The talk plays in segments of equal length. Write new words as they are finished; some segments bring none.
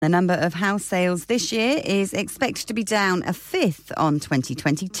The number of house sales this year is expected to be down a fifth on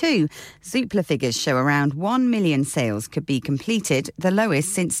 2022. Zoopla figures show around 1 million sales could be completed, the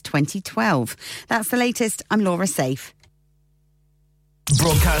lowest since 2012. That's the latest. I'm Laura Safe.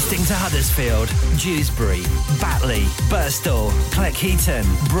 Broadcasting to Huddersfield, Dewsbury, Batley, Birstall, Cleckheaton,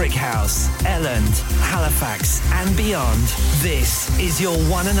 Brickhouse, Elland, Halifax and beyond. This is your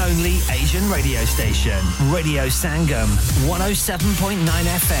one and only Asian radio station. Radio Sangam, 107.9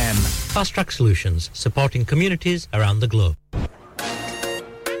 FM. Fast Track Solutions, supporting communities around the globe.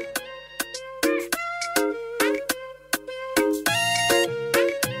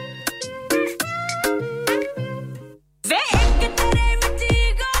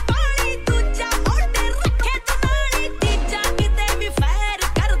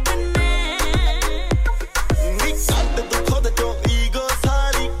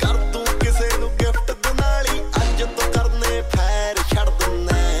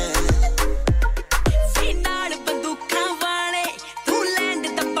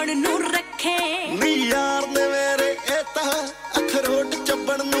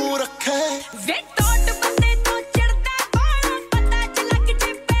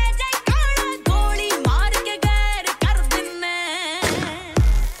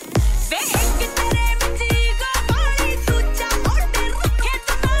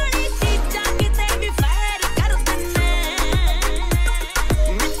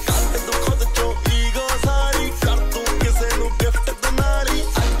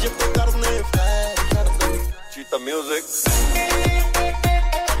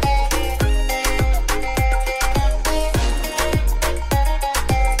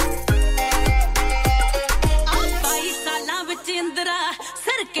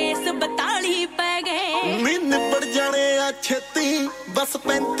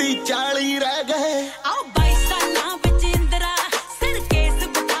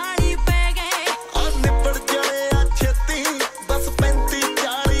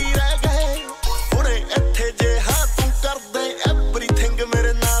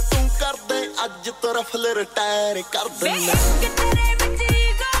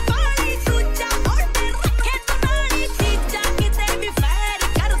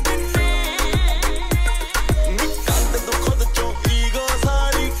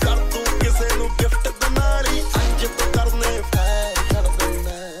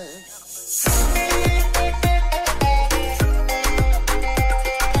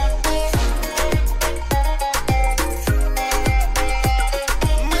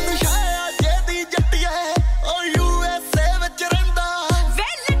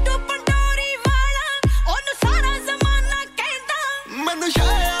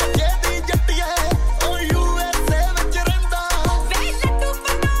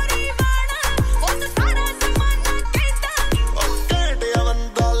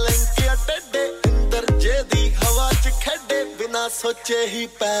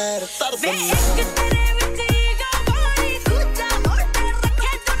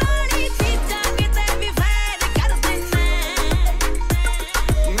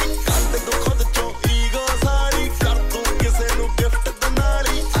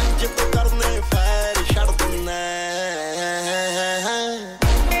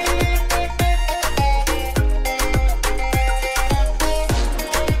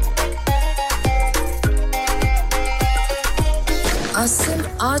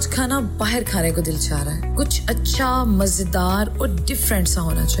 खाने को दिल चाह रहा है कुछ अच्छा मजेदार और डिफरेंट सा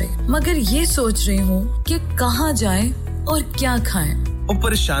होना चाहिए मगर ये सोच रही हूं कि कहां जाएं और क्या खाएं ओ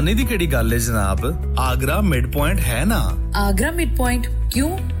परेशानी दी केड़ी गल है जनाब आगरा मिड पॉइंट है ना आगरा मिड पॉइंट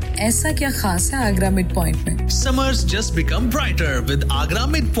क्यों ऐसा क्या खास है आगरा मिड पॉइंट में Summers just become brighter with Agra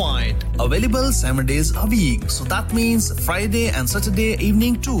Midpoint available 7 days a week so that means Friday and Saturday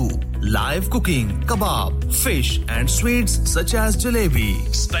evening too live cooking kebab fish and sweets such as jalebi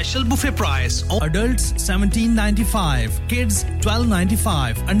special buffet price adults $17.95 kids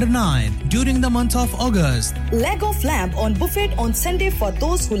 $12.95 under 9 during the month of August leg of lamb on buffet on Sunday for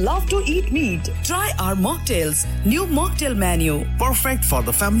those who love to eat meat try our mocktails new mocktail menu perfect for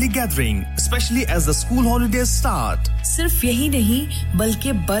the family gathering especially as the school holidays start सिर्फ यही नहीं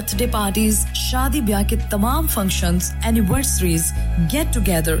बल्कि birthday parties शादी ब्याह के तमाम functions anniversaries get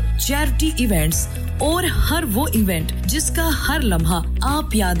together charity events और हर वो इवेंट जिसका हर लम्हा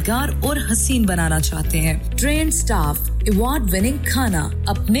आप यादगार और हसीन बनाना चाहते हैं ट्रेन्ड स्टाफ अवार्ड विनिंग खाना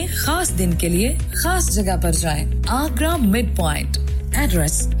अपने खास दिन के लिए खास जगह पर जाएं Agra mid point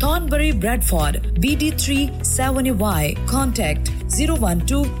Address Thornbury Bradford BD3 7Y Contact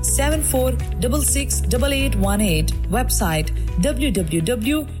 01274668818 Website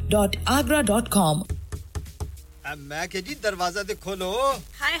www.agra.com मैं के जी दरवाजा दे खोलो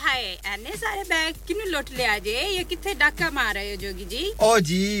हाय हाय एने सारे बैग किनु लुट लिया जे ये किथे डाका मार रहे हो जोगी जी ओ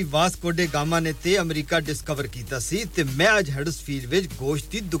जी वास्को डे गामा ने ते अमेरिका डिस्कवर कीता सी ते मैं आज हडर्सफील्ड विच गोश्त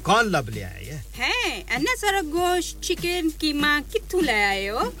दी दुकान लब ले आया है एने सारा गोश्त चिकन कीमा किथु ले आए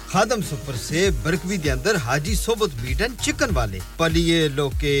हो खादम सुपर से बरकवी दे अंदर हाजी सोबत मीट एंड चिकन वाले पलिए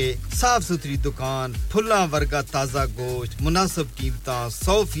लोके साफ सुथरी दुकान फुल्ला वर्गा ताजा गोश्त मुनासिब कीमतां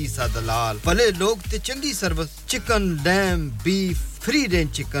 100% दलाल भले लोग ते चंगी service chicken lamb beef free range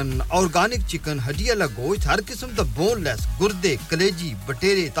chicken organic chicken हड्डियाला गोश्त हर किस्म दा बोनलेस गुर्दे कलेजी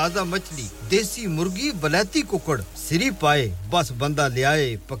बटेरे ताजा मछली देसी मुर्गी बलाती कुकड़ सिरी पाए बस बंदा ले आए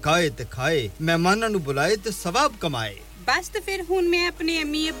पकाए ते खाए मेहमानां नु बुलाए ते सवाब कमाए बस तो फिर हुन मैं अपने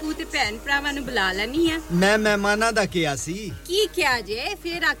अम्मी अब्बू ते भैन भरावां नु बुला लनी है मैं मेहमानां दा किया सी की क्या जे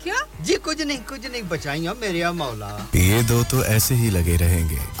फिर आखियो जी कुछ नहीं बचाइयो मेरे आ मौला ये दो तो ऐसे ही लगे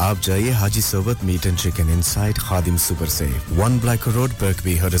रहेंगे आप जाइए हाजी सोबत meet and chicken inside Khadim super safe 1 Black Road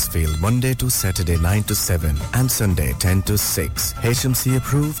Birkby Huddersfield Monday to Saturday 9 to 7 and Sunday 10 to 6 HMC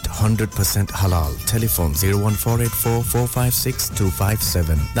approved 100% halal telephone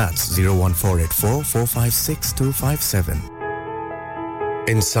 01484456257 that's 01484456257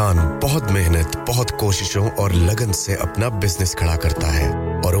 इंसान बहुत मेहनत बहुत कोशिशों और लगन से अपना बिजनेस खड़ा करता है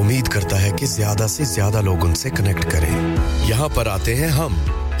और उम्मीद करता है कि ज्यादा से ज्यादा लोग उनसे कनेक्ट करें यहाँ पर आते हैं हम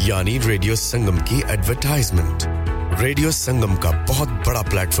यानी रेडियो संगम की एडवर्टाइजमेंट रेडियो संगम का बहुत बड़ा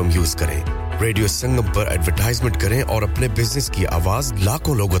प्लेटफॉर्म यूज करें रेडियो संगम पर एडवर्टाइजमेंट करें और अपने बिजनेस की आवाज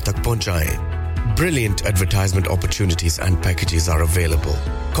लाखों लोगों तक पहुंचाएं Brilliant advertisement opportunities and packages are available.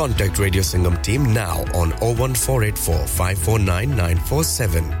 Contact Radio Singham team now on 01484 549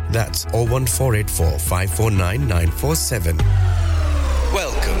 947. That's 01484 549 947.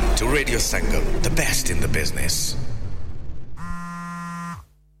 Welcome to Radio Singham, the best in the business.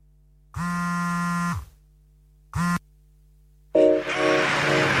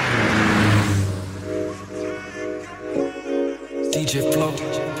 DJ Flow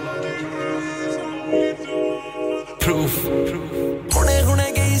Proof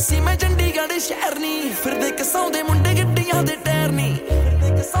ਹੁਣੇ ਗਈ ਸੀ ਮੈਂ ਚੰਡੀਗੜ੍ਹ ਸ਼ਹਿਰ ਨੀ ਫਿਰਦੇ ਕਸਾਉਂਦੇ ਮੁੰਡੇ ਗੱਡੀਆਂ ਦੇ ਟਾਇਰ ਨੀ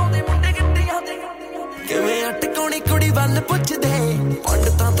ਕਿਵੇਂ ਅਟਕਾਉਣੀ ਕੁੜੀ ਵੱਲ ਪੁੱਛਦੇ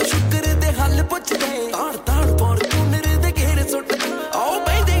ਪੰਡਤਾਂ ਤੋਂ ਸ਼ੁਕਰ ਦੇ ਹੱਲ ਪੁੱਛਦੇ ਤਾੜ ਤਾੜ ਫੋਰਚੂਨਰ ਦੇ ਘੇਰ ਸੁੱਟ ਆਓ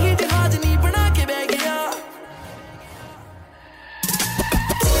ਬੈਂਦੇ ਹੀ ਜਹਾਜ਼ ਨੀ ਬਣਾ ਕੇ ਬਹਿ ਗਿਆ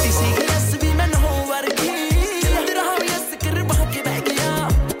ਕਿਸੇ ਗੈਸ ਵੀ ਮੈਨੂੰ ਹੋ ਵਰਗੀ ਤੇਰਾ ਵੀ ਅਸ ਕਰ ਬਹਾ ਕੇ ਬਹਿ ਗਿਆ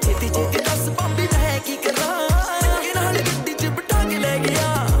ਛੇਤੀ ਛੇਤੀ ਦੱਸ ਬੰਬੀ ਮੈਂ ਕੀ ਕਰਾਂ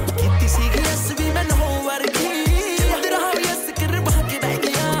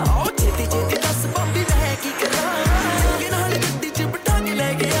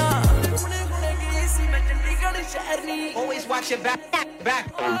Watch your back.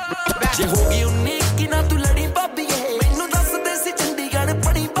 ਜੇ ਹੋ ਗਈ 19 ਕਿ ਨਾ ਤੂੰ ਲੜੀ ਬਾਬੀਏ ਮੈਨੂੰ ਦੱਸ ਦੇ ਸੀ ਚੰਡੀਗੜ੍ਹ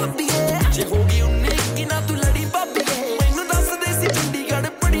ਪੜੀ ਬਾਬੀਏ ਜੇ ਹੋ ਗਈ 19 ਕਿ ਨਾ ਤੂੰ ਲੜੀ ਬਾਬੀਏ ਮੈਨੂੰ ਦੱਸ ਦੇ ਸੀ ਚੰਡੀਗੜ੍ਹ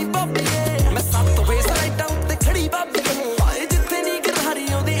ਪੜੀ ਬਾਬੀਏ ਮੈਂ ਸਭ ਤੋਂ ਵੇਸ ਰਾਈਟ ਆਊਟ ਤੇ ਖੜੀ ਬਾਬੀਏ ਹਾਏ ਜਿੱਥੇ ਨੀ ਗਰਾਰੀ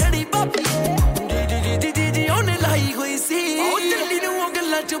ਆਉਂਦੀ ਅੜੀ ਬਾਬੀਏ ਜੀ ਉਹਨੇ ਲਾਈ ਹੋਈ ਸੀ ਉਹ ਚੱਲੀ ਨੂੰ ਉਹ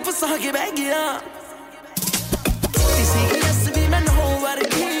ਗੱਲਾਂ ਚ ਫਸਾ ਕੇ ਬਹਿ ਗਿਆ ਕਿਸੇ ਗੈਸ ਵੀ ਮੈਨੂੰ ਹੋ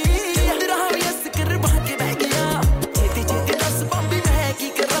ਵਰਗੀ ਤੇਰਾ ਵੀ ਅਸ ਕਰ ਬਹਾ ਕੇ ਬਹਿ ਗਿਆ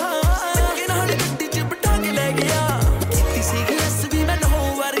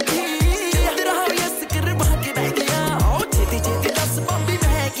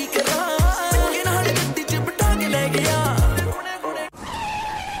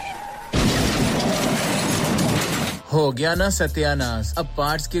हो गया ना सत्यानाश अब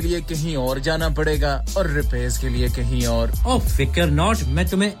पार्ट्स के लिए कहीं और जाना पड़ेगा और रिपेयर्स के लिए कहीं और ओ फिकर नॉट मैं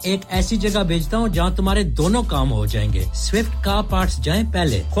तुम्हें एक ऐसी जगह भेजता हूं जहां तुम्हारे दोनों काम हो जाएंगे स्विफ्ट कार पार्ट्स जाएं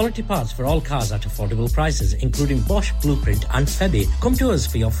पहले quality parts for all cars at affordable prices including Bosch Blueprint and Febby come to us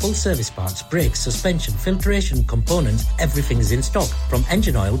for your full service parts brakes suspension filtration components everything is in stock from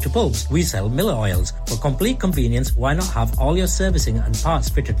engine oil to bulbs we sell Miller oils for complete convenience why not have all your servicing and parts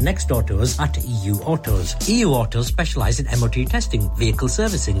fitted next door to us at EU Autos EU Autos specialize in MOT testing, vehicle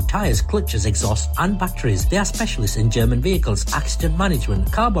servicing, tyres, clutches, exhausts and batteries. They are specialists in German vehicles, accident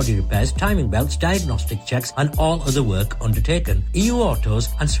management, car body repairs, timing belts, diagnostic checks and all other work undertaken. EU Autos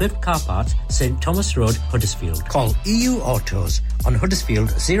and Swift Car Parts, St Thomas Road, Huddersfield. Call EU Autos on Huddersfield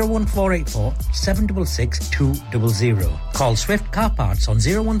 01484 766 200. Call Swift Car Parts on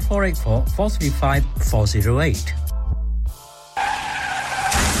 01484 435 408.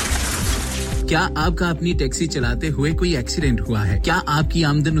 क्या आपका अपनी taxi चलाते हुए कोई accident हुआ है? क्या आपकी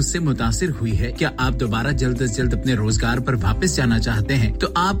आमदन उससे मुतासिर हुई है? क्या आप दोबारा जल्द से जल्द अपने रोजगार पर वापस जाना चाहते हैं? तो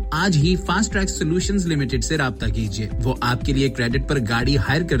आप आज ही फास्ट ट्रैक सॉल्यूशंस लिमिटेड से राब्ता कीजिए। वो आपके लिए क्रेडिट पर गाड़ी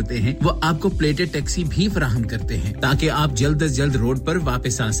हायर करते हैं। वो आपको प्लेटेड टैक्सी भी फराहम करते हैं ताकि आप जल्द से जल्द रोड पर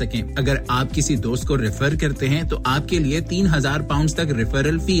वापस आ सकें। अगर आप किसी दोस्त को रेफर करते हैं तो आपके लिए 3000 पाउंड तक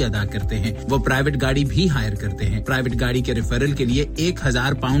रेफरल फी अदा करते हैं। वो प्राइवेट गाड़ी भी हायर करते हैं। प्राइवेट गाड़ी के रेफरल के लिए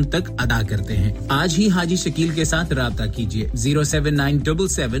 1000 पाउंड तक अदा करते हैं। आज ही हाजी शकील के साथ राब्ता कीजिए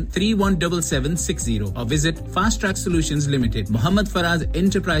 07977317760 और visit fast track solutions limited, Mohammad Faraz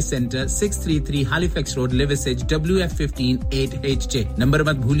enterprise centre, 633 Halifax road, Liversedge, WF15 8HJ। Number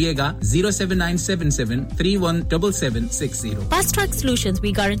मत भूलिएगा 07977317760. Fast Track Solutions, we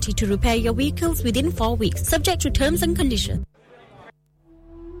guarantee to repair your vehicles within 4 weeks, subject to terms and conditions.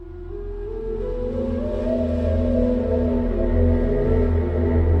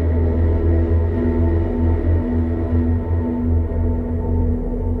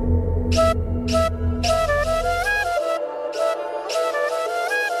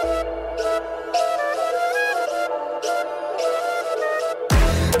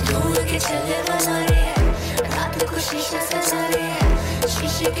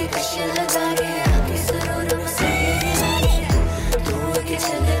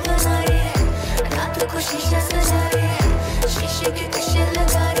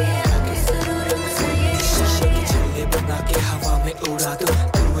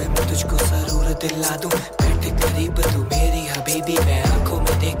 दिला दूं बैठे करीब तू मेरी हबीबी मैं आंखों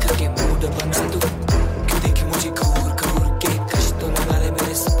में देख के मूड बना दूं क्यों देखे मुझे घूर घूर के कश्तों नगारे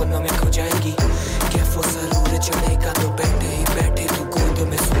मेरे सपनों में खो जाएगी कैफो जरूर चढ़ेगा तो बैठे ही बैठे तू गोद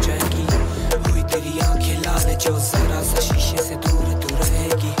में सो जाएगी हुई तेरी आंखें लाल जो जरा सा शीशे से दूर तू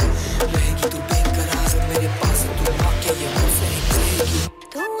रहेगी रहेगी तू बेकरार मेरे पास तू आके ये मुझसे ही कहेगी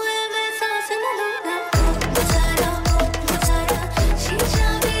तू है मैं सांस न लूंगा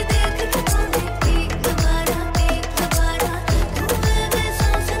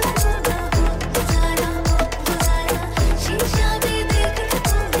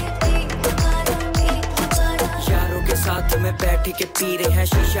बैठ के पी रहे हैं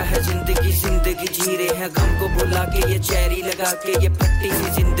शीशा है जिंदगी जिंदगी जी रहे हैं गम को भुला के ये चेरी लगा के ये फट्टी सी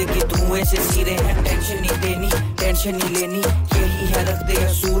जिंदगी धुएं से सी रहे हैं टेंशन नहीं देनी टेंशन नहीं लेनी यही है रख दे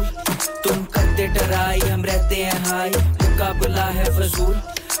असूल तुम करते डराई हम रहते हैं हाई मुकाबला है फजूल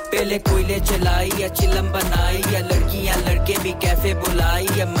पहले कोयले चलाई या चिलम बनाई या लड़कियां लड़के भी कैफे बुलाई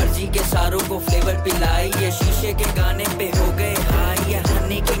या मर्जी के सारों को फ्लेवर पिलाई या शीशे के गाने पे हो गए हाई या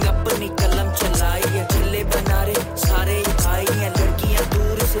हनी किंग अपनी कलम चलाई या चिल्ले बना रहे सारे भाई या लड़कियां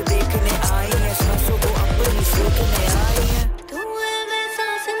दूर से देखने आई या सांसों को अपनी सोचने आई है तू है मैं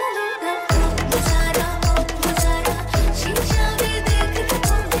सांस न लूंगा गुजारा शीशा भी देख के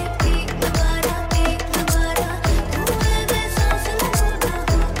तूने पी दोबारा तू है मैं सांस न लूंगा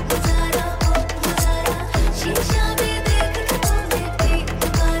गुजारा शीशा भी देख के तूने पी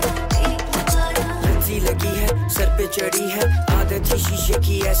दोबारा लज्जी लगी है सर पे चढ़ी है आदत ही शीशे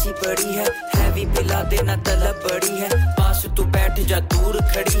की ऐसी पड़ी है हैवी पिला देना तलब बड़ी है पास तू बैठ जा दूर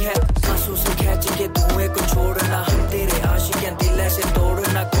खड़ी है सांसों से खींच के धुएं को छोड़ना हम तेरे आशिक हैं दिल ऐसे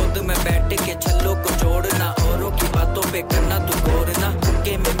तोड़ना खुद में बैठ के छल्लों को जोड़ना औरों की बातों पे करना तू गौरना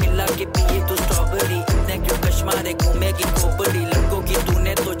के में मिला के पिए तू स्ट्रॉबेरी इतने क्यों कश्मारे घूमेगी खोपड़ी लड़कों की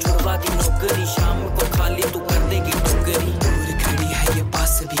तूने तो छुड़वा दी नौकरी शाम को खाली तू कर देगी टुकड़ी दूर खड़ी है ये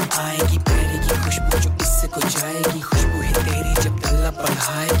पास भी आएगी पैरी की खुशबू जो इससे को जाएगी खुशबू है तेरी जब तल्ला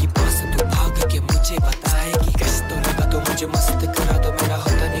बढ़ाएगी पास तू भाग के मुझे बताएगी कश्तों लगा तो मुझे मस्त करा दो मेरा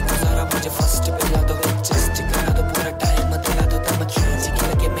होता नहीं गुजारा मुझे फर्स्ट पिला दो जस्ट करा दो पूरा टाइम दिला दो तब खींच के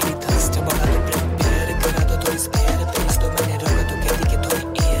लगे मेरी थर्स्ट बढ़ा दो प्यार करा दो थोड़ी स्पेयर पिला दो मैंने रोका तो कहती कि थोड़ी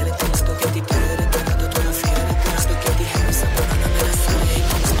एयर दिला दो कहती प्यार करा दो थोड़ा फेयर करा दो कहती है मैं सब बनाना मेरा सारे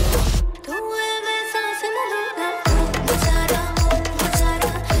तू है मैं सांस न लूंगा गुजारा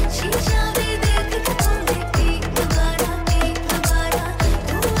शीशा भी देख के तूने पी दोबारा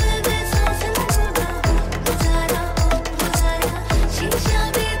तू है मैं सांस न लूंगा गुजारा शीशा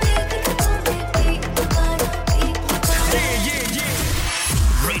भी देख के तूने पी दोबारा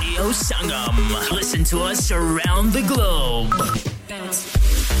Radio Sangam. Listen to us around the globe.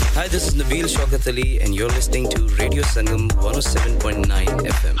 Hi, this is Nabeel Shaukat Ali and you're listening to Radio Sangam 107.9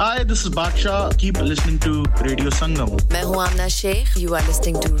 FM. Hi, this is Baksha. Keep listening to Radio Sangam. मैं हूँ आमना Sheikh. You are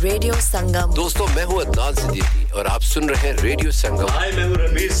listening to Radio Sangam. दोस्तों मैं हूँ अदनान सिद्दीकी और आप सुन रहे हैं रेडियो संगम. Hi, मैं हूँ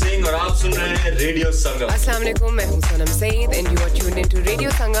रणवीर सिंह और आप सुन रहे हैं रेडियो संगम. अस्सलाम वालेकुम, मैं हूँ सनम Saeed and you are tuned into Radio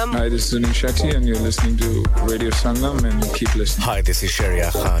Sangam. Hi, this is Zunin Shakti and you're listening to Radio Sangam and keep listening. Hi, this is Sharia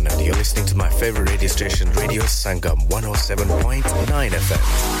Khan and you're listening to my favorite radio station Radio Sangam 107.9 FM.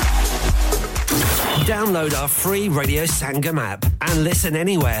 Download our free Radio Sangam app and listen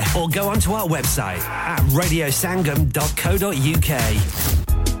anywhere or go onto our website at radiosangam.co.uk.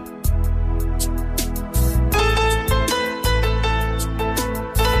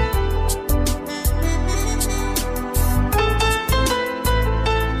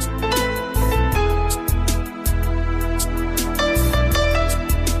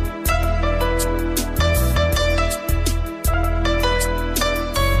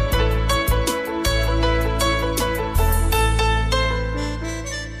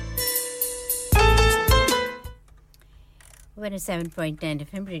 One 7.9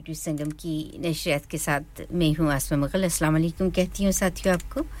 FM radio संगम की नशरियात के साथ मैं हूं आसमा मुगल अस्सलाम वालेकुम कहती हूं साथियों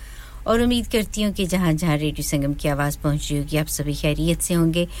आपको और उम्मीद करती हूं कि जहां-जहां रेडियो संगम की आवाज पहुंच रही होगी आप सभी खैरियत से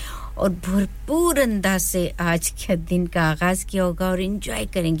होंगे और भरपूर अंदाज से आज के दिन का आगाज किया होगा और एंजॉय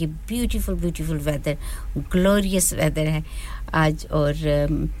करेंगे ब्यूटीफुल वेदर ग्लोरियस वेदर है आज और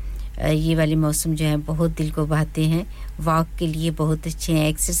ये वाले मौसम जो है बहुत दिल को भाते हैं वॉक के लिए बहुत अच्छे हैं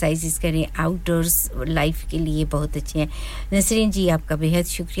एक्सरसाइजेस करें आउटडोर्स लाइफ के लिए बहुत अच्छे हैं नसरीन जी आपका बेहद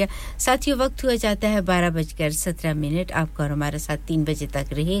शुक्रिया साथियों वक्त हुआ जाता है 12:17 आपका और हमारा साथ 3 बजे तक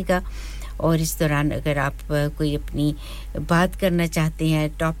रहेगा और इस दौरान अगर आप कोई अपनी बात करना चाहते हैं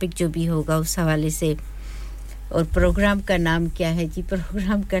टॉपिक जो भी होगा उस हवाले से और प्रोग्राम का नाम क्या है जी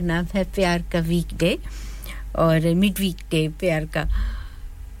प्रोग्राम का नाम है प्यार का वीकडे और मिड वीक डे प्यार का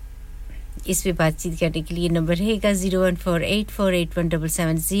इस पे बातचीत करने के लिए नंबर रहेगा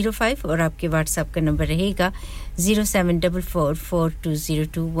 01484817705 और आपके व्हाट्सएप का नंबर रहेगा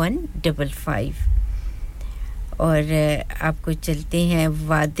 07444202155 और आपको चलते हैं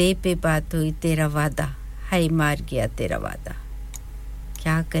वादे पे बात हुई तेरा वादा हाय मार गया तेरा वादा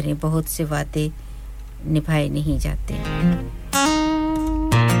क्या करें बहुत से वादे निभाए नहीं जाते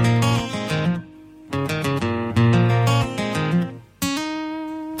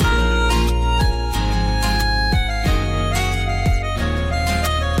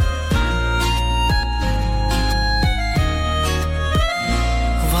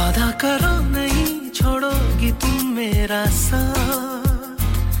करो नहीं छोड़ोगी तुम मेरा साथ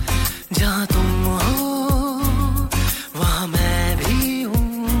जहाँ तुम हो वहाँ मैं भी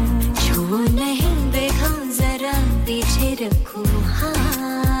हूँ छू नहीं देखा जरा पीछे रखो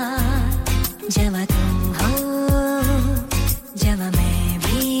हाथ जहाँ तुम हो जहाँ मैं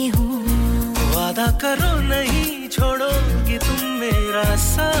भी हूँ वादा करो नहीं छोड़ोगी तुम मेरा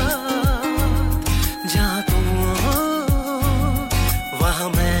साथ जहाँ तुम हो वहाँ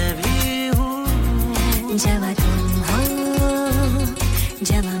मैं जब तुम हो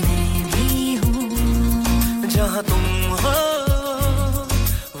जब मैं भी हूँ जहाँ तुम हो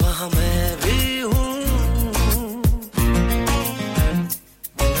वहाँ मैं भी हूँ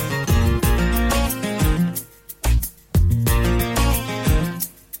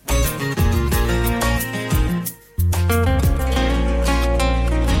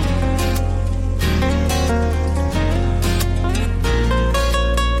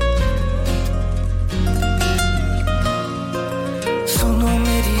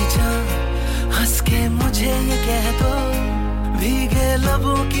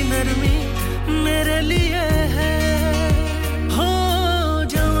लबों की नरमी मेरे लिए है हो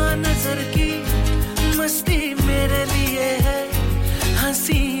जवां नजर की मस्ती मेरे लिए है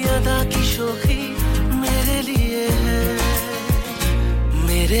हंसी अदा की शोखी मेरे लिए है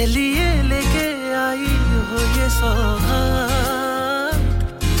मेरे लिए लेके आई हो ये सौगात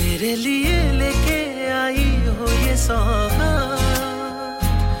मेरे लिए लेके आई हो ये सौगात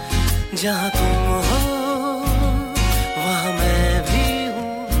जहाँ तुम हो वहाँ मैं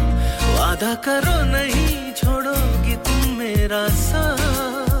वादा करो नहीं छोड़ोगी तुम मेरा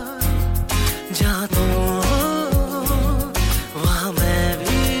साथ जहाँ तुम हो वहाँ मैं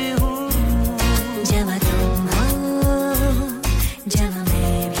भी हूँ जहाँ तुम हो जहाँ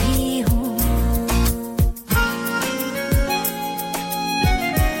मैं भी हूँ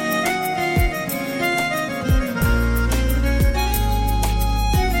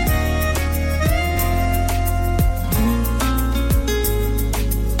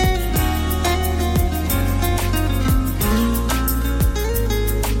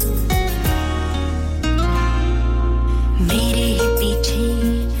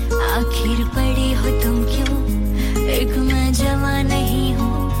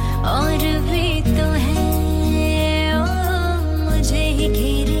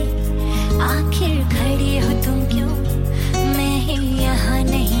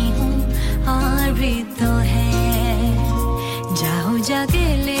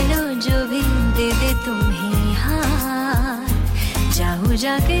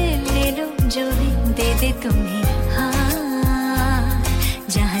जाके ले लो जो भी दे दे तुम्हें हाँ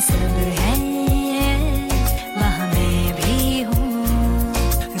जहाँ सब है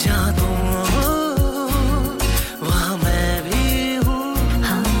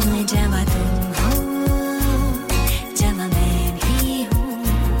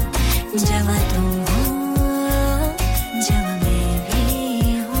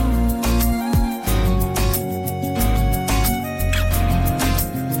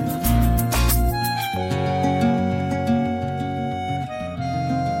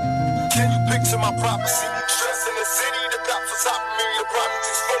the problem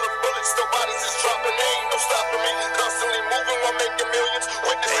is full of bullets, the bodies is dropping, there ain't no stopping me. Constantly moving while making millions.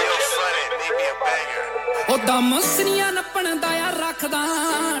 Hey, yo, Sonny, make me a banger. ਉਹ ਦਮ ਸਨੀਆਂ ਨੱਪਣ ਦਾ ਯਾਰ ਰੱਖਦਾ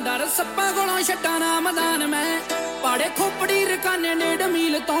ਡਰ ਸੱਪਾਂ ਕੋਲੋਂ ਛੱਡਾਂ ਨਾ ਮੈਦਾਨ ਮੈਂ ਪਾੜੇ ਖੋਪੜੀ ਰਕਾਨੇ ਨੇੜ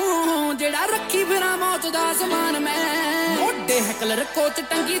ਮੀਲ ਤੋਂ ਜਿਹੜਾ ਰੱਖੀ ਫਿਰਾਂ ਮੌਤ ਦਾ ਸਮਾਨ ਮੈਂ ਮੋਢੇ ਹੈਕਲਰ ਕੋਚ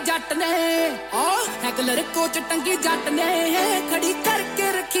ਟੰਗੀ ਜੱਟ ਨੇ ਆ ਹੈਕਲਰ ਕੋਚ ਟੰਗੀ ਜੱਟ ਨੇ ਖੜੀ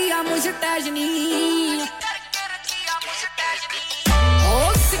ਕਰਕੇ ਰੱਖੀ ਆ ਮੁਸ਼ਟੈਜਨੀ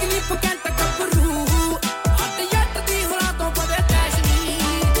ਉਹ ਸਿਗਨੀਫੀਕੈਂਟ ਗੱਭਰੂ ਹੱਟ ਜੱਟ ਦੀ ਹੋਰਾਂ ਤੋਂ ਪਵੇ ਟੈਸ਼ਨੀ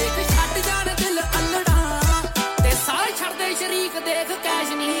ਦੇਖ ਛੱਡ ਜਾਣ ਦਿਲ ਸ਼ਰੀਕ ਦੇਖ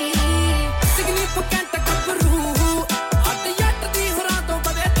ਕੈਸ਼ਨੀ ਸਿਗਨੀਫੀਕੈਂਟ ਗੱਭਰੂ ਹੱਟ ਜੱਟ ਦੀ ਹੋਰਾਂ ਤੋਂ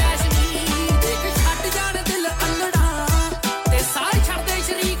ਬਵੇ ਟੈਸ਼ਨੀ ਦੇਖ ਛੱਡ ਜਾਣ ਦਿਲ ਅਲੜਾ ਤੇ ਸਾਰ ਛੱਡਦੇ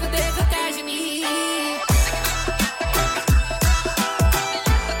ਸ਼ਰੀਕ ਦੇਖ ਕੈਸ਼ਨੀ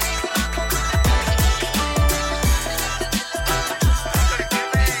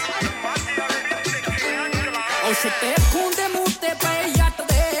ਉਹ ਛਿੱਟੇ ਖੂਨ ਦੇ ਮੂੰਹ ਤੇ ਪਏ ਜੱਟ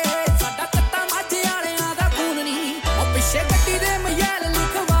ਦੇ ਸਾਡਾ ਕੱਟਾ ਮਾਝੇ ਵਾਲਿਆਂ ਦਾ ਖੂਨ ਨਹੀਂ ਪਿੱਛੇ ਗੱਡੀ ਦੇ ਮਹਿਲ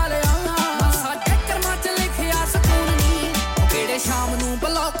ਲਿਖਵਾ ਲਿਆ ਸਾਡੇ ਕਰਮਾਂ 'ਚ ਲਿਖਿਆ ਸਕੂਨ ਨਹੀਂ ਕਿਹੜੇ ਸ਼ਾਮ ਨੂੰ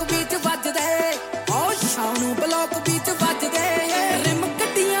ਬਲੌਕ ਵਿੱਚ ਵੱਜਦੇ ਉਹ ਸ਼ਾਮ ਨੂੰ ਬਲੌਕ ਵਿੱਚ ਵੱਜਦੇ ਰਿਮ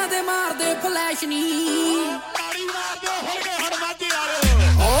ਗੱਡੀਆਂ ਦੇ ਮਾਰਦੇ ਫਲੈਸ਼ ਨਹੀਂ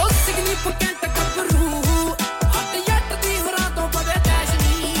ਉਹ ਸਿਗਨੀਫੀਕੈਂਟ ਗੱਭਰੂ ਹੱਟ ਜੱਟ ਦੀ ਹੋਰਾਂ ਤੋਂ ਪਵੇ ਟੈਸ਼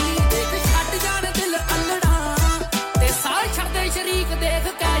ਨਹੀਂ ਦੇਖ ਛੱਡ ਜਾਣ ਦਿਲ ਅਲੜਾ ਤੇ ਸਾਹ ਛੱਡਦੇ ਸ਼ਰੀਕ ਦੇਖ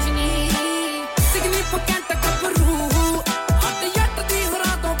ਕੈਸ਼ ਨਹੀਂ ਸਿਗਨੀਫੀਕੈਂਟ ਗੱਭਰੂ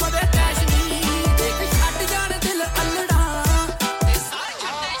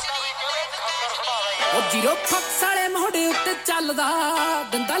ਜੀਰੋ ਫੱਕਸ ਵਾਲੇ ਮੋਢੇ ਉੱਤੇ ਚੱਲਦਾ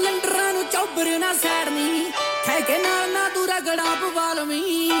ਦੰਦਾ ਲੰਡਰਾਂ ਨੂੰ ਚੌਬਰ ਨਾ ਸੈੜਨੀ ਖੈ ਕੇ ਨਾਲ ਨਾ ਦੂਰਾ ਗੜਾ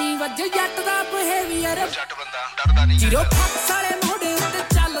ਪਵਾਲਵੀਂ ਵੱਜ ਜੱਟ ਦਾ ਬਿਹੇਵੀਅਰ ਜੱਟ ਬੰਦਾ ਡਰਦਾ ਨਹੀਂ ਜੀਰੋ ਫੱਕਸ ਵਾਲੇ ਮੋਢੇ ਉੱਤੇ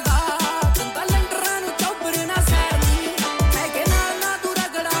ਚੱਲਦਾ ਦੰਦਾ ਲੰਡਰਾਂ ਨੂੰ ਚੌਬਰ ਨਾ ਸੈੜਨੀ ਖੈ ਕੇ ਨਾਲ ਨਾ ਦੂਰਾ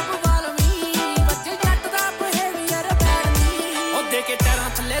ਗੜਾ ਪਵਾਲਵੀਂ ਵੱਜ ਜੱਟ ਦਾ ਬਿਹੇਵੀਅਰ ਬੈੜਨੀ ਉਹ ਦੇ ਕੇ ਟੈਰਾਂ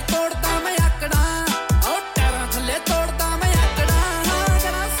ਥੱਲੇ ਤੋੜਦਾ ਮੈਂ ਆਕੜਾਂ ਉਹ ਟੈਰਾਂ ਥੱਲੇ ਤੋੜਦਾ ਮੈਂ ਆਕੜਾਂ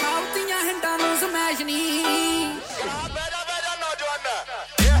ਜਰਾ ਸਾਊਥੀਆਂ ਹਿੰਡਾਂ ਨੂੰ ਸਮੈਸ਼ ਨਹੀਂ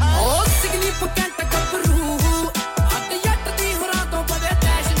ਉਹ ਸਿਗਨੀਫੀਕੈਂਟ ਗੱਭਰੂ ਹੱਟ ਜੱਟ ਦੀ ਹੋਰਾਂ ਤੋਂ ਪਵੇ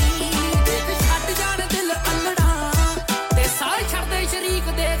ਟੈਸ਼ ਨਹੀਂ ਦੇਖ ਛੱਡ ਜਾਣ ਦਿਲ ਅਲੜਾ ਤੇ ਸਾਹ ਛੱਡਦੇ ਸ਼ਰੀਕ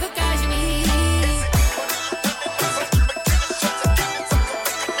ਦੇਖ ਕੈਸ਼ ਨਹੀਂ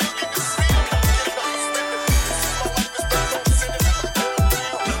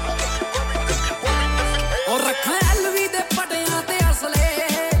ਉਹ ਰੱਖਾਂ ਐਲਵੀ ਦੇ ਪਟਿਆਂ ਤੇ ਅਸਲੇ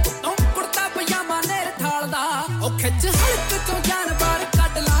ਤੋਂ ਕੁੜਤਾ ਪਜਾਮਾ ਨੇਰ ਠਾਲਦਾ ਉਹ ਖਿੱਚ ਹਲਕ ਤੋਂ ਜਾਨ ਬਾਹਰ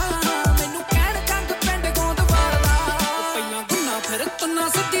ਕੱਢ ਲਾ ਮੈਨੂੰ ਕਹਿਣ ਕੰਗ ਪਿੰਡ ਗੋਂਦ ਵਾਲਦਾ ਪਹਿਲਾਂ ਗੁੰਨਾ ਫਿਰ ਤੁੰਨਾ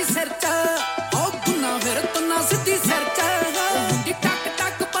ਸਿੱਧੀ ਸਿਰ 'ਚ ਉਹ ਗੁੰਨਾ ਫਿਰ ਤੁੰਨਾ ਸਿੱਧੀ ਸਿਰ 'ਚ ਮੁੰਡੀ ਟੱਕ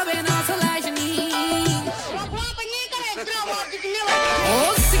ਟੱਕ ਪਵੇ ਨਾ ਸਲੈਸ਼ ਨਹੀਂ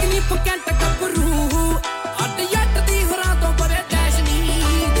ਉਹ ਸਿਗਨੀਫੀਕੈਂਟ ਗੱਭਰੂ ਹੱਟ ਜੱਟ ਦੀ ਹੋਰਾਂ ਤੋਂ ਪਵੇ ਟੈਸ਼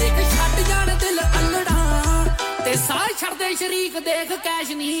ਨਹੀਂ ਦੇਖ ਛੱਡ ਜਾਣ ਦਿਲ ਅਲੜਾ ਤੇ ਸਾਹ ਛੱਡਦੇ ਸ਼ਰੀਕ ਦੇਖ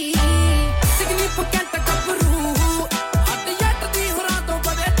ਕੈਸ਼ ਨਹੀਂ ਸਿਗਨੀਫੀਕੈਂਟ ਗੱਭਰੂ ਹੱਟ ਜੱਟ ਦੀ ਹੋਰਾਂ ਤੋਂ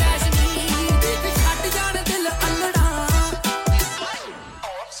ਪਵੇ ਟੈਸ਼ ਨਹੀਂ ਦੇਖ ਛੱਡ ਜਾਣ ਦਿਲ ਅਲੜਾ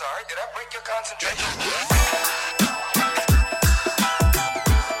Oh, I'm sorry, did I break your concentration?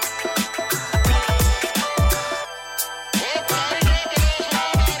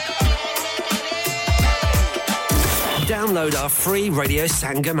 Download our free Radio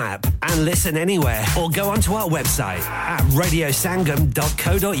Sangam app and listen anywhere or go onto our website at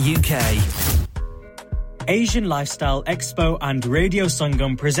radiosangam.co.uk. Asian Lifestyle Expo and Radio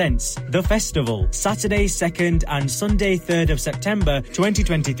Sangam presents The Festival, Saturday 2nd and Sunday 3rd of September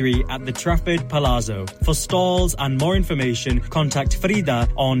 2023 at the Trafford Palazzo. For stalls and more information, contact Frida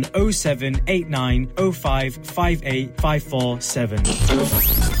on 0789 05 58 547.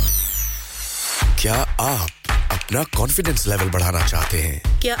 क्या आप अपना confidence level बढ़ाना चाहते हैं?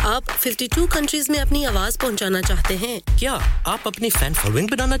 क्या आप 52 countries में अपनी आवाज पहुंचाना चाहते हैं? क्या आप अपनी फैन फॉलोइंग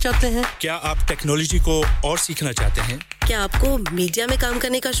बनाना चाहते हैं? क्या आप टेक्नोलॉजी को और सीखना चाहते हैं? क्या आपको मीडिया में काम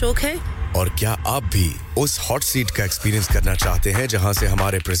करने का शौक है? और क्या आप भी उस हॉट सीट का एक्सपीरियंस करना चाहते हैं जहां से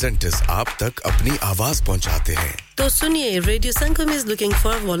हमारे प्रेजेंटर्स आप तक अपनी आवाज पहुंचाते हैं? तो सुनिए, Radio Sangam is looking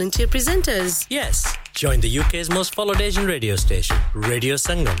for volunteer presenters. Yes, join the UK's most followed Asian radio station, Radio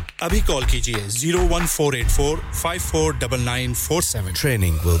Sangam. अभी कॉल कीजिए 01484 549947.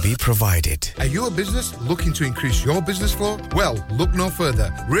 Training will be provided. Are you a business looking to increase your business flow? Well, look no further.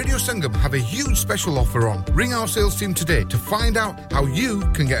 Radio Sangam have a huge special offer on. Ring our sales team today to find out how you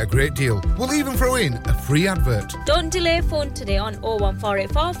can get a great deal. We'll even throw in a free advert. Don't delay, phone today on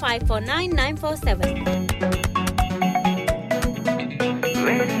 01484 549 947.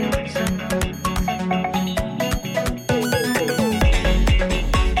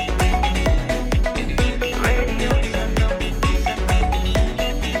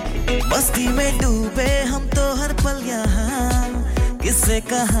 से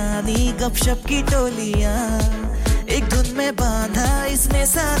कहानी गपशप की टोलियां एक धुन में बांधा इसने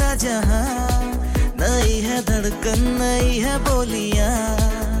सारा जहां नई है धड़कन नई है बोलियां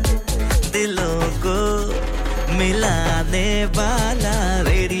दिलों को मिलाने वाला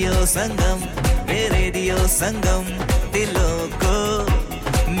रेडियो संगम दिलों को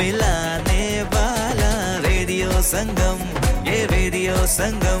मिलाने वाला रेडियो संगम ये रेडियो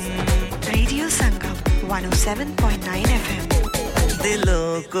संगम 107.9 FM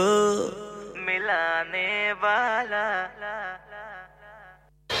दिलों को मिलाने वाला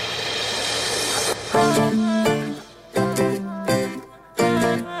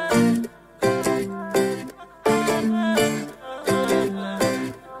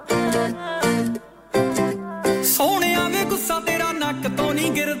सोनिया वे गुस्सा तेरा नक तो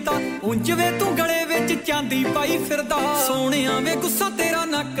नहीं गिरदा ਉਂਝ ਵੇ ਤੂੰ ਗਲੇ ਵਿੱਚ ਚਾਂਦੀ ਪਾਈ ਫਿਰਦਾ ਸੋਹਣਿਆ ਵੇ ਗੁੱਸਾ ਤੇਰਾ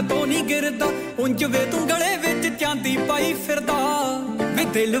ਨੱਕ ਤੋਂ ਨਹੀਂ ਗਿਰਦਾ ਉਂਝ ਵੇ ਤੂੰ ਗਲੇ ਵਿੱਚ ਚਾਂਦੀ ਪਾਈ ਫਿਰਦਾ ਵੇ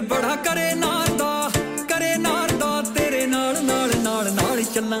ਦਿਲ ਬੜਾ ਕਰੇ ਨਾਰ ਦਾ ਤੇਰੇ ਨਾਲ ਨਾਲ ਨਾਲ ਨਾਲ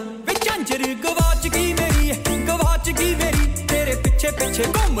ਚੱਲਾਂ ਵੇ ਝਾਂਜਰ ਗਵਾਚ ਗਈ ਮੇਰੀ ਤੇਰੇ ਪਿੱਛੇ ਪਿੱਛੇ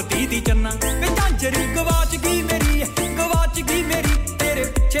ਘੁੰਮਦੀ ਦੀ ਚੰਨਾ ਵੇ ਝਾਂਜਰ ਗਵਾਚ ਗਈ ਮੇਰੀ ਤੇਰੇ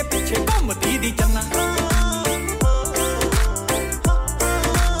ਪਿੱਛੇ ਪਿੱਛੇ ਘੁੰਮਦੀ ਦੀ ਚੰਨਾ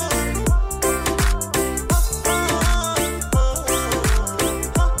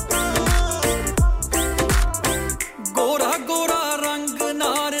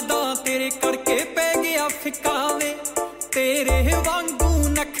ਤੇਰੇ ਵਾਂਗੂ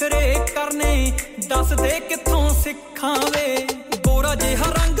ਨਖਰੇ ਕਰਨੇ ਦੱਸ ਦੇ ਕਿੱਥੋਂ ਸਿੱਖਾਂ ਵੇ ਗੋਰਾ ਜਿਹਾ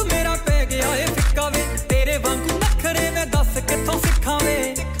ਰੰਗ ਮੇਰਾ ਪੈ ਗਿਆ ਏ ਫਿੱਕਾ ਵੇ ਤੇਰੇ ਵਾਂਗੂ ਨਖਰੇ ਮੈਂ ਦੱਸ ਕਿੱਥੋਂ ਸਿੱਖਾਂ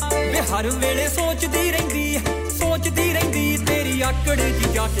ਵੇ ਵੇ ਹਰ ਵੇਲੇ ਸੋਚਦੀ ਰਹਿੰਦੀ ਤੇਰੀ ਆਕੜ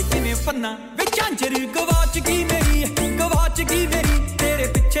ਜੀ ਜਾ ਕੇ ਕਿਵੇਂ ਪੰਨਾ ਵੇ ਝਾਂਜਰ ਗਵਾਚ ਗਈ ਮੇਰੀ ਤੇਰੇ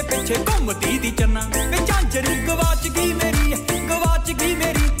ਪਿੱਛੇ ਪਿੱਛੇ ਘੁੰਮਦੀ ਦੀ ਚੰਨਾ ਵੇ ਝਾਂਜਰ ਗਵਾਚ ਗਈ ਮੇਰੀ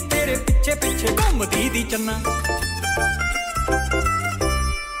ਤੇਰੇ ਪਿੱਛੇ ਪਿੱਛੇ ਘੁੰਮਦੀ ਦੀ ਚੰਨਾ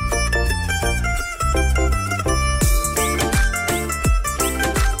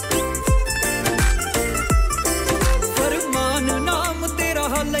ਫਰਮਾਨ ਨਾਮ ਤੇਰਾ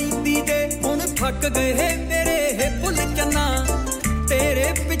ਲੈਂਦੀ ਜੇ ਹੁਣ ਥੱਕ ਗਏ ਮੇਰੇ ਭੁੱਲ ਚੰਨਾ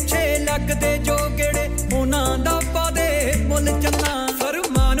ਤੇਰੇ ਪਿੱਛੇ ਲੱਗਦੇ ਜੋ ਗੇੜੇ ਉਹਨਾਂ ਦਾ ਪਾਦੇ ਮੁੱਲ ਚੰਨਾ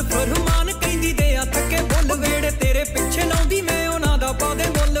ਫਰਮਾਨ ਕਹਿੰਦੀ ਦੇ ਆ ਥੱਕੇ ਬੁੱਲ ਵੇੜੇ ਤੇਰੇ ਪਿੱਛੇ ਲਾਉਂਦੀ ਮੈਂ ਉਹਨਾਂ ਦਾ ਪਾਦੇ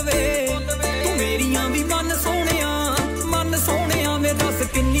ਮੁੱਲ ਵੇ ਤੂੰ ਮੇਰੀਆਂ ਵੀ ਮਨ ਸੋਹਣਿਆ ਵੇ ਦੱਸ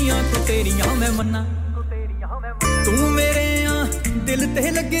ਕਿੰਨੀਆਂ ਕੁ ਤੇਰੀਆਂ ਮੈਂ ਮੰਨਾਂ ਤੂੰ ਮੇਰੇ ਆ ਦਿਲ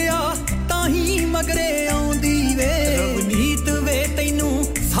ਤੇ ਲੱਗਿਆ ਤਾਂ ਹੀ ਮਗਰੇ ਆਉਂਦੀ ਵੇ ਰਵਨੀਤ ਵੇ ਤੈਨੂੰ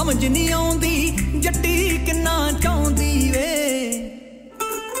ਸਮਝ ਨਹੀਂ ਆਉਂਦੀ ਜੱਟੀ ਕਿੰਨਾ ਚਾਹੁੰਦੀ ਵੇ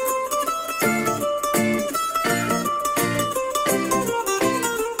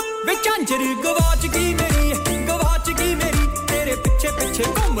ਵੇ ਝਾਂਜਰ ਗਵਾਚ ਗਈ ਮੇਰੀ ਤੇਰੇ ਪਿੱਛੇ ਪਿੱਛੇ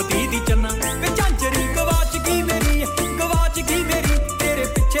ਘੁੰਮਦੀ ਦੀ ਚੰਨਾ ਵੇ ਝਾਂਜਰ ਗਵਾਚ ਗਈ ਮੇਰੀ ਤੇਰੇ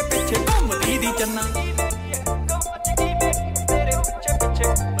ਪਿੱਛੇ ਪਿੱਛੇ ਘੁੰਮਦੀ ਦੀ ਚੰਨਾ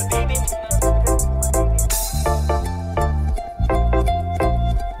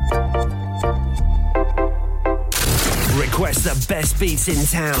Request the best beats in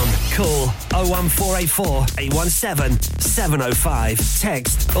town. Call 01484 817 705.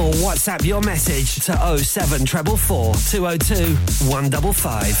 Text or WhatsApp your message to 07444 202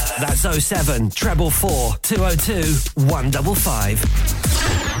 155. That's 07444 202 155.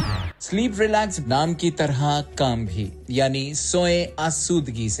 Sleep Relax नाम की तरह काम भी यानी सोए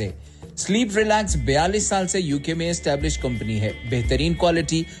आसूदगी से स्लीप रिलैक्स 42 साल से यूके में एस्टैब्लिश कंपनी है बेहतरीन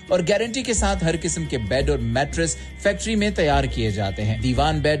क्वालिटी और गारंटी के साथ हर किस्म के बेड और मैट्रेस फैक्ट्री में तैयार किए जाते हैं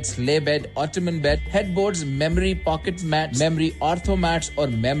divan bed sleigh bed ottoman bed headboards memory pocket mat memory ortho mats और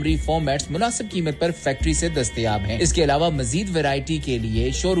मेमोरी फोम मैट्स मुनासिब कीमत पर फैक्ट्री से दस्तयाब हैं इसके अलावा मजीद वैरायटी के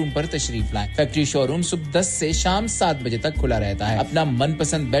लिए शोरूम पर तशरीफ लाएं फैक्ट्री शोरूम सुबह 10 से शाम 7 बजे तक खुला रहता है अपना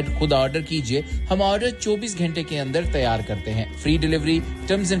मनपसंद बेड खुद ऑर्डर कीजिए हम ऑर्डर 24 घंटे के अंदर तैयार करते हैं free delivery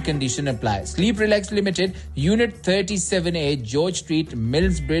terms and condition apply. Sleep Relax Limited, Unit 37A, George Street,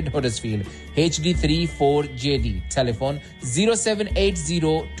 Millsbridge, Huddersfield, HD34JD. Telephone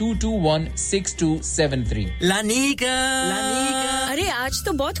 07802216273. Lanika अरे आज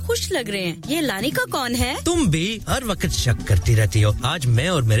तो बहुत खुश लग रहे हैं ये लानिका कौन है तुम भी हर वक्त शक करती रहती हो आज मैं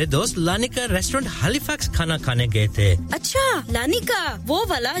और मेरे दोस्त लानिका रेस्टोरेंट हैलिफैक्स खाना खाने गए थे अच्छा लानिका वो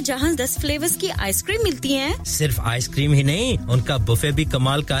वाला जहां 10 फ्लेवर्स की आइसक्रीम मिलती है सिर्फ आइसक्रीम ही नहीं उनका बुफे भी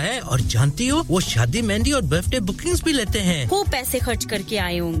कमाल का है और जानती हो वो शादी मेहंदी और बर्थडे बुकिंग्स भी लेते हैं खूब पैसे खर्च करके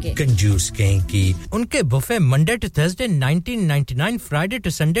आए होंगे कंजूस कहीं की उनके buffet Monday to Thursday 1999 Friday to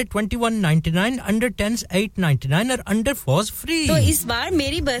Sunday 2199 under 10s 899 और अंडर 4s फ्री तो इस बार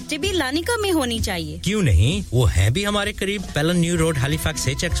मेरी बर्थडे भी लानिका में होनी चाहिए क्यों नहीं वो है भी हमारे करीब पेलन new road Halifax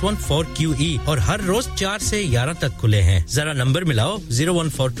HX1 4QE और हर रोज 4 से 11 तक खुले हैं जरा नंबर मिलाओ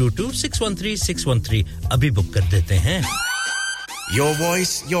 01422613613 अभी बुक कर देते हैं Your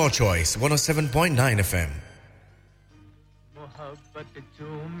voice your choice 107.9 FM मोहब्बत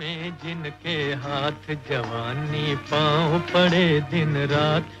चूमे जिनके हाथ जवानी पांव पड़े दिन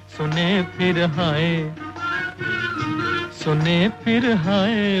रात सुने फिर हाय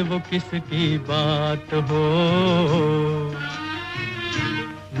वो किसकी बात हो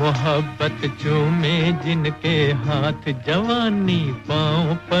मोहब्बत चूमे जिनके हाथ जवानी पांव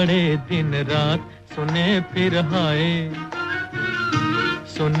पड़े दिन रात सुने फिर हाय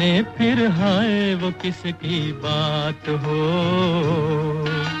वो किसकी बात हो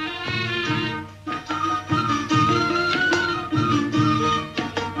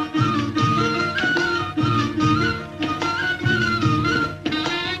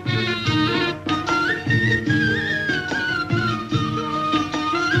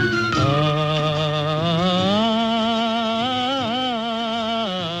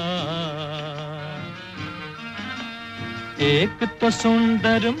एक तो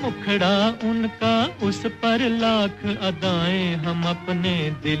सुंदर मुखड़ा उनका उस पर लाख अदाएं हम अपने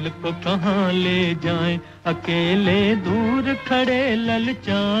दिल को कहां ले जाएं अकेले दूर खड़े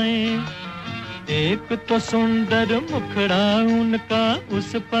ललचाएं एक तो सुंदर मुखड़ा उनका उस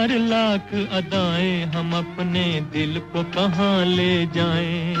पर लाख अदाएं हम अपने दिल को कहां ले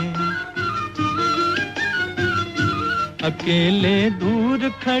जाएं अकेले दूर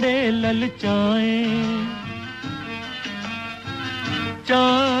खड़े ललचाएं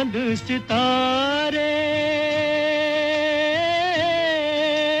चांद सितारे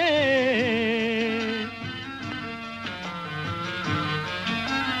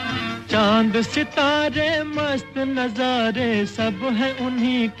चांद सितारे मस्त नजारे सब है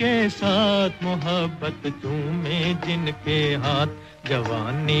उन्हीं के साथ मोहब्बत चूमे जिनके हाथ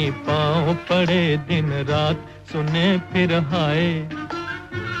जवानी पांव पड़े दिन रात सुने फिर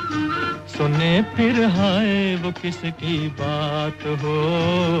हाय वो किसकी बात हो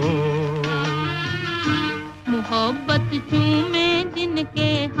मोहब्बत चूमे जिनके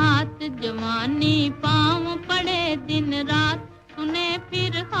हाथ जवानी पांव पड़े दिन रात सुने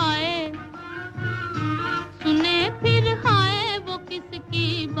फिर हाय वो किसकी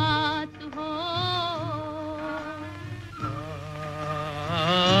बात हो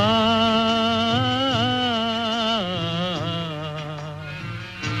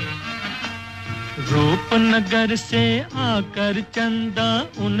रूपनगर से आकर चंदा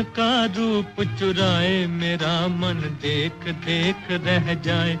उनका रूप चुराए मेरा मन देख देख रह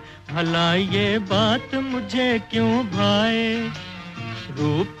जाए भला ये बात मुझे क्यों भाए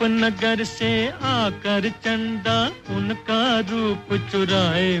रूपनगर से आकर चंदा उनका रूप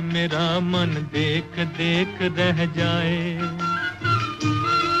चुराए मेरा मन देख देख रह जाए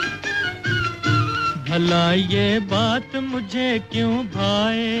भला ये बात मुझे क्यों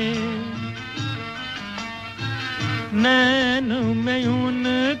भाए नैन में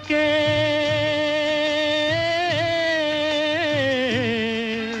उनके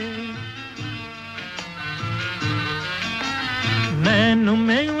नैन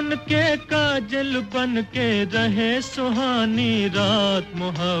में उनके काजल बन के रहे सुहानी रात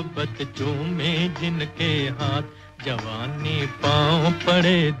मोहब्बत चूमे जिनके हाथ जवानी पांव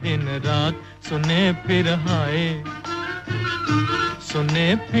पड़े दिन रात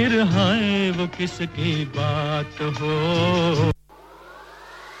सुने फिर हाय वो किसकी बात हो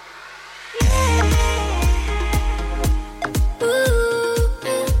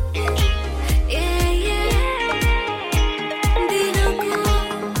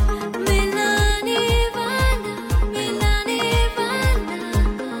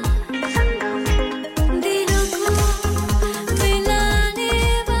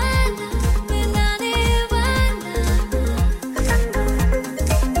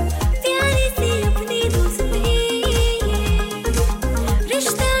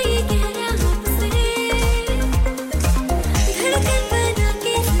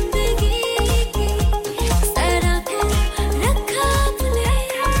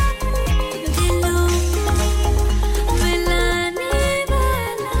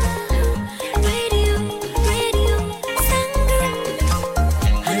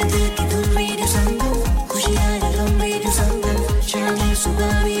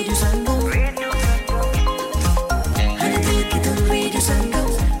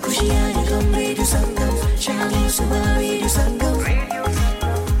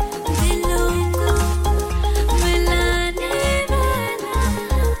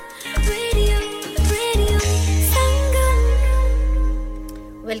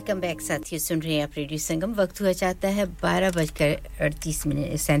वेलकम बैक साथियों सुन रहे हैं आप रेडियो संगम वक्त हुआ चाहता है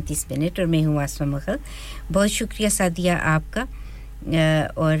 12:37 और मैं हूं आसमा मगल बहुत शुक्रिया सादिया आपका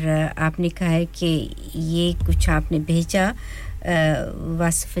और आपने कहा है कि ये कुछ आपने भेजा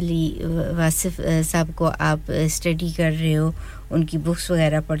वासिफ साहब को आप स्टडी कर रहे हो उनकी बुक्स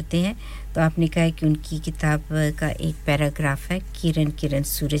वगैरह पढ़ते हैं तो आपने कहा है कि उनकी किताब का एक पैराग्राफ है किरण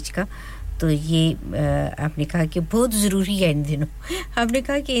सूरज का तो ये आपने कहा कि बहुत ज़रूरी है इन दिनों आपने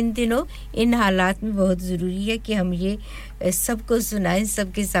कहा कि इन दिनों इन हालात में बहुत ज़रूरी है कि हम ये सबको सुनाएं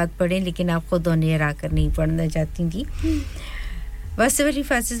सबके साथ पढ़ें लेकिन आप खुद उन्हें कर नहीं पढ़ना चाहती थी वासवली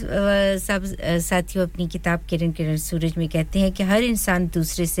साहब साथियों अपनी किताब किरण सूरज में कहते हैं कि हर इंसान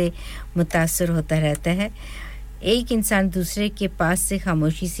दूसरे से मुतासर होता रहता है एक इंसान दूसरे के पास से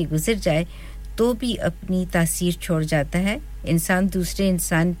खामोशी से गुजर जाए तो भी अपनी तासीर छोड़ जाता है इंसान दूसरे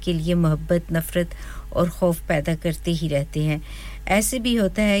इंसान के लिए मोहब्बत नफरत और खौफ पैदा करते ही रहते हैं ऐसे भी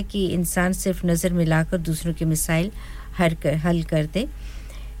होता है कि इंसान सिर्फ नज़र मिलाकर दूसरों के मसाइल हल कर दे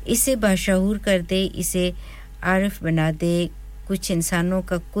इसे बाशऊर कर दे इसे आरिफ बना दे कुछ इंसानों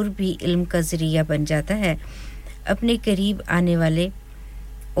का कुर्ब भी इल्म का ज़रिया बन जाता है अपने करीब आने वाले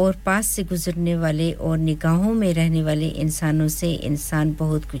और पास से गुजरने वाले और निगाहों में रहने वाले इंसानों से इंसान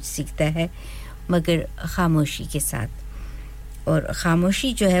बहुत कुछ सीखता है मगर खामोशी के साथ और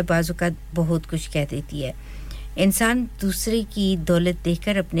खामोशी जो है बाज़-औक़ात बहुत कुछ कह देती है इंसान दूसरे की दौलत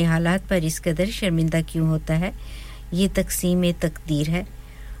देखकर अपने हालात पर इस कदर शर्मिंदा क्यों होता है ये तक़सीम तकदीर है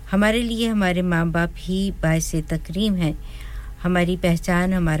हमारे लिए हमारे माँ-बाप ही बाइसे तकरीम हैं हमारी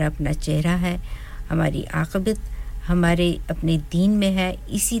पहचान हमारा अपना चेहरा है हमारी आक़िबत हमारे अपने दीन में है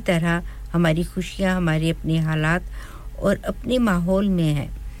इसी तरह हमारी खुशियां हमारे अपने हालात और अपने माहौल में है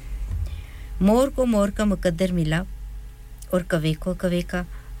मोर को मोर का मुकद्दर मिला और कवे को कवे का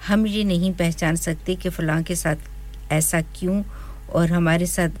हम ये नहीं पहचान सकते कि फलां के साथ ऐसा क्यों और हमारे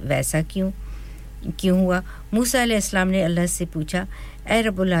साथ वैसा क्यों हुआ मूसा अलैहिस्सलाम ने अल्लाह से पूछा ऐ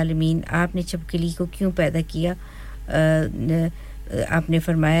रब्बुल आलमीन आपने छिपकली को क्यों पैदा किया आपने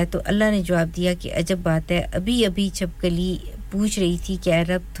फरमाया तो अल्लाह ने जवाब दिया कि अजब बात है अभी छिपकली पूछ रही थी कि ऐ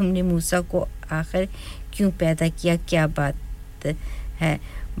रब तुमने मूसा को आखिर क्यों पैदा किया क्या बात है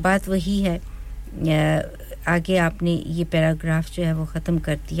बात वही है आगे आपने ये पैराग्राफ जो है वो ख़त्म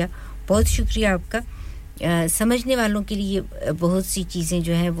कर दिया बहुत शुक्रिया आपका समझने वालों के लिए बहुत सी चीज़ें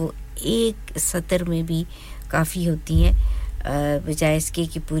जो हैं वो एक सत्र में भी काफ़ी होती हैं बजाय इसके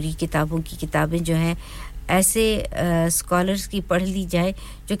कि पूरी किताबें जो हैं ऐसे स्कॉलर्स की पढ़ ली जाए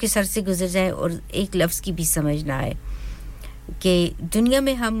जो कि सर से गुजर जाए और एक लफ्ज़ की भी समझ ना आए कि दुनिया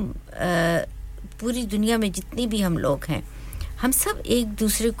में हम पूरी दुनिया में जितने भी हम लोग हैं हम सब एक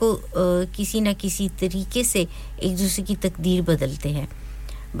दूसरे को किसी न किसी तरीके से एक दूसरे की तकदीर बदलते हैं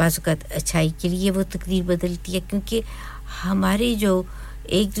बाज़-औक़ात अच्छाई के लिए वो तकदीर बदलती है क्योंकि हमारे जो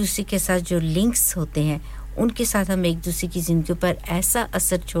एक दूसरे के साथ जो लिंक्स होते हैं उनके साथ हम एक दूसरे की ज़िंदगी पर ऐसा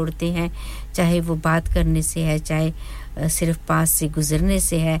असर छोड़ते हैं चाहे वो बात करने से है चाहे सिर्फ पास से गुजरने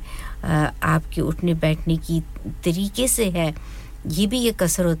से है आपके उठने बैठने की तरीके से है ये भी एक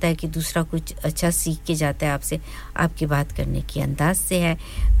असर होता है कि दूसरा कुछ अच्छा सीख के जाता है आपसे आपकी बात करने के अंदाज से है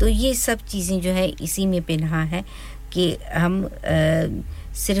तो ये सब चीज़ें जो है इसी में पिन्हा है कि हम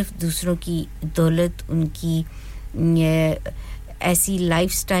सिर्फ दूसरों की दौलत उनकी ऐसी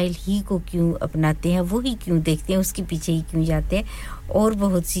लाइफस्टाइल ही को क्यों अपनाते हैं वो ही क्यों देखते हैं उसके पीछे ही क्यों जाते हैं और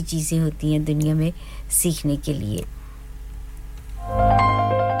बहुत सी चीज़ें होती हैं दुनिया में सीखने के लिए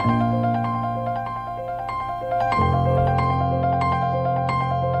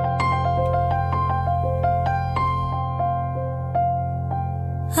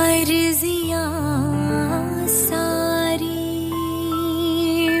अर्ज़ियाँ सारी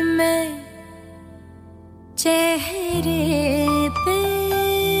मैं चेहरे पे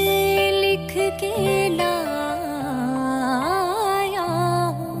लिख के लाया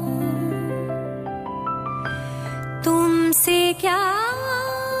हूँ तुमसे क्या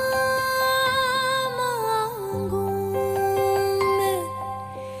मांगूं मैं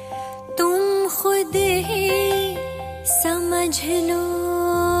तुम खुद ही समझ लो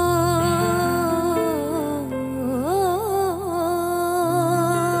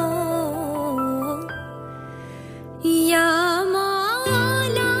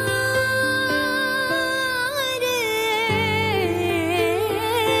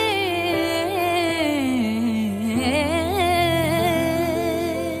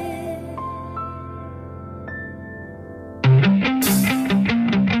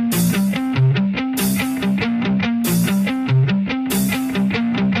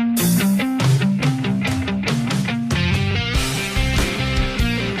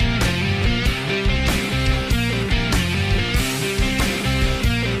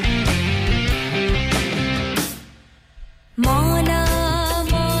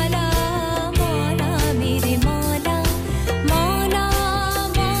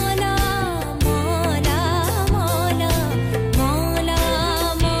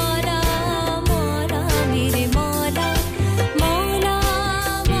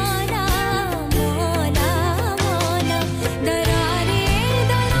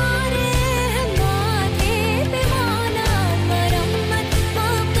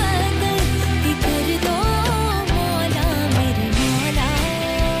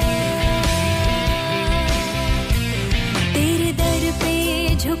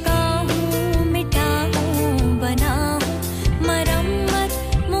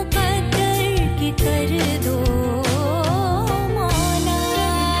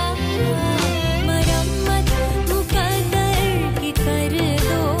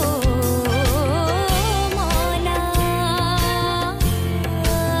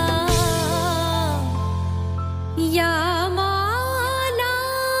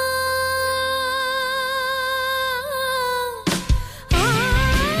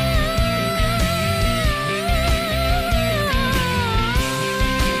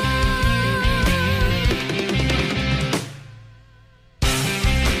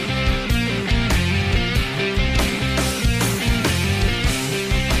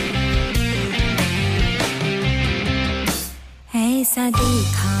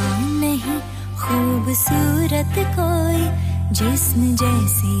जिस्म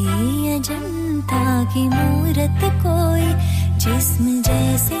जैसे अजंता की मूरत कोई जिस्म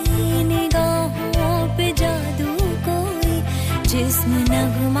जैसे निगाहों पे जादू कोई जिस्म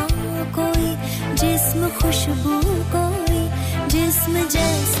नगमा कोई जिस्म खुशबू कोई जिस्म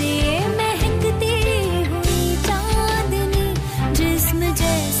जैसे महकती हुई चांदनी जिस्म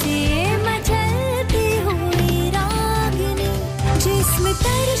जैसे मचलती हुई रागिनी जिस्म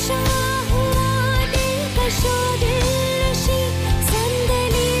तरशा हुआ दिलकशो दिलरशी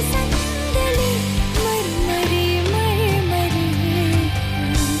संदली संदली मरमरी मरमरी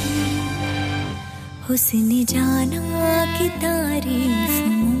हुस्न जाना की तारीफ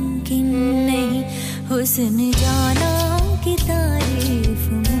मुमकिन नहीं हुस्न जाना की तारीफ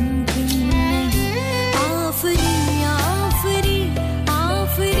मुमकिन नहीं आफरी आफरी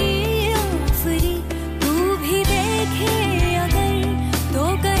आफरी आफरी तू भी देखे अगर तो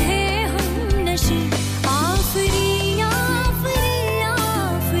कहे हम नशी आफरी आफरी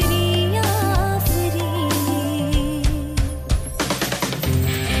आफरी आफरी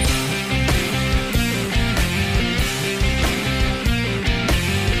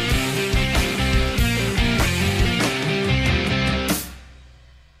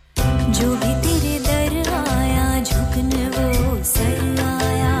जो भी तेरे दर आया झुकने वो सर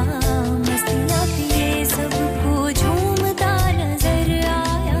आया मस्तियाँ पिए सबको झूमता नजर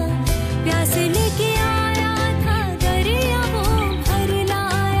आया प्यास लेके आया था दरिया वो भर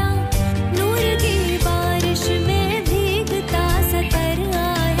लाया नूर की बारिश में भीगता सतर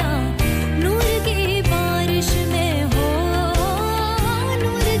आया नूर की बारिश में हो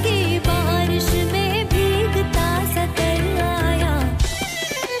नूर की बारिश में भीगता सतर आया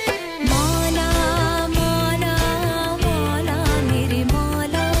मौला मौला मौला मेरे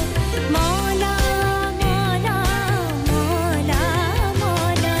मौला मौला मौला मौला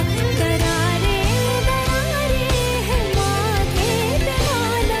मौला करारे दरारे है माथे पे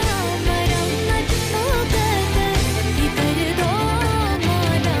मौला मरम्मत हो कदर की कर दो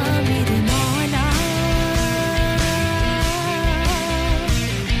मौला मेरे मौला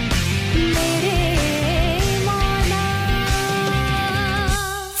मेरे मौला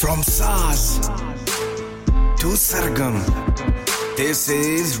From SARS to Sargam, this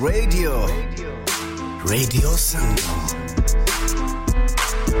is Radio Sangam,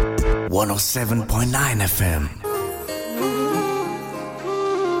 107.9 FM.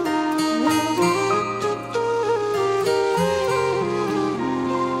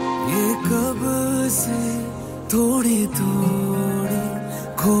 ये कब से थोड़ी थोड़ी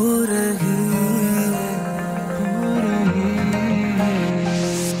खो रही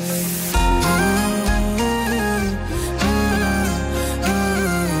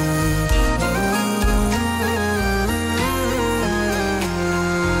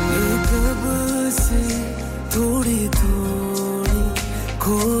ये कब से थोड़ी थोड़ी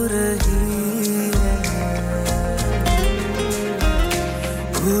खो रही है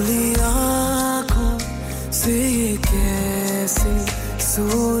खुली आँखों से ये कैसे सो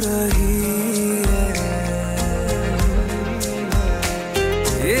रही है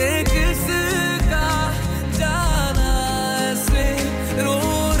ये किसका जाना ऐसे रो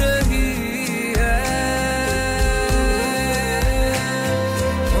रही है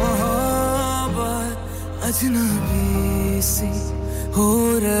मोहब्बत अजनबी सी हो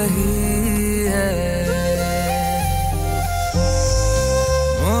रही है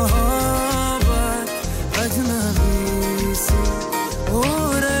मोहब्बत अजनबी सी हो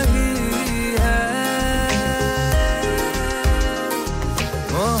रही है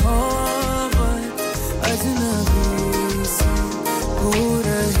मोहब्बत अजनबी सी हो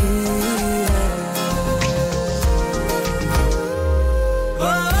रही है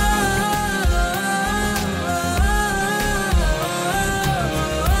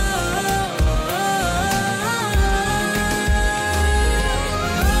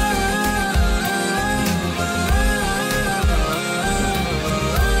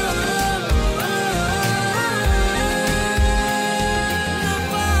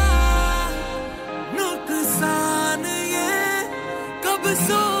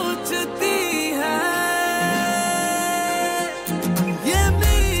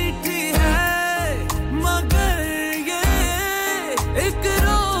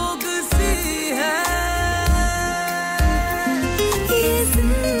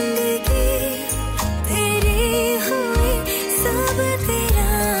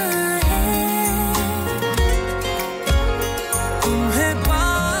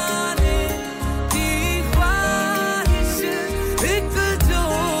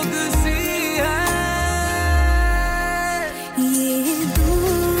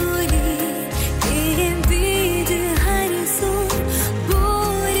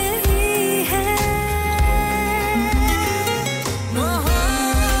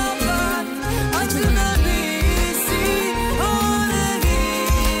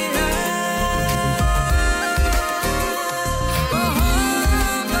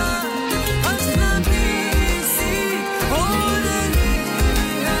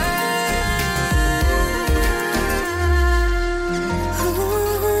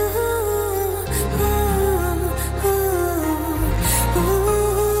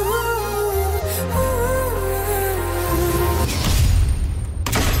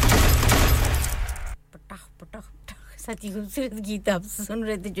बहुत ही खूबसूरत गीत आप सुन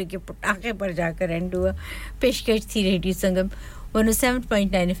रहे थे जो कि पटाखे पर जाकर एंड हुआ पेशकश थी रेडियो संगम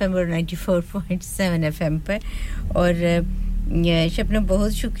 107.9 एफएम और 94.7 एफएम पर और शबनम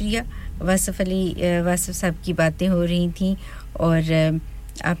बहुत शुक्रिया वासिफ साहब की बातें हो रही थी और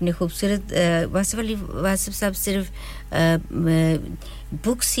आपने खूबसूरत वासिफ साहब सिर्फ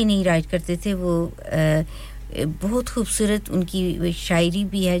बुक्स ही नहीं राइट करते थे वो बहुत खूबसूरत उनकी शायरी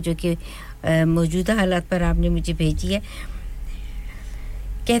भी है जो कि मौजूदा हालात पर आपने मुझे भेजी है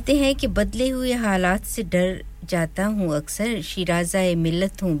कहते हैं कि बदले हुए हालात से डर जाता हूँ अक्सर शिराज़ाए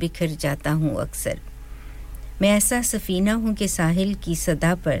मिल्लत हूँ बिखर जाता हूँ अक्सर मैं ऐसा सफीना हूँ कि साहिल की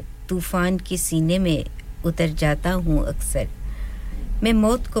सदा पर तूफान के सीने में उतर जाता हूँ अक्सर मैं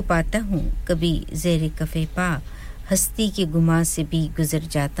मौत को पाता हूँ कभी ज़ेरे कफ़े पा हस्ती के गुमा से भी गुजर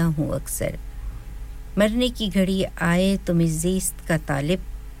जाता हूँ अक्सर मरने की घड़ी आए तो मैं ज़ीस्त का तालिब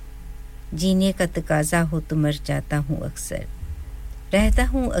जीने का तकाज़ा हो तो मर जाता हूँ अक्सर रहता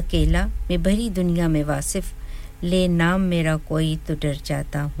हूँ अकेला मैं भरी दुनिया में वासिफ ले नाम मेरा कोई तो डर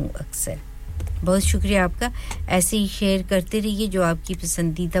जाता हूँ अक्सर बहुत शुक्रिया आपका ऐसे ही शेयर करते रहिए जो आपकी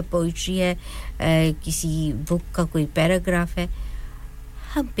पसंदीदा पोएट्री है किसी बुक का कोई पैराग्राफ है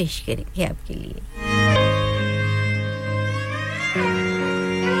हम पेश करेंगे आपके लिए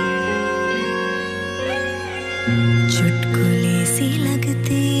चुटकुले सी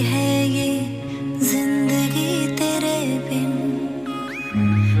लगती है ये जिंदगी तेरे बिन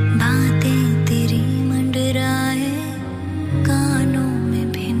बातें तेरी मंडराए कानों में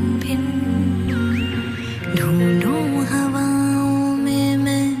भिन भिन ढूंढूं हवाओं में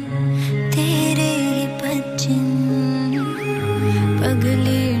मैं तेरे ही पचिन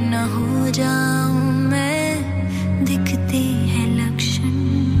पगली न हो जाऊं मैं दिखते हैं लक्षण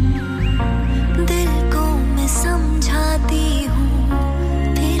दिल को मैं समझाती हूँ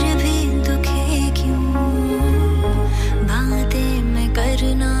फिर भी दुखे क्यों बातें मैं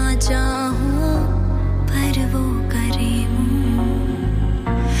करना चाहूँ पर वो करे मुँह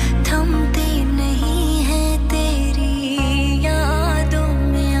थमते नहीं है तेरी यादों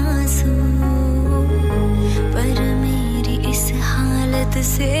में आंसू पर मेरी इस हालत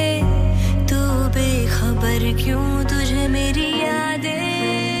से तू बेखबर क्यों तुझे मेरी यादें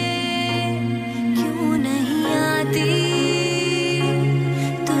क्यों नहीं आती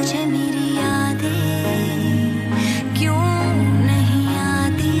तुझे मेरी यादें क्यों नहीं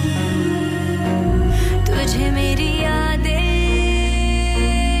आती तुझे मेरी यादें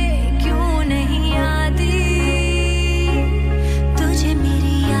क्यों नहीं आती तुझे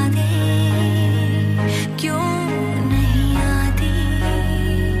मेरी यादें क्यों नहीं आती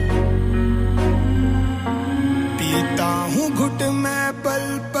पीता हूँ घुट मैं पल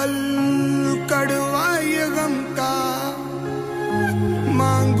पल कड़वा ये गम का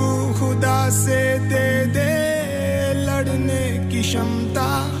मांगू खुदा से दे दे लड़ने की क्षमता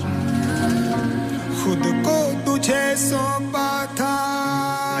खुद को तुझे सौंपा था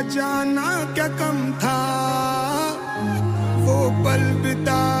जाना क्या कम था वो पल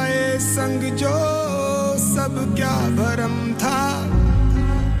बिताए संग जो सब क्या भरम था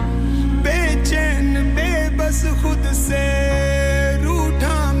बेचैन बेबस खुद से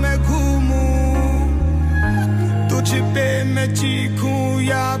रूठा मैं घूमूं तुझ पे मैं चीखूं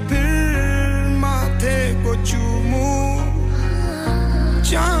या फिर माथे को चूमूं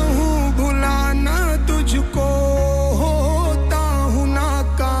चाहूं भुलाना तुझको होता हूं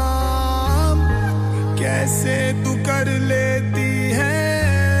नाकाम कैसे तू कर लेती है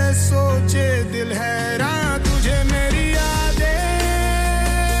सोचे दिल हैरान तुझे मेरी यादें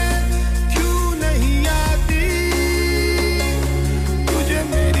क्यों नहीं आती तुझे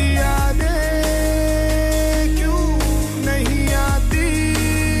मेरी यादें क्यों नहीं आती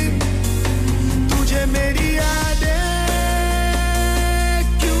तुझे मेरी यादें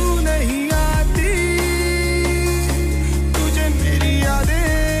क्यों नहीं आती तुझे मेरी यादें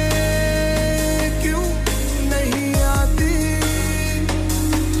क्यों नहीं आती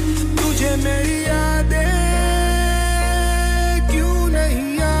तुझे मेरी यादें क्यों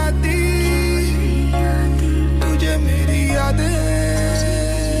नहीं आती तुझे मेरी यादें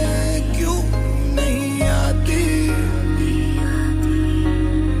क्यों नहीं आती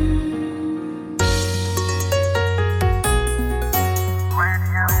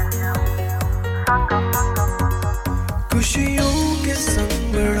खुशियों के संग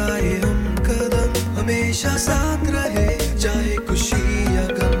बढ़ाए हम कदम हमेशा साथ रहे चाहे खुशी या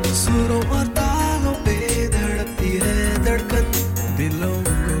गम सुरों और तालों पे धड़कती है धड़कन दिलों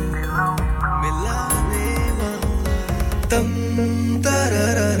को मिलाने वाला तम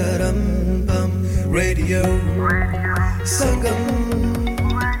तररररम बम रेडियो संगम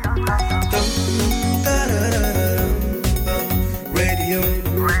तम तररररम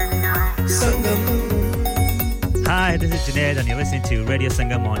listening to Radio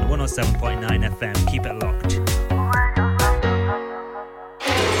Sangam on 107.9 FM. Keep it locked.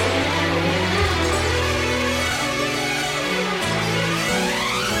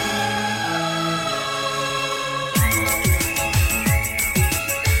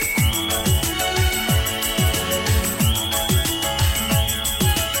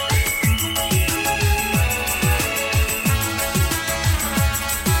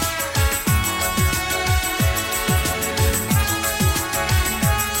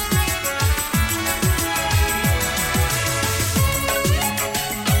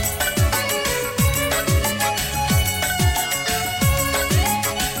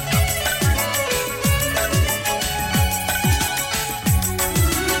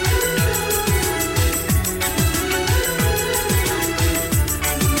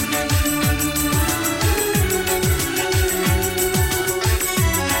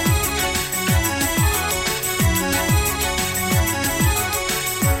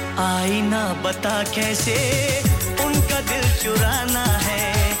 कैसे उनका दिल चुराना है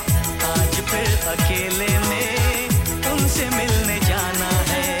आज फिर अकेले में उनसे मिलने जाना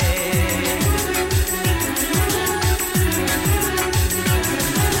है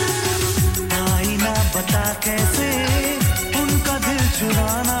आईना बता कैसे उनका दिल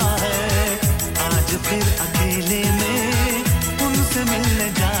चुराना है आज फिर अकेले में उनसे मिलने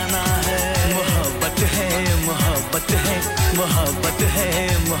जाना है मोहब्बत है मोहब्बत है मोहब्बत है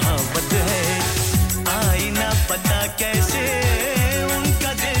मोहब्बत है आईना पता कैसे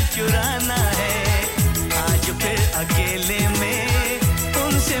उनका दिल चुराना है आज फिर अकेले में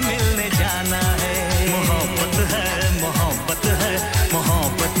उनसे मिलने जाना है मोहब्बत है मोहब्बत है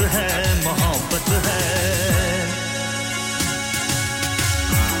मोहब्बत है मोहब्बत है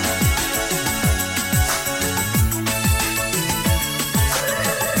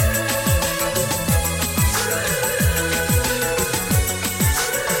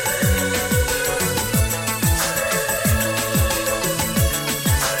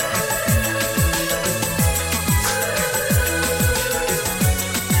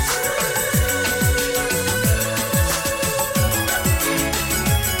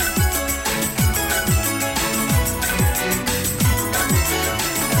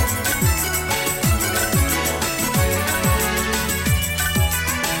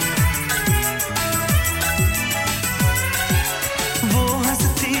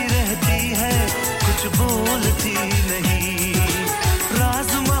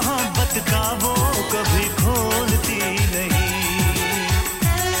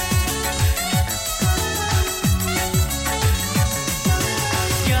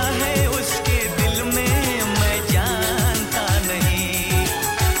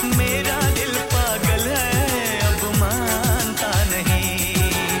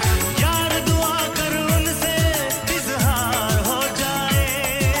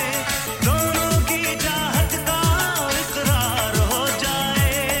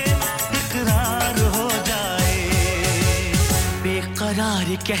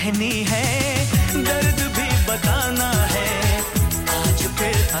कहनी है दर्द भी बताना है आज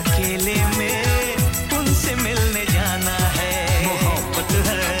फिर अकेले में उनसे मिलने जाना है मोहब्बत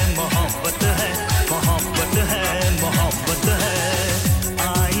है मोहब्बत है मोहब्बत है मोहब्बत है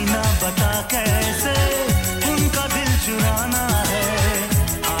आईना बता कैसे उनका दिल चुराना है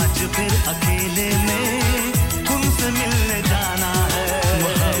आज फिर अकेले में उनसे मिलने जाना है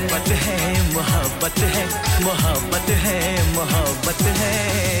मोहब्बत है मोहब्बत है मोहब्बत है मोहब्बत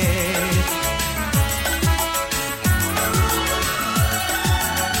है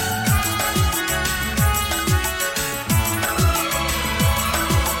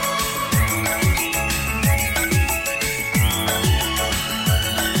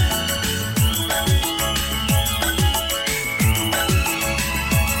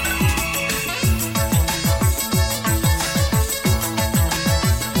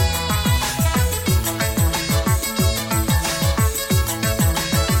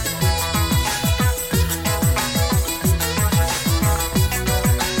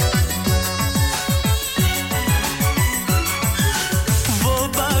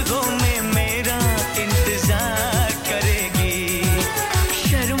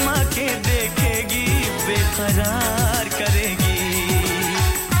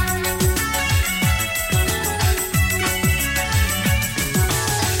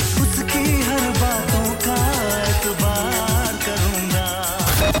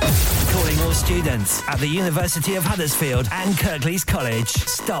At the University of Huddersfield and Kirklees College.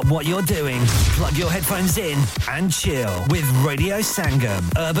 Stop what you're doing, plug your headphones in and chill with Radio Sangam.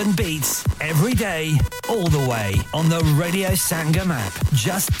 Urban beats every day, all the way on the Radio Sangam app.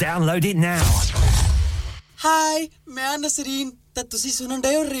 Just download it now. हाय मैं नसरीन त तुसी सुनन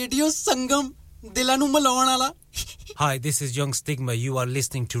दे हो radio संगम दिलां नु मलाउण वाला Hi, this is Young Stigma. You are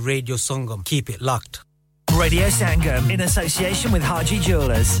listening to Radio Sangam. Keep it locked. Radio Sangam in association with Haji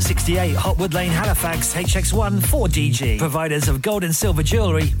Jewellers, 68 Hotwood Lane, Halifax, HX1 4DG. Providers of gold and silver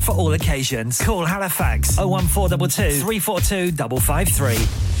jewellery for all occasions. Call Halifax 01422 342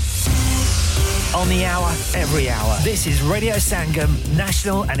 553. On the hour, every hour. This is Radio Sangam,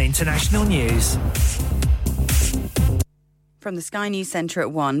 national and international news. From the Sky News Centre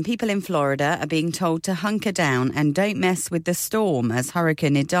at 1, people in Florida are being told to hunker down and don't mess with the storm as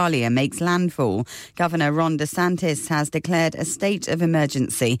Hurricane Idalia makes landfall. Governor Ron DeSantis has declared a state of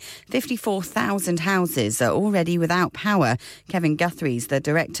emergency. 54,000 houses are already without power. Kevin Guthrie's the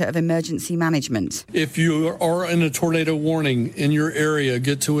Director of Emergency Management. If you are in a tornado warning in your area,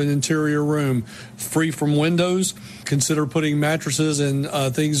 get to an interior room free from windows. Consider putting mattresses and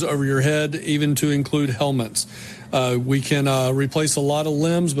things over your head, even to include helmets. We can replace a lot of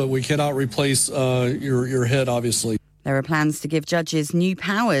limbs, but we cannot replace your head, obviously. There are plans to give judges new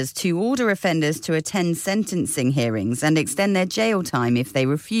powers to order offenders to attend sentencing hearings and extend their jail time if they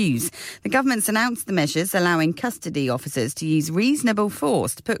refuse. The government's announced the measures allowing custody officers to use reasonable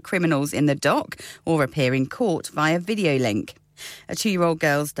force to put criminals in the dock or appear in court via video link. A 2-year-old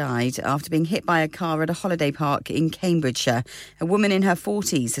girl's died after being hit by a car at a holiday park in Cambridgeshire. A woman in her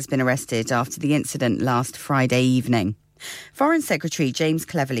 40s has been arrested after the incident last Friday evening. Foreign Secretary James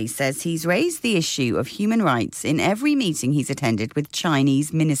Cleverly says he's raised the issue of human rights in every meeting he's attended with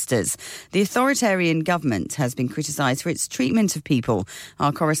Chinese ministers. The authoritarian government has been criticised for its treatment of people.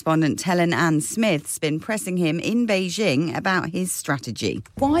 Our correspondent Helen Ann Smith's been pressing him in Beijing about his strategy.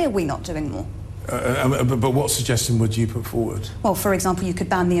 Why are we not doing more? But what suggestion would you put forward? Well, for example, you could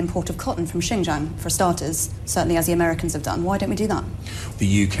ban the import of cotton from Xinjiang, for starters, certainly as the Americans have done. Why don't we do that?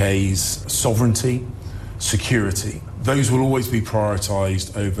 The UK's sovereignty, security, those will always be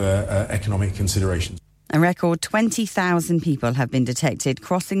prioritised over economic considerations. A record 20,000 people have been detected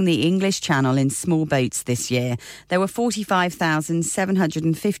crossing the English Channel in small boats this year. There were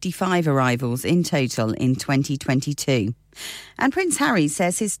 45,755 arrivals in total in 2022. And Prince Harry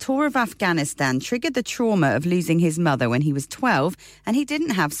says his tour of Afghanistan triggered the trauma of losing his mother when he was 12 and he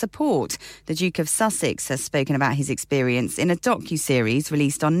didn't have support. The Duke of Sussex has spoken about his experience in a docu-series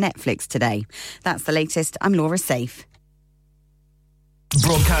released on Netflix today. That's the latest. I'm Laura Safe.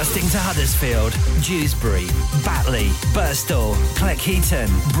 Broadcasting to Huddersfield, Dewsbury, Batley, Birstall, Cleckheaton,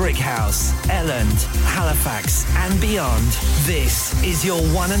 Brickhouse, Elland, Halifax and beyond. This is your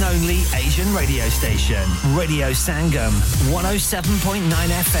one and only Asian radio station. Radio Sangam, 107.9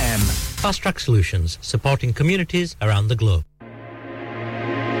 FM. Fast Track Solutions, supporting communities around the globe.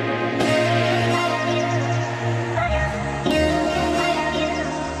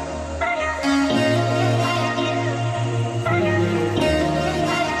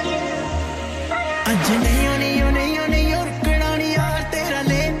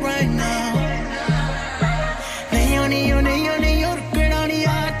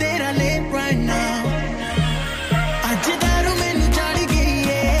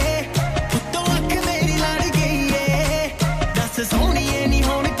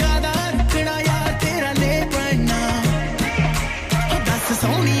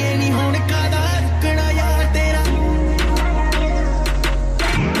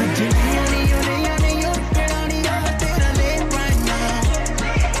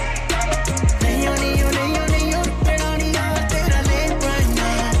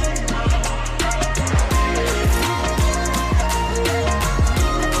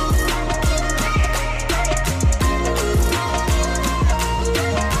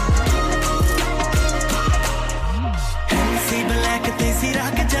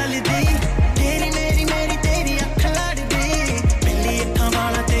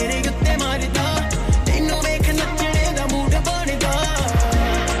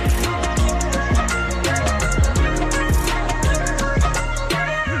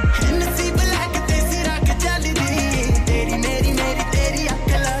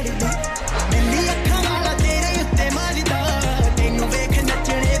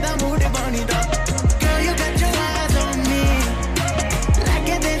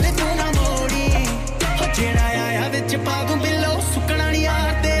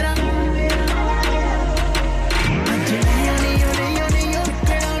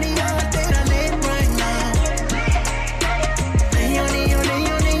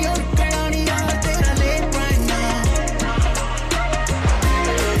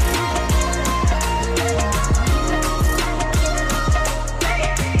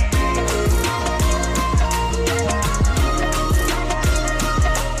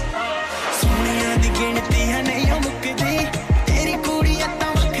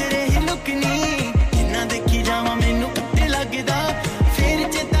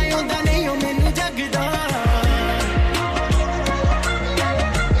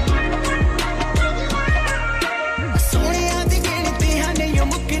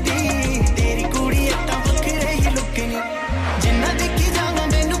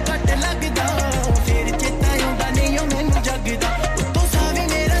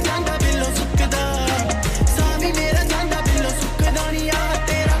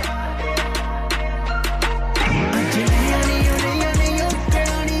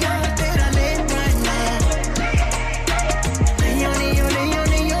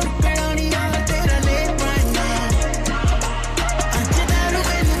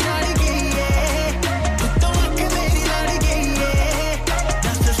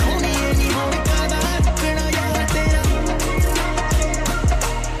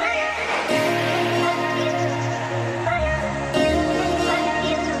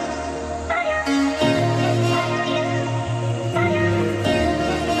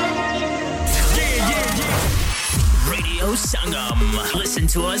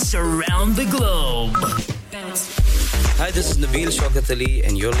 to us around the globe. Hi, this is Nabil Shaukat Ali,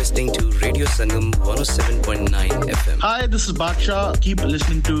 and you're listening to Radio Sangam 107.9 FM. Hi, this is Baksha. Keep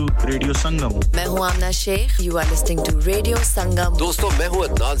listening to Radio Sangam. मैं हूँ आमना Sheikh. You are listening to Radio Sangam. दोस्तों, मैं हूँ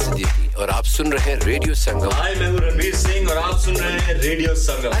अदनान सिद्दीकी और आप सुन रहे हैं रेडियो संगम. Hi, मैं हूँ रणवीर सिंह और आप सुन रहे हैं रेडियो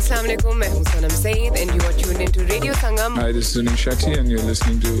संगम. अस्सलाम वालेकुम, मैं हूँ सनम Saeed and you are tuned into Radio Sangam. Hi, this is Zunin Shetty and you're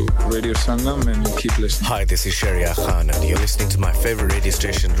listening to Radio Sangam and keep listening. Hi, this is Sharia Khan and you're listening to my favorite radio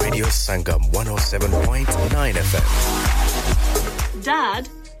station, Radio Sangam 107.9 FM. Dad,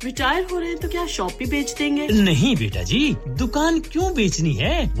 retire हो रहे हैं तो क्या shop भी बेच देंगे? नहीं बेटा जी, दुकान क्यों बेचनी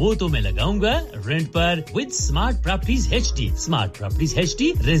है? वो तो मैं लगाऊंगा रेंट पर with smart properties HD. Smart properties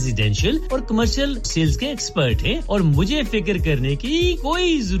HD residential और कमर्शियल सेल्स के एक्सपर्ट हैं और मुझे फिक्र करने की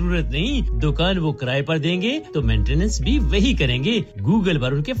कोई जरूरत नहीं. दुकान वो किराए पर देंगे तो मेंटेनेंस भी वही करेंगे. गूगल पर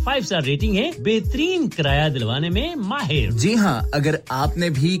उनके 5 स्टार रेटिंग है. बेहतरीन किराया दिलवाने में माहिर. जी हां, अगर आपने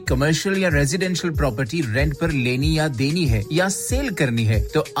भी कमर्शियल या रेजिडेंशियल प्रॉपर्टी रेंट पर लेनी या देनी है या सेल करनी है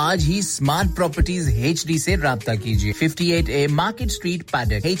तो आज ही स्मार्ट प्रॉपर्टीज एचडी से राब्ता कीजिए. 58A market street,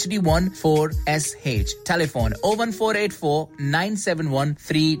 paddock, HD14SH. Telephone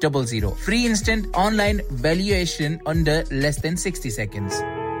 01484971300. Free instant online valuation under less than 60 seconds.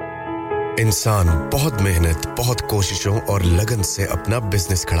 इंसान बहुत मेहनत, बहुत कोशिशों और लगन से अपना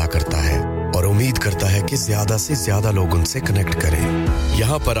बिजनेस खड़ा करता है और उम्मीद करता है कि ज्यादा से ज्यादा लोग उनसे कनेक्ट करें.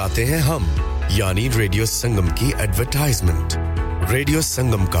 यहाँ पर आते हैं हम, यानी रेडियो संगम की एडवर्टाइजमेंट. रेडियो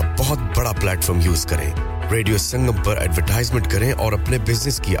संगम का बहुत बड़ा प्लेटफॉर्म यूज करें. रेडियो संगम पर एडवर्टाइजमेंट करें और अपने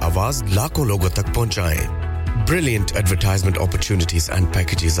बिजनेस की आवाज लाखों लोगों तक पहुंचाएं. Brilliant advertisement opportunities and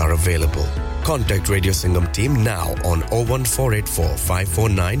packages are available. Contact Radio Sangam team now on 01484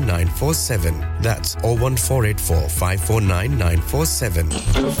 549 947. That's 01484 549 947.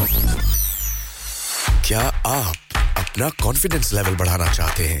 क्या आप अपना कॉन्फिडेंस लेवल बढ़ाना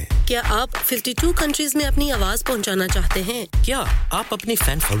चाहते हैं? क्या आप 52 कंट्रीज में अपनी आवाज पहुंचाना चाहते हैं? क्या आप अपनी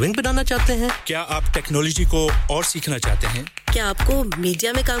फैन फॉलोइंग बढ़ाना चाहते हैं? क्या आप टेक्नोलॉजी को और सीखना चाहते हैं? क्या आपको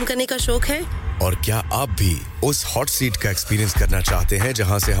मीडिया में काम करने का शौक है? और क्या आप भी उस हॉट सीट का एक्सपीरियंस करना चाहते हैं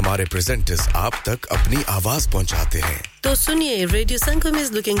जहां से हमारे प्रेजेंटर्स आप तक अपनी आवाज पहुंचाते हैं? तो सुनिए, Radio Sangam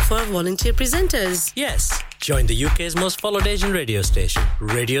is looking for volunteer presenters. Yes, join the UK's most followed Asian radio station,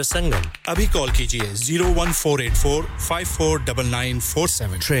 Radio Sangam. अभी कॉल कीजिए 01484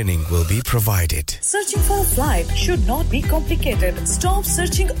 549947. Training will be provided. Searching for a flight should not be complicated. Stop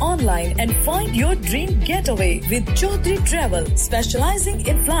searching online and find your dream getaway with Chaudhary Travel, specializing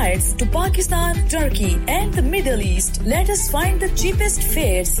in flights to Pakistan, Turkey and the Middle East. Let us find the cheapest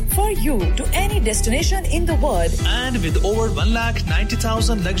fares for you to any destination in the world. And with over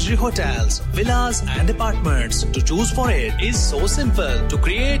 1,90,000 luxury hotels, villas and apartments to choose for, it is so simple to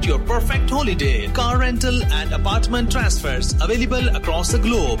create your perfect holiday. Car rental and apartment transfers available across the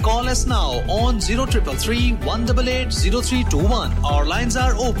globe. Call us now on 0333 188 0321. Our lines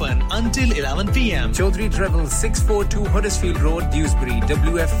are open until 11 p.m. Chaudhary Travel, 642 Huddersfield Road, Dewsbury,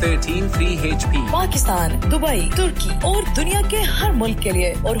 WF13 3HP. Pakistan, Dubai, तुर्की और दुनिया के हर मुल्क के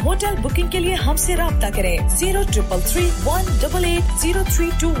लिए और hotel booking के लिए हमसे राब्ता करें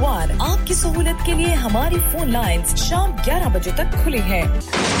 0333-188-0321. आपकी सहूलत के लिए हमारी फोन लाइंस शाम 11 बजे तक खुली हैं.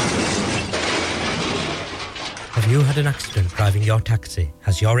 Have you had an accident driving your taxi?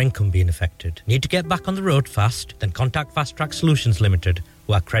 Has your income been affected? Need to get back on the road fast? Then contact Fast Track Solutions Limited,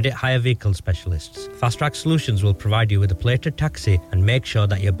 who are credit hire vehicle specialists. Fast Track Solutions will provide you with a plated taxi and make sure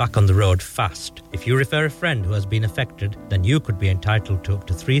that you're back on the road fast. If you refer a friend who has been affected, then you could be entitled to up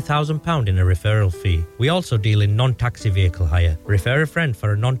to £3,000 in a referral fee. We also deal in non-taxi vehicle hire. Refer a friend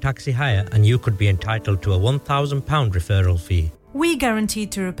for a non-taxi hire and you could be entitled to a £1,000 referral fee. We guarantee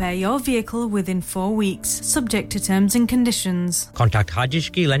to repair your vehicle within 4 weeks, subject to terms and conditions. Contact Haji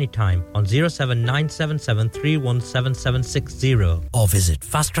Shkil anytime on 07977317760 or visit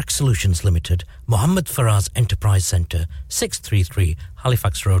Fast Track Solutions Limited, Mohammed Faraz Enterprise Centre, 633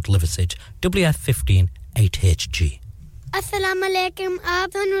 Halifax Road, Liversedge, WF15 8HG. Assalamu alaikum,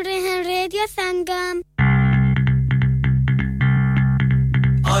 aap sun rahe hain Radio Sangam.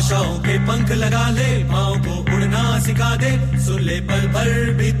 आशाओं के पंख लगा ले, पाँव को उड़ना सिखा दे, सुन ले पल भर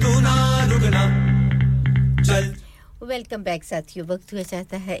भी तू ना रुकना चल. वेलकम बैक साथियों, वक्त हुआ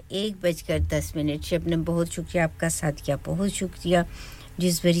चाहता है 1:10. शबनम, बहुत शुक्रिया आपका साथ किया, बहुत शुक्रिया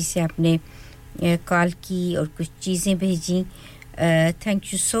जिस वजह से आपने कॉल की और कुछ चीज़ें भेजी. Thank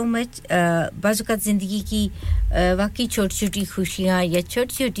you so much. बाज़-ओ-क़ात ज़िंदगी की वाकई छोटी-छोटी खुशियाँ या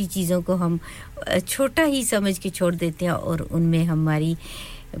छोटी-छोटी चीज़ों को हम छोटा ही समझ के छोड़ देते हैं और उनमें हमारी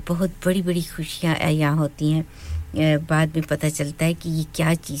बहुत बड़ी-बड़ी खुशियाँ यहाँ होती हैं. बाद में पता चलता है कि ये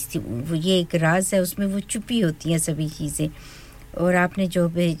क्या चीज़ थी, वो ये एक राज है, उसमें वो छुपी होती हैं सभी चीज़ें. और आपने जो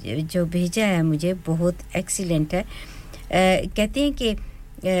भेजा है मुझे बहुत एक्सीलेंट है कहते हैं कि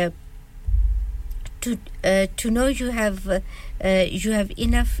to know you have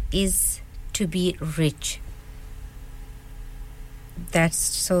enough is to be rich. That's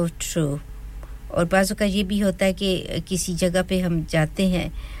so true. और बाज़ों का ये भी होता है कि किसी जगह पे हम जाते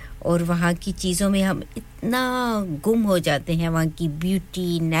हैं और वहाँ की चीज़ों में हम इतना गुम हो जाते हैं वहाँ की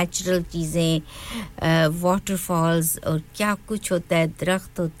ब्यूटी नेचुरल चीज़ें वाटरफॉल्स और क्या कुछ होता है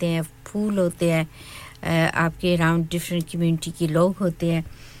दरख्त होते हैं फूल होते हैं आपके अराउंड डिफरेंट कम्युनिटी के लोग होते हैं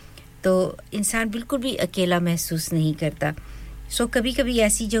तो इंसान बिल्कुल भी अकेला महसूस नहीं करता सो कभी-कभी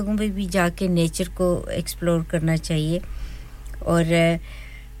ऐसी जगहों पे भी जाके नेचर को एक्सप्लोर करना चाहिए और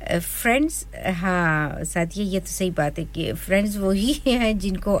फ्रेंड्स हाँ साथियों ये तो सही बात है कि फ्रेंड्स वही हैं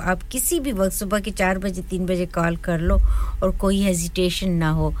जिनको आप किसी भी वक्त सुबह के 4 बजे 3 बजे कॉल कर लो और कोई हेजिटेशन ना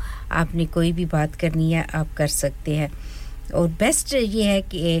हो आपने कोई भी बात करनी है आप कर सकते हैं और बेस्ट ये है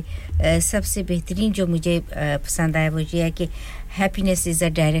कि सबसे बेहतरीन जो मुझे पसंद आया वो ये है कि happiness is a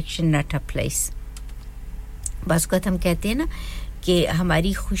direction not a place बस को हम कहते हैं ना कि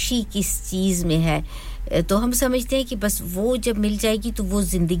हमारी खुशी किस चीज में है तो हम समझते हैं कि बस वो जब मिल जाएगी तो वो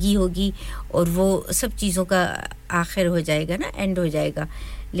जिंदगी होगी और वो सब चीजों का आखिर हो जाएगा ना एंड हो जाएगा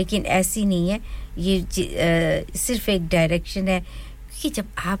लेकिन ऐसी नहीं है ये सिर्फ एक डायरेक्शन है कि जब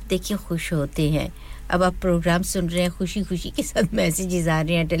आप देखिए खुश होते हैं अब आप प्रोग्राम सुन रहे हैं खुशी-खुशी के साथ मैसेजेस आ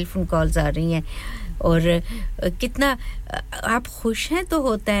रहे हैं टेलीफोन कॉल्स आ रही हैं और कितना आप खुश हैं तो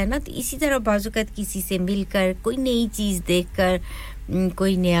होता है ना तो इसी तरह बाजुकत किसी से मिलकर कोई नई चीज देखकर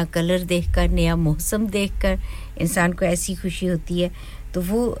कोई नया कलर देखकर नया मौसम देखकर इंसान को ऐसी खुशी होती है तो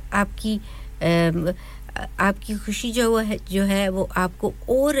वो आपकी खुशी जो है वो आपको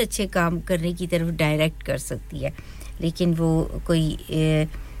और अच्छे काम करने की तरफ डायरेक्ट कर सकती है लेकिन वो कोई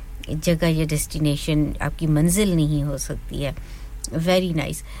जगह या डेस्टिनेशन आपकी मंजिल नहीं हो सकती है वेरी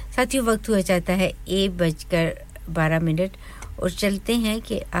नाइस साथियों वक्त हुआ चाहता है 1:12 और चलते हैं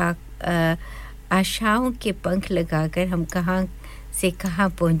कि आशाओं के पंख लगाकर हम कहां से कहां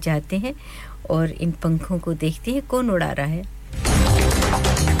पहुंच जाते हैं और इन पंखों को देखते हैं कौन उड़ा रहा है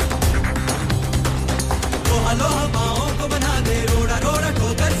तो हलो हवाओं को बना दे रोड़ा रोड़ा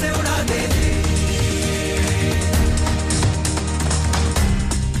ठोकर से उड़ा दे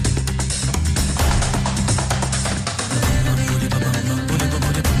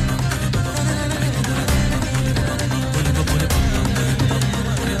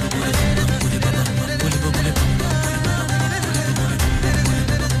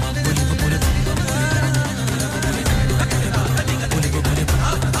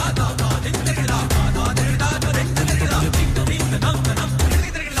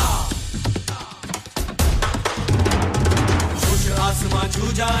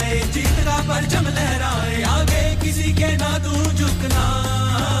जाए जीत का परचम लहराए आगे किसी के ना तू झुकना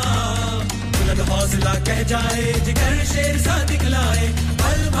बुलंद हौसला कह जाए जिगर शेर सा दिखलाए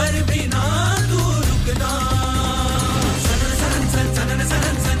पल भर भी ना तू रुकना सन सन सन सन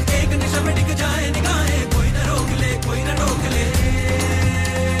सन सन एक निशा में टिक जाए निगाहें कोई ना रोक ले कोई ना रोक ले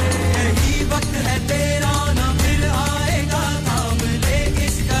यही वक्त है तेरा ना फिर आएगा थाम ले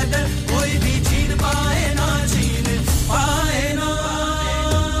इस कदर कोई भी छीन पाए ना छीन पाए ना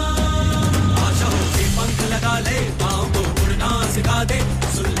लगा ले पाँव को उड़ना सिखा दे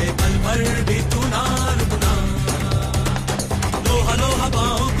सुन ले पल भर भी तू ना रुकना लोहा लोहा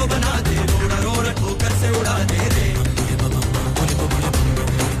पाँव को बना दे रोड़ा रोड़ा ठोकर से उड़ा दे रे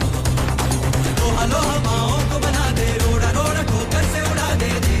लोहा लोहा पाँव को बना दे रोड़ा रोड़ा ठोकर से उड़ा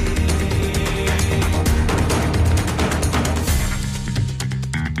दे रे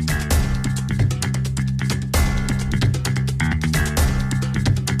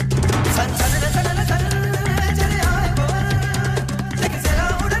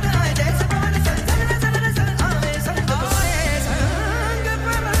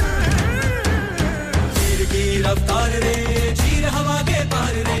रफ्तार रे चीर हवा के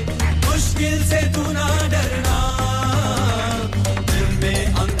पार रे मुश्किल से तू ना डरना दिल में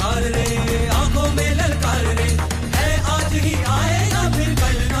अंगार रे आंखों में ललकार रे है आज ही आएगा फिर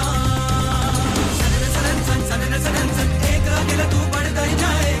कलना सन सन सन सन सन सन एक अकेला तू बढ़ता ही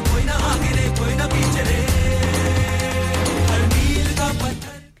जाए कोई ना आगे रे कोई ना पीछे रे हर मील का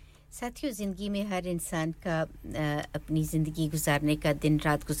पत्थर साथियों जिंदगी में हर इंसान का अपनी जिंदगी गुजारने का दिन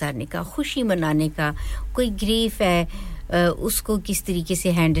रात गुजारने का खुशी मनाने का कोई ग्रीफ है उसको किस तरीके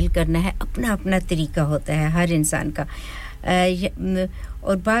से हैंडल करना है अपना अपना तरीका होता है हर इंसान का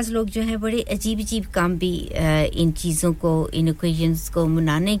और बाज़ लोग जो हैं बड़े अजीब-अजीब काम भी इन चीज़ों को इन ओकेजन्स को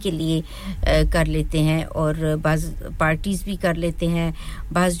मनाने के लिए कर लेते हैं और बाज़ पार्टीज भी कर लेते हैं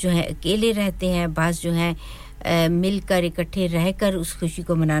बाज़ जो हैं अकेले रहते हैं बाज़ जो हैं मिलकर इकट्ठे रहकर उस खुशी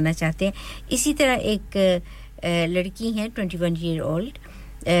को मनाना चाहते हैं इसी तरह एक लड़की है 21 ईयर ओल्ड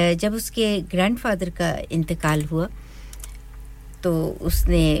जब उसके ग्रैंडफादर का इंतकाल हुआ तो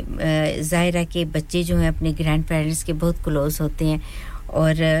उसने ज़ाहिरा के बच्चे जो हैं अपने ग्रैंड पेरेंट्स के बहुत क्लोज होते हैं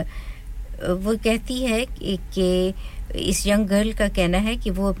और वो कहती है कि इस यंग गर्ल का कहना है कि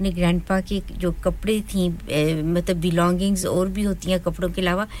वो अपने ग्रैंडपा की जो कपड़े थी मतलब बिलोंगिंग्स और भी होती हैं कपड़ों के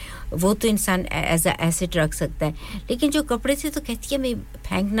अलावा वो तो इंसान एज अ एसेट रख सकता है लेकिन जो कपड़े थे तो कहती है मैं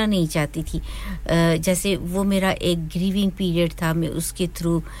फेंकना नहीं चाहती थी जैसे वो मेरा एक ग्रीविंग पीरियड था मैं उसके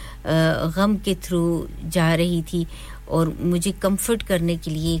थ्रू गम के थ्रू जा रही थी और मुझे कंफर्ट करने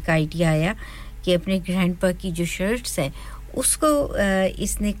के लिए एक आइडिया आया कि अपने ग्रैंडपा की जो शर्ट्स हैं उसको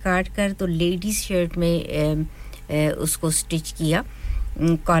इसने काट कर तो लेडीज शर्ट में उसको स्टिच किया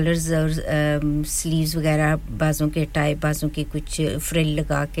कॉलर्स और स्लीव्स वगैरह बाजों के टाई बाजों के कुछ फ्रिल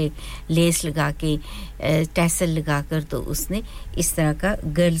लगा के लेस लगा के टैसल लगाकर तो उसने इस तरह का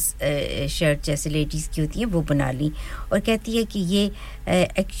गर्ल्स शर्ट जैसे लेडीज की होती हैं वो बना ली और कहती है कि ये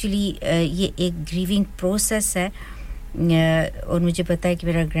एक्चुअली ये एक ग्रीविंग प्रोसेस है और मुझे पता है कि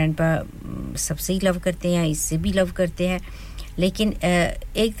मेरा ग्रैंडपा सबसे ही लव करते हैं इससे भी लव करते हैं लेकिन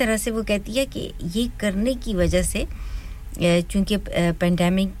एक तरह से वो कहती है कि ये करने की वजह से क्योंकि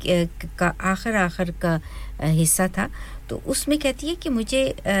पेंडेमिक का आखिर का हिस्सा था तो उसमें कहती है कि मुझे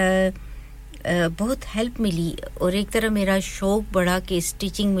बहुत हेल्प मिली और एक तरह मेरा शौक बढ़ा कि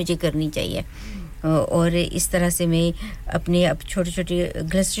स्टिचिंग मुझे करनी चाहिए और इस तरह से मैं अपने अब छोटे-छोटे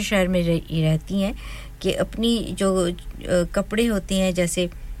ग्लस्टरशायर में रहती हैं कि अपनी जो कपड़े होते हैं जैसे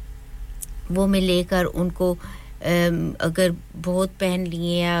वो मैं लेकर उनको अगर बहुत पहन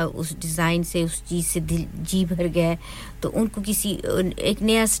लिए या उस डिज़ाइन से उस चीज़ से दिल जी भर गया तो उनको किसी एक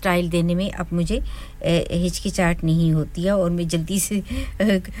नया स्टाइल देने में अब मुझे हिचकिचाहट नहीं होती है और मैं जल्दी से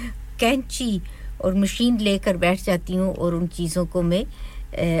कैंची और मशीन लेकर बैठ जाती हूँ और उन चीज़ों को मैं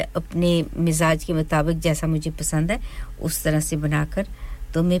अपने मिजाज के मुताबिक जैसा मुझे पसंद है उस तरह से बनाकर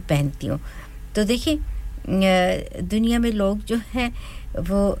तो मैं पहनती हूँ तो देखिए दुनिया में लोग जो हैं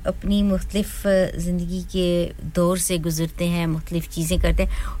वो अपनी मुख्तलिफ ज़िंदगी के दौर से गुज़रते हैं मुख्तलिफ चीज़ें करते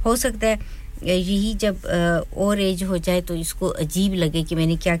हैं हो सकता है यही जब और एज हो जाए तो इसको अजीब लगे कि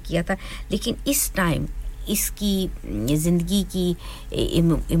मैंने क्या किया था लेकिन इस टाइम इसकी ज़िंदगी की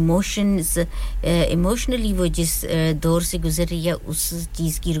इमोशंस इमोशनली वो जिस दौर से गुज़र रही है उस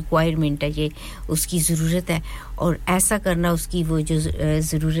चीज़ की रिक्वायरमेंट है ये उसकी ज़रूरत है और ऐसा करना उसकी वो जो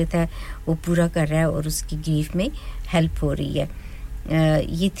ज़रूरत है वो पूरा कर रहा है और उसकी ग्रीफ में हेल्प हो रही है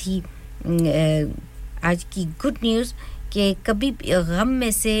ये थी आज की गुड न्यूज़ कि कभी गम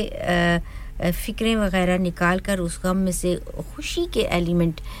में से फ़िक्रें वग़ैरह निकाल कर उस गम में से खुशी के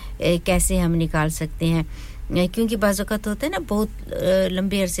एलिमेंट कैसे हम निकाल सकते हैं क्योंकि बाज़ औक़ात होता है ना बहुत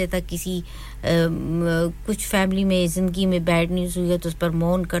लंबे अरसे तक किसी कुछ फैमिली में ज़िंदगी में बैड न्यूज़ हुई है तो उस पर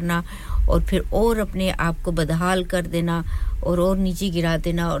मौन करना और फिर और अपने आप को बदहाल कर देना और नीचे गिरा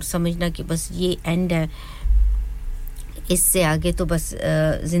देना और समझना कि बस ये एंड है इससे आगे तो बस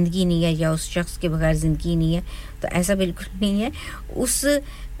ज़िंदगी नहीं है या उस शख्स के बगैर ज़िंदगी नहीं है तो ऐसा बिल्कुल नहीं है उस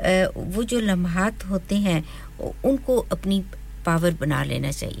वो जो लम्हात होते हैं उनको अपनी पावर बना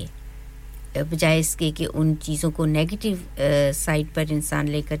लेना चाहिए बजाय इसके कि उन चीज़ों को नेगेटिव साइड पर इंसान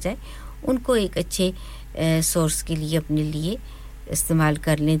लेकर जाए उनको एक अच्छे सोर्स के लिए अपने लिए इस्तेमाल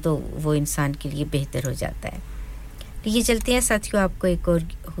कर लें तो वो इंसान के लिए बेहतर हो जाता है तो ये चलते हैं साथियों आपको एक और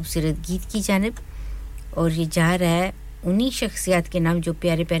खूबसूरत गीत की जानिब और ये जा रहा है उन्हीं शख्सियत के नाम जो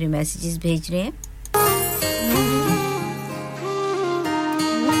प्यारे-प्यारे मैसेजेस भेज रहे हैं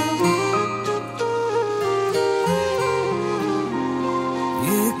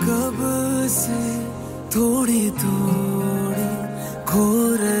ये कब से थोड़ी थोड़ी खो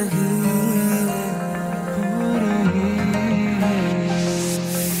रही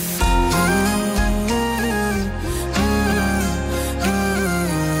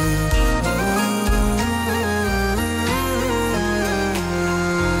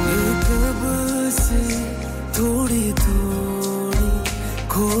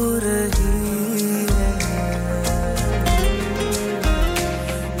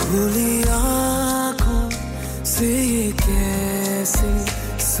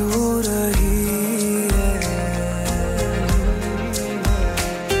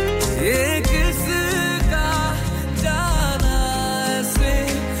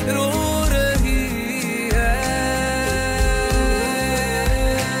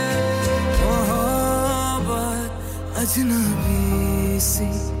अजनबी सी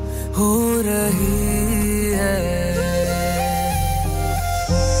हो रही है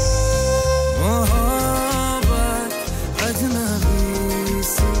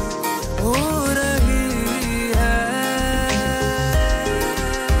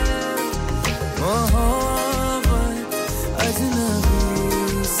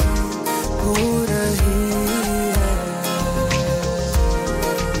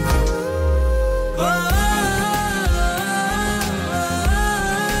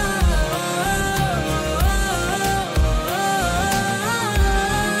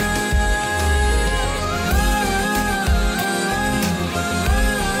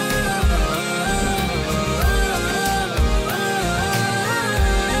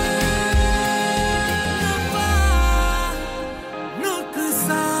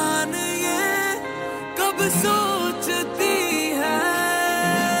सोचती है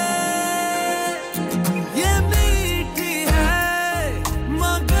ये मीठी है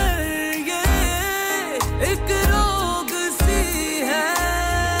मगर ये एक रोग सी है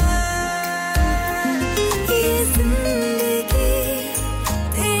ये जिंदगी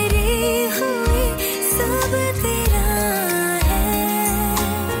तेरी हुई सब तेरा है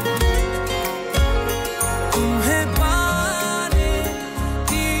तुम्हें पाने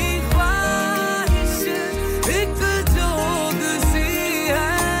की ख्वाहिश एक जोग सी है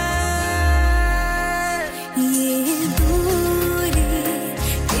ये दूरी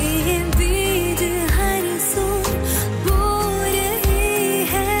ये बीज हर सू बो रही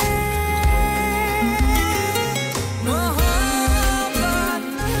है मोहब्बत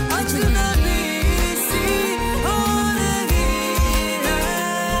अजनबी सी हो रही है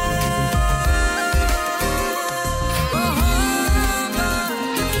मोहब्बत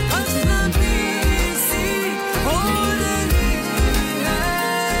अजनबी सी हो रही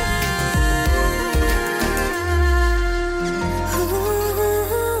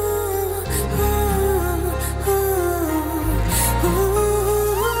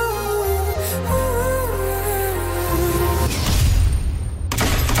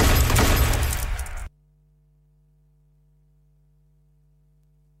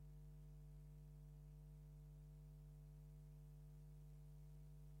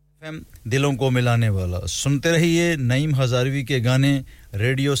दिलों को मिलाने वाला सुनते रहिए नईम हजारवी के गाने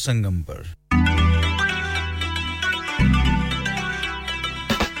रेडियो संगम पर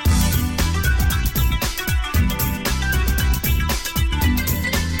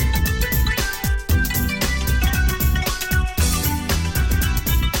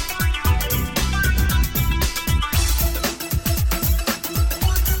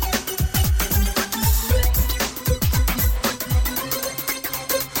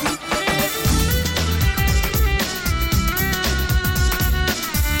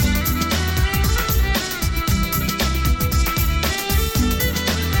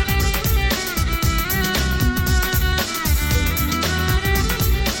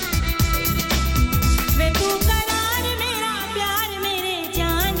मैं तू करार मेरा प्यार मेरे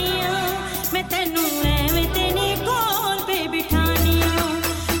जानिया मैं तन्नू ऐवें तेने कोल पे बिठानिया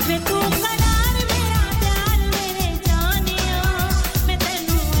मैं तू करार मेरा प्यार मेरे जानिया मैं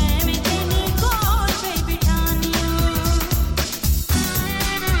तन्नू ऐवें तेने कोल पे बिठानिया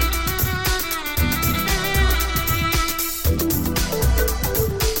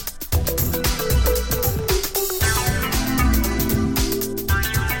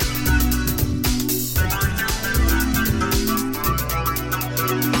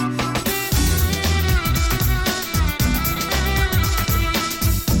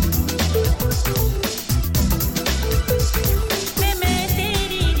मैं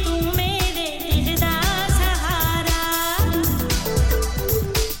तेरी तू मेरे दिल दा सहारा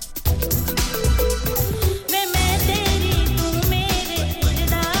मैं तेरी तू मेरे दिल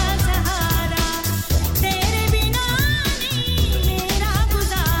दा सहारा तेरे बिना नहीं मेरा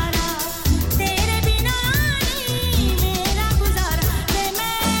गुजारा तेरे बिना नहीं मेरा गुजारा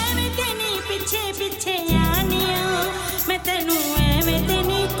मैं तेनी पीछे पीछे आनिया मैं तन्नू ऐवें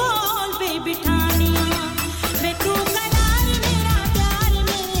तेनी कोल पे बिठानिया मैं तू करार मेरा प्यार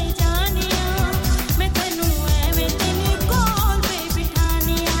मेरे जानिया मैं तन्नू ऐवें तेनी कोल पे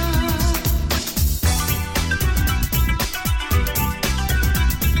बिठानिया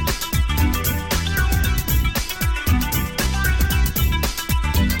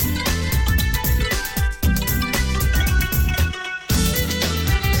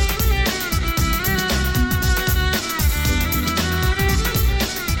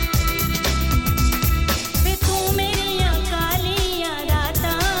वे तू मेरियां कालियां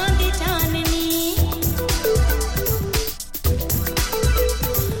रातां दी चाननी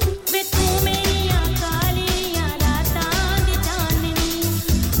वे तू मेरियां कालियां रातां दी चाननी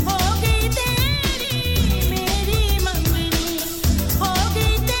हो गई तेरी मेरी मंगनी हो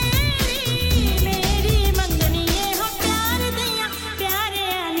गई तेरी मेरी मंगनी ये हो प्यार दियां प्यारे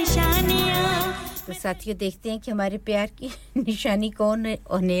निशानियां तो साथियों देखते हैं कि हमारे प्यार की निशानी कौन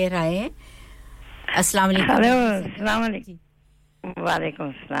होने आए हैं अस्सलाम वालेकुम हेलो अस्सलाम वालेकुम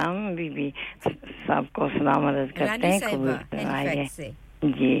वालेकुम सलाम बीबी सबको सलाम अर्ज करते हैं कबूल फरमाइए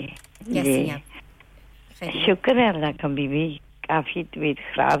जी कैसी हैं आप शुक्र है अल्लाह का बीबी काफी तबीयत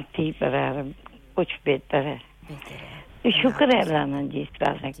खराब थी पर कुछ बेहतर है तो शुक्र है अल्लाह ने जिस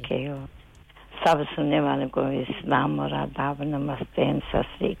तरह रखे हो सब सुनने वालों को इस्लाम और आदाब नमस्ते सत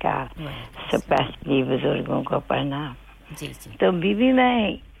श्री अकाल स्पेशली बुजुर्गों को प्रणाम जी जी तो बीबी मैं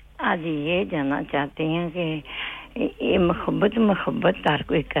आज ये जानना चाहती हूँ कि ये मोहब्बत हर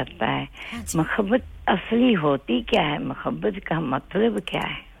कोई करता है मोहब्बत असली होती क्या है मोहब्बत का मतलब क्या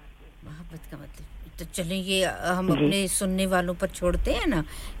है मोहब्बत का मतलब तो चलें ये हम अपने सुनने वालों पर छोड़ते हैं ना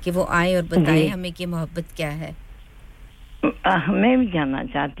कि वो आए और बताएं हमें कि मोहब्बत क्या है मैं भी जानना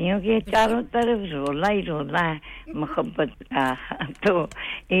चाहती हूँ कि चारों तरफ रोला ही रोला है मोहब्बत का तो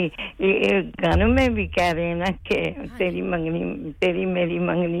ये गानों में भी कह रहे हैं ना कि तेरी मेरी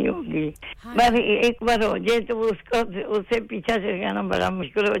मंगनी होगी पर एक बार हो जाए तो उससे पीछा छुड़ाना बड़ा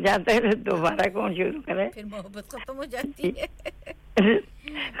मुश्किल हो जाता है तो दोबारा कौन शुरू करे फिर मोहब्बत खत्म हो जाती है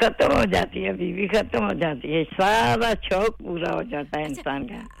खत्म हो जाती है बीवी खत्म हो जाती है सारा शौक पूरा हो जाता है इंसान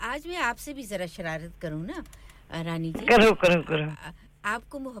का आज मैं आपसे भी जरा शरारत करूं ना रानी जी करो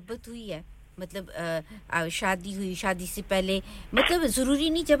आपको मोहब्बत हुई है मतलब शादी हुई शादी से पहले मतलब जरूरी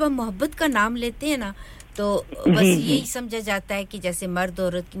नहीं जब हम मोहब्बत का नाम लेते हैं ना तो बस यही समझा जाता है कि जैसे मर्द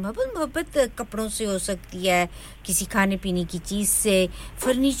औरत की मोहब्बत कपड़ों से हो सकती है किसी खाने पीने की चीज से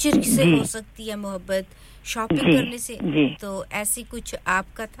फर्नीचर से हो सकती है मोहब्बत शॉपिंग करने से तो ऐसे कुछ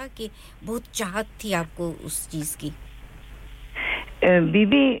आपका था कि बहुत चाहत थी आपको उस चीज की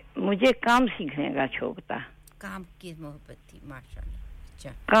बीबी मुझे काम सीखने का शौक था काम की मोहब्बत थी माशाल्लाह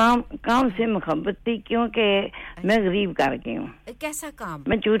अच्छा काम से मोहब्बत थी क्योंकि मैं गरीब घर की हूँ कैसा काम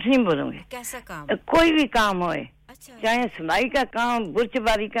मैं झूठ नहीं बोलूंगी कैसा काम कोई भी काम होए अच्छा चाहे सिलाई का काम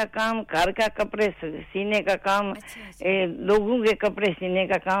बुर्चबारी का काम घर का कपड़े सीने का काम लोगों के कपड़े सीने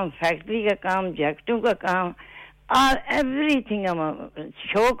का काम फैक्ट्री का काम जैकेटों का काम और एवरीथिंग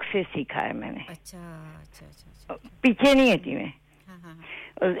शौक से सीखा है मैंने अच्छा पीछे नहीं हटी मैं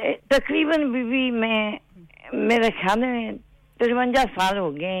तकरीबन बीबी में मेरे ख्याल में 53 साल हो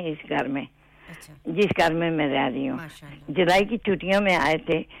गए हैं इस घर में जिस घर में मैं रह रही हूँ जुलाई की छुट्टियों में आए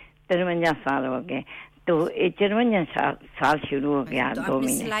थे 53 साल हो गए तो ये 53 साल शुरू हो गया तो 2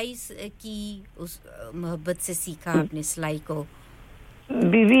 महीने सिलाई की उस मोहब्बत से सीखा आपने सिलाई को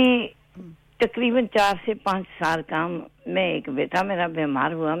बीवी तकरीबन 4 से 5 साल काम में एक बेटा मेरा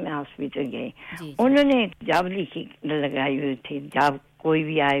बीमार हुआ मैं हॉस्पिटल गई उन्होंने एक जॉब लिखी लगाई हुई थी जॉब कोई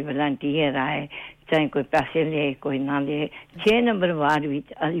भी आए वॉलंटियर आए चाहे कोई पैसे ले कोई ना ले 6 number ward which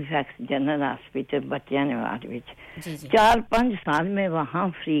Halifax General Hospital बच्चियां ने वार्ड विच 4-5 साल में वहां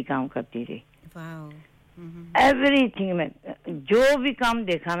फ्री काम करती रही एवरीथिंग में जो भी काम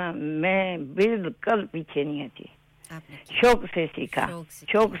देखा ना मैं बिल्कुल पीछे नहीं थी शौक से सीखा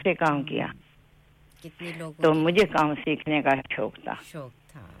शौक से काम किया कितने लोग तो मुझे काम सीखने का शौक था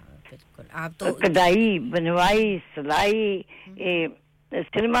बिल्कुल आप तो कढ़ाई बनवाई सिलाई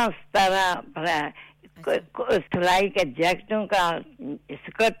सिनेमा सितारा सिलाई के जैकेटों का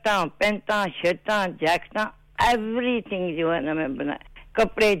स्कर्टा पैंटा शर्टा जैकेटा एवरीथिंग जो है ना मैं बना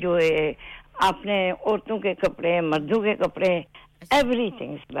कपड़े जो है अपने औरतों के कपड़े मर्दों के कपड़े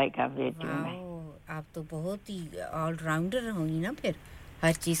एवरीथिंग सिलाई कर देती हूँ मैं आप तो बहुत ही ऑलराउंडर होंगी ना फिर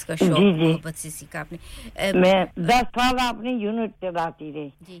हर चीज का शौक मोहब्बत से सीखा आपने मैं 10 साल अपनी यूनिट चलाती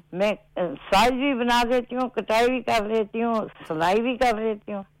रही मैं साइज भी बना देती हूँ कटाई भी कर लेती हूँ सिलाई भी कर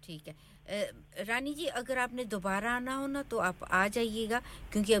लेती हूँ ठीक है रानी जी अगर आपने दोबारा आना हो ना तो आप आ जाइएगा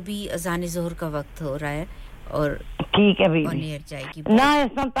क्योंकि अभी अज़ान ज़ोहर का वक्त हो रहा है और ठीक है भी ऑनियर जाएगी ना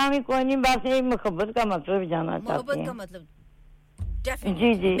ऐसा भी कोई नहीं बस ये मोहब्बत का मतलब जानना चाहती हूँ मोहब्बत का मतलब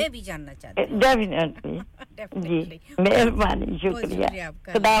डेफिनेटली मैं भी जानना चाहती हूँ डेफिनेटली जी मेहरबानी शुक्रिया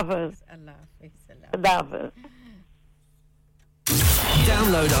खुदा हाफिज़ खुदा हाफिज़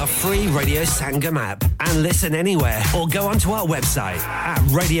Download our free Radio Sangam app and listen anywhere or go onto our website at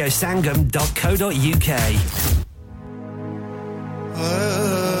radiosangam.co.uk.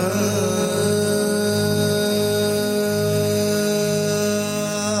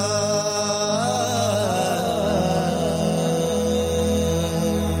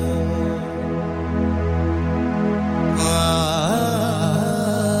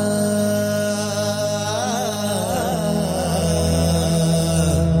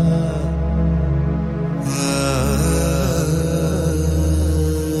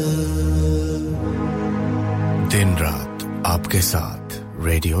 साथ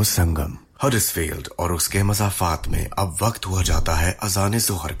रेडियो संगम हडर्सफील्ड और उसके मज़ाफ़ात में अब वक्त हुआ जाता है अज़ान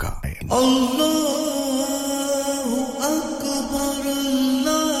ज़ोहर का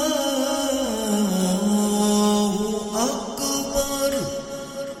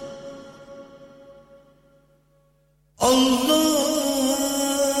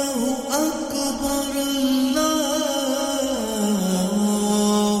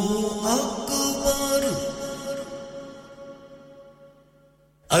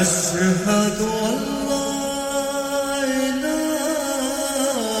أشهد أن لا إله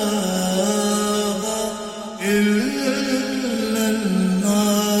إلا الله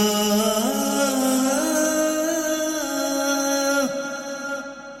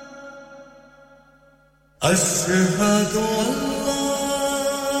अशहदु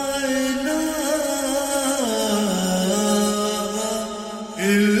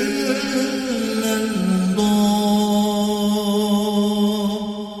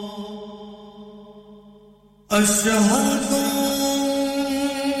أشهد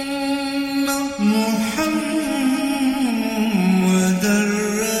أن محمد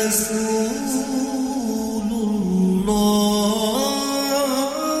رسول الله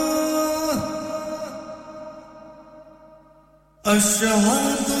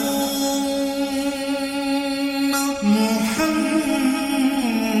أشهد أن محمد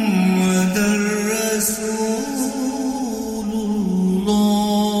رسول الله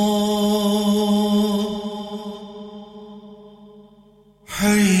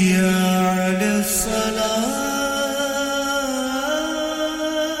حي على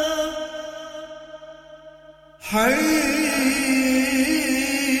الصلاة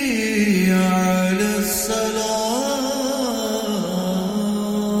حي على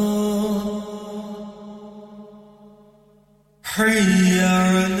الصلاة حي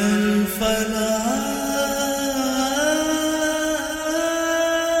على الفلاح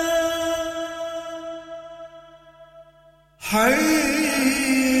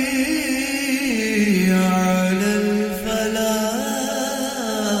حي على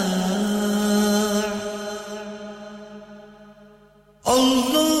الفلاح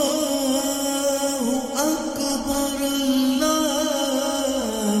الله أكبر الله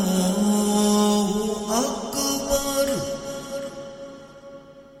أكبر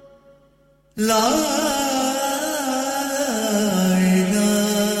لا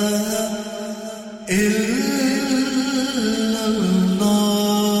إله إلا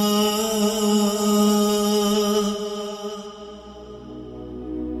الله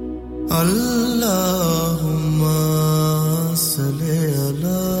اللهم صل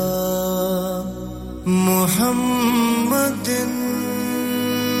على محمد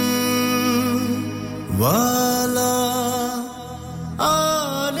وعلى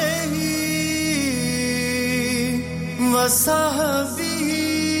آله وصحبه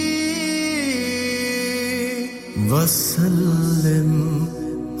وسلم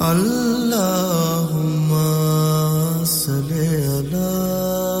اللهم صل على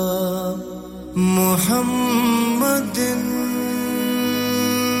محمد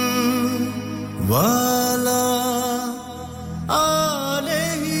وعلى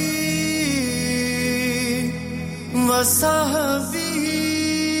آله وصحبه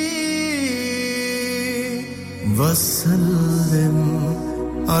وسلم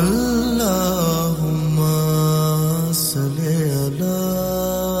اللهم صل على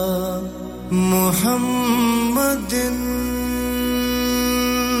محمد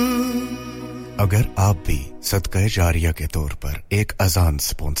अगर आप भी सदका जारिया के तौर पर एक अजान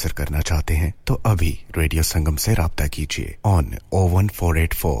स्पॉन्सर करना चाहते हैं तो अभी रेडियो संगम से राब्ता कीजिए ऑन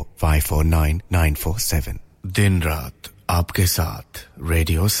 01484549947 दिन रात आपके साथ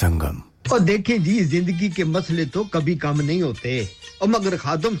रेडियो संगम और देखें जी जिंदगी के मसले तो कभी कम नहीं होते और मगर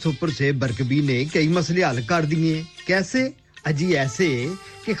खादम सुपर से बरकबी ने कई मसले हल कर दिए कैसे अजी ऐसे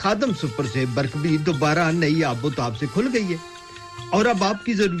कि खादम सुपर से बरकबी दोबारा नई आबोताब से खुल गई है और अब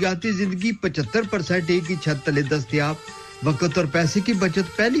आपकी ज़रूरियाती ज़िंदगी 75% एक ही छत तले दस्तयाब वक्त और पैसे की बचत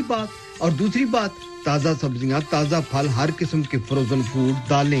पहली बात और दूसरी बात ताज़ा सब्जियां ताज़ा फल हर किस्म के फ्रोजन फूड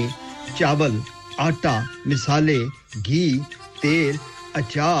दालें चावल आटा मिसाले घी तेल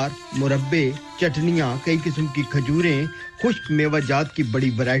अचार मुरब्बे चटनियां कई किस्म की खजूरें खुश्क मेवाजात की बड़ी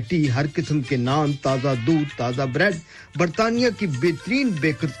वैरायटी हर किस्म के नान ताज़ा दूध ताज़ा ब्रेड बर्तानिया की बेहतरीन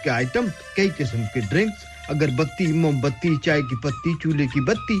बेकर्स के आइटम कई किस्म के ड्रिंक्स अगरबत्ती मोमबत्ती चाय की पत्ती चूल्हे की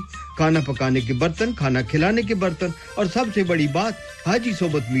बत्ती खाना पकाने के बर्तन खाना खिलाने के बर्तन और सबसे बड़ी बात हाजी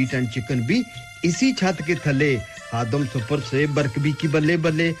सोबत मीट एंड चिकन भी इसी छत के थले आदम सुपर से बरकबी की बल्ले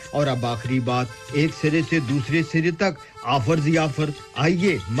बल्ले और अब आखिरी बात एक सिरे से दूसरे सिरे तक ऑफर्स ही ऑफर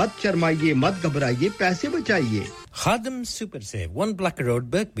आइए मत शर्माइए मत घबराइए पैसे बचाइए Khadam Super Save 1 Blacker Road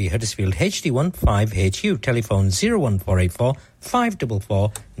Birkby Huddersfield HD15HU telephone 01484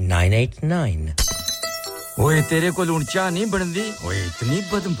 544 989 ओए तेरे को लूण चा नहीं बनदी ओए इतनी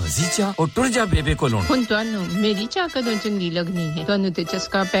बदमजी चा और टुर जा बेबे को लूण हुन तानु मेरी चा कदों चंगी लगनी है तानु ते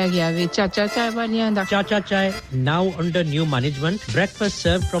चस्का पै गया वे चाचा चाय वालियां दा Chacha Chai now under new management breakfast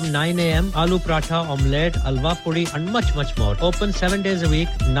served from 9 am aloo paratha omelette alwa puri and much more open 7 days a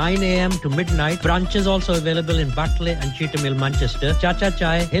week 9 am to midnight branches also available in Batley and Cheetham Hill Manchester Chacha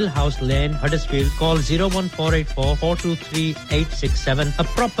Chai Hill House Lane Huddersfield call 01484 423 867 a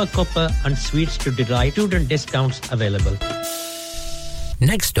proper cuppa and sweets to delight student discounts available.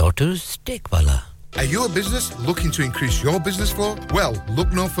 Next door to Steakwala. Are you a business looking to increase your business flow? Well,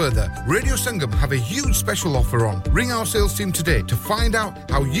 look no further. Radio Sangam have a huge special offer on. Ring our sales team today to find out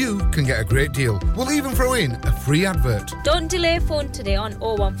how you can get a great deal. We'll even throw in a free advert. Don't delay, phone today on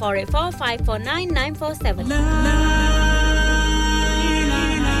 01484 549 947.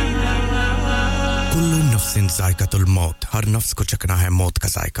 Kullu नफ्सिन जायकातुल मौत हर नफ्स को चखना है मौत का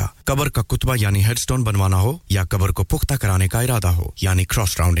जायका कब्र का कुतबा यानी हेडस्टोन बनवाना हो या कब्र को पुख्ता कराने का इरादा हो यानी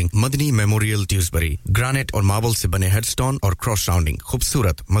cross rounding Madni memorial Dewsbury granite और मार्बल से बने हेडस्टोन और क्रॉस राउंडिंग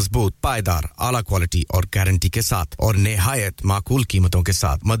खूबसूरत मजबूत पायदार आला क्वालिटी और गारंटी के साथ और निहायत माकूल कीमतों के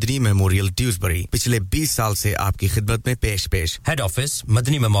साथ मदनी मेमोरियल ड्यूसबरी पिछले 20 साल से आपकी खिदमत में पेश head office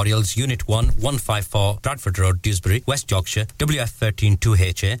Madni memorials unit 1 154 Bradford road Dewsbury West Yorkshire WF13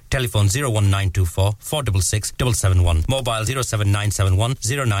 2HA telephone 01924 466 771 mobile 07971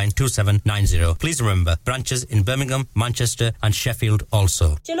 092790 please remember branches in Birmingham Manchester and Sheffield also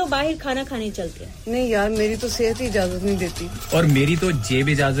चलो बाहर खाना खाने चलते हैं नहीं यार मेरी तो सेहत ही इजाजत नहीं देती और मेरी तो जेब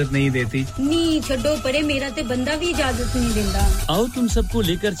इजाजत नहीं देती नी छोड़ो परे मेरा ते बंदा भी इजाजत नहीं देता आओ तुम सबको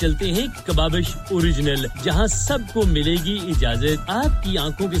लेकर चलते हैं कबाबिश ओरिजिनल जहां सबको मिलेगी इजाजत आपकी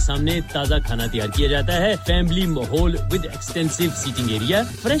आंखों के सामने ताजा खाना तैयार किया जाता है फैमिली माहौल with extensive seating area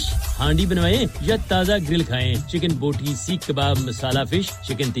fresh handi बनवाएं या ताजा ग्रिल खाएं chicken boti seekh kebab masala fish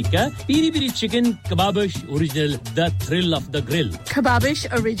chicken tikka peri peri chicken Kababish original the thrill of the grill Kababish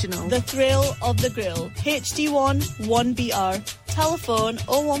Original The Thrill of the Grill HD1 1BR Telephone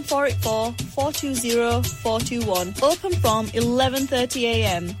 01484 420 421 Open from 11:30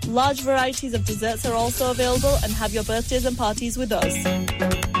 a.m. Large varieties of desserts are also available and have your birthdays and parties with us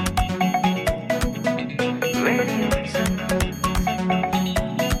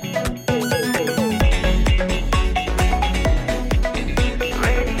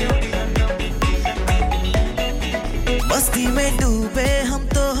मस्ती में डूबे हम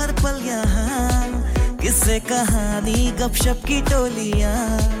तो हर पल यहाँ किस्से कहानी गपशप की टोलियाँ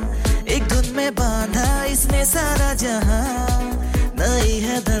एक धुन में बांधा इसने सारा जहां नई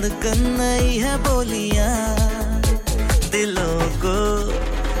है धड़कन नई है बोलियाँ दिलों को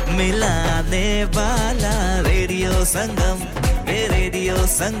मिलाने वाला रेडियो संगम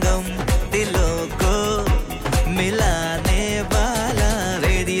दिलों को मिलाने वाला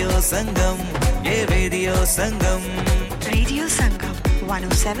रेडियो संगम ये रेडियो संगम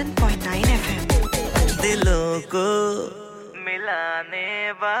 107.9 FM दिलों को मिलाने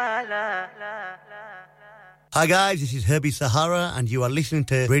वाला Hi guys, this is Herbie Sahara and you are listening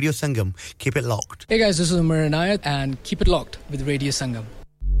to Radio Sangam. Keep it locked. Hey guys, this is Umar Inayat and keep it locked with Radio Sangam.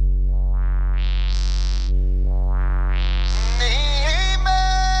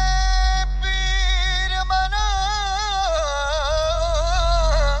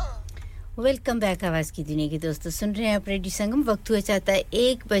 Welcome back आवाज की दुनिया के दोस्तों सुन रहे हैं आप radio संगम वक्त हुआ चाहता है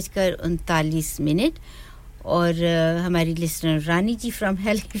 1:39 और हमारी listener Rani ji from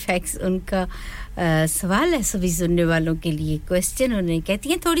Halifax उनका सवाल है सभी सुनने वालों के लिए क्वेश्चन उन्हें कहती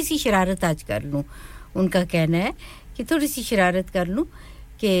हैं थोड़ी सी शरारत आज कर लूं उनका कहना है कि थोड़ी सी शरारत कर लूं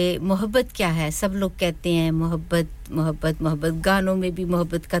कि मोहब्बत क्या है सब लोग कहते हैं मोहब्बत गानों में भी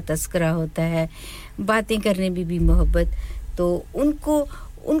मोहब्बत का तस्करा होता है बातें करने में भी मोहब्बत तो उनको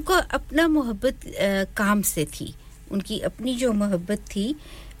अपना मोहब्बत काम से थी उनकी अपनी जो मोहब्बत थी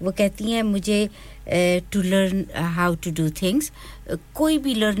वो कहती हैं मुझे to learn how to do things कोई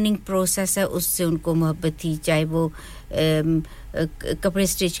भी लर्निंग प्रोसेस है उससे उनको मोहब्बत थी चाहे वो कपड़े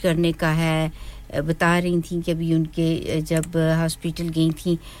स्टिच करने का है बता रही थी कि अभी उनके जब हॉस्पिटल गई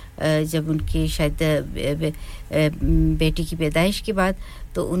थी जब उनके शायद बेटी की पैदाइश के बाद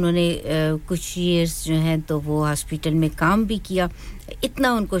तो उन्होंने कुछ इयर्स जो हैं तो वो हॉस्पिटल में काम भी किया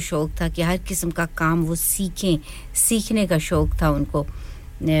इतना उनको शौक था कि हर किस्म का काम वो सीखने का शौक था उनको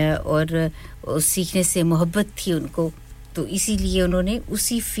और सीखने से मोहब्बत थी उनको तो इसीलिए उन्होंने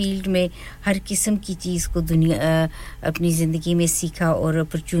उसी फील्ड में हर किस्म की चीज़ को दुनिया अपनी ज़िंदगी में सीखा और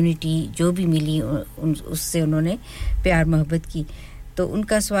अपॉर्चुनिटी जो भी मिली उससे उन्होंने प्यार मोहब्बत की तो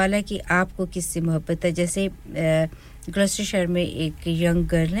उनका सवाल है कि आपको किससे मोहब्बत है जैसे ग्लॉस्टरशायर में एक यंग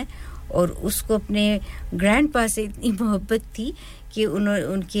गर्ल है और उसको अपने ग्रैंडपा से इतनी मोहब्बत थी कि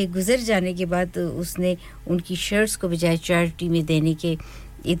उनके गुजर जाने के बाद उसने उनकी शर्ट्स को बजाय चैरिटी में देने के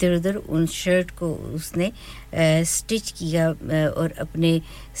इधर-उधर उन शर्ट को उसने स्टिच किया और अपने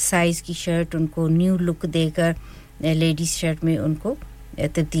साइज की शर्ट उनको न्यू लुक देकर लेडीज शर्ट में उनको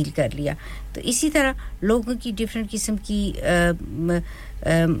तब्दील कर लिया तो इसी तरह लोगों की डिफरेंट किस्म की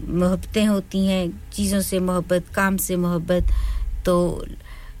मोहब्बतें होती हैं चीज़ों से मोहब्बत काम से मोहब्बत तो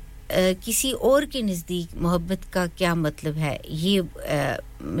किसी और के नज़दीक मोहब्बत का क्या मतलब है ये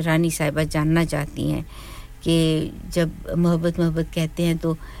रानी साहिबा जानना चाहती हैं कि जब मोहब्बत कहते हैं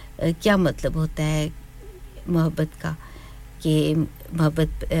तो क्या मतलब होता है मोहब्बत का कि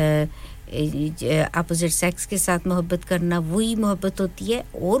मोहब्बत अपोजिट सेक्स के साथ मोहब्बत करना वही मोहब्बत होती है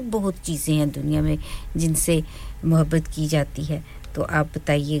और बहुत चीज़ें हैं दुनिया में जिनसे मोहब्बत की जाती है तो आप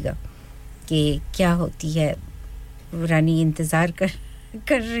बताइएगा कि क्या होती है रानी इंतज़ार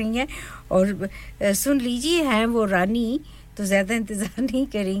कर रही हैं और सुन लीजिए हैं वो रानी तो ज़्यादा इंतज़ार नहीं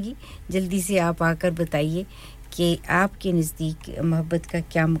करेंगी जल्दी से आप आकर बताइए कि आपके नज़दीक मोहब्बत का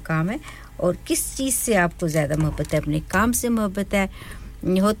क्या मुकाम है और किस चीज़ से आपको ज़्यादा मोहब्बत है अपने काम से मोहब्बत है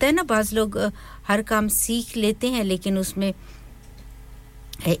होता है ना बाज़ लोग हर काम सीख लेते हैं लेकिन उसमें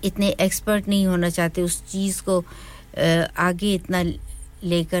इतने एक्सपर्ट नहीं होना चाहते उस चीज़ को आगे इतना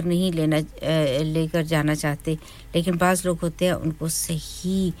लेकर जाना चाहते लेकिन बाज़ लोग होते हैं उनको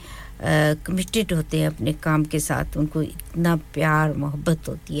सही कमिटेड होते हैं अपने काम के साथ उनको इतना प्यार मोहब्बत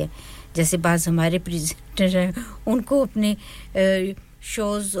होती है जैसे बाज़ हमारे प्रेजेंटर हैं उनको अपने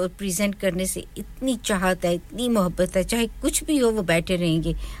शोज और प्रेजेंट करने से इतनी चाहत है इतनी मोहब्बत है चाहे कुछ भी हो वो बैठे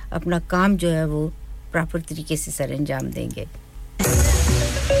रहेंगे अपना काम जो है वो प्रॉपर तरीके से सरअंजाम देंगे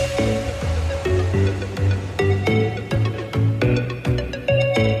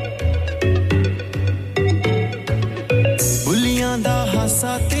बुलियां दा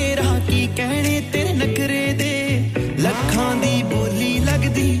हासा तेरा की कहने तेरे नखरे दे लखां दी बोली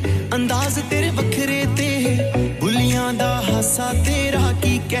लगदी अंदाज तेरे वखरे ते बुलियां दा हासा तेरा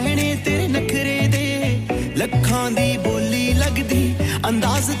की कहने तेरे नखरे दे लखां दी बोली लगदी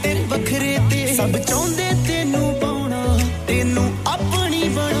अंदाज तेरे वखरे ते सब चाਹੁੰਦੇ ਤੈਨੂੰ ਪਾਉਣਾ ਤੈਨੂੰ ਆਪਣੀ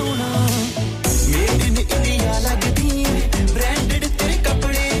ਬਣਾਉਣਾ ਮੇਡ ਇਨ ਇੰਡੀਆ ਲੱਗਦੀ ਬ੍ਰਾਂਡਡ ਤੇਰੇ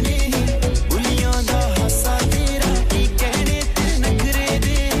ਕੱਪੜੇ ਨੇ ਬੁਲੀਆਂ ਦਾ ਹਾਸਾ ਤੇਰਾ ਕੀ ਕਹਿਣੇ ਤੇਰੇ ਨਖਰੇ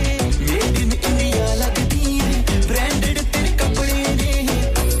ਦੇ ਮੇਡ ਇਨ ਇੰਡੀਆ ਲੱਗਦੀ ਬ੍ਰਾਂਡਡ ਤੇਰੇ ਕੱਪੜੇ ਨੇ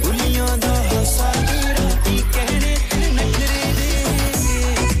ਬੁਲੀਆਂ ਦਾ ਹਾਸਾ ਤੇਰਾ ਕੀ ਕਹਿਣੇ ਤੇਰੇ ਨਖਰੇ ਦੇ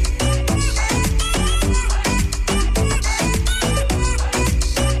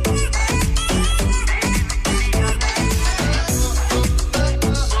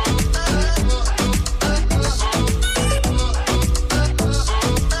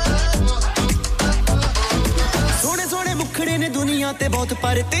ਤੇ ਬਹੁਤ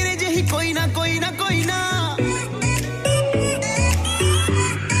ਪਰ ਤੇਰੇ ਜਿਹੀ ਕੋਈ ਨਾ ਕੋਈ ਨਾ ਕੋਈ ਨਾ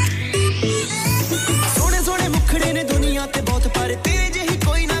ਸੋਹਣੇ ਸੋਹਣੇ ਮੁਖੜੇ ਨੇ ਦੁਨੀਆ ਤੇ ਬਹੁਤ ਪਰ ਤੇਰੇ ਜਿਹੀ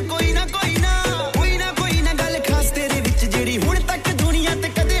ਕੋਈ ਨਾ ਕੋਈ ਨਾ ਕੋਈ ਨਾ ਕੋਈ ਨਾ ਕੋਈ ਨਾ ਗੱਲ ਖਾਸ ਤੇਰੇ ਵਿੱਚ ਜਿਹੜੀ ਹੁਣ ਤੱਕ ਦੁਨੀਆ ਤੇ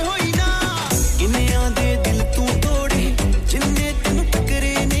ਕਦੇ ਹੋਈ ਨਾ ਕਿੰਨਿਆਂ ਦੇ ਦਿਲ ਤੂੰ ਤੋੜੇ ਜਿੰਨੇ ਤੈਨੂੰ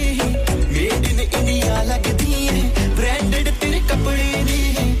ਟੱਕਰੇ ਨੇ ਮੇਡ ਇਨ ਇੰਡੀਆ ਲੱਗਦੀ ਏ ਬ੍ਰਾਂਡਡ ਤੇਰੇ ਕੱਪੜੇ ਨੇ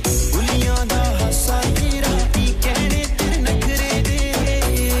ਬੁਲੀਆਂ ਦਾ ਹਾਸਾ ਤੇਰਾ ਕੀ ਕਹਿਣੇ ਤੇਰੇ ਨਖਰੇ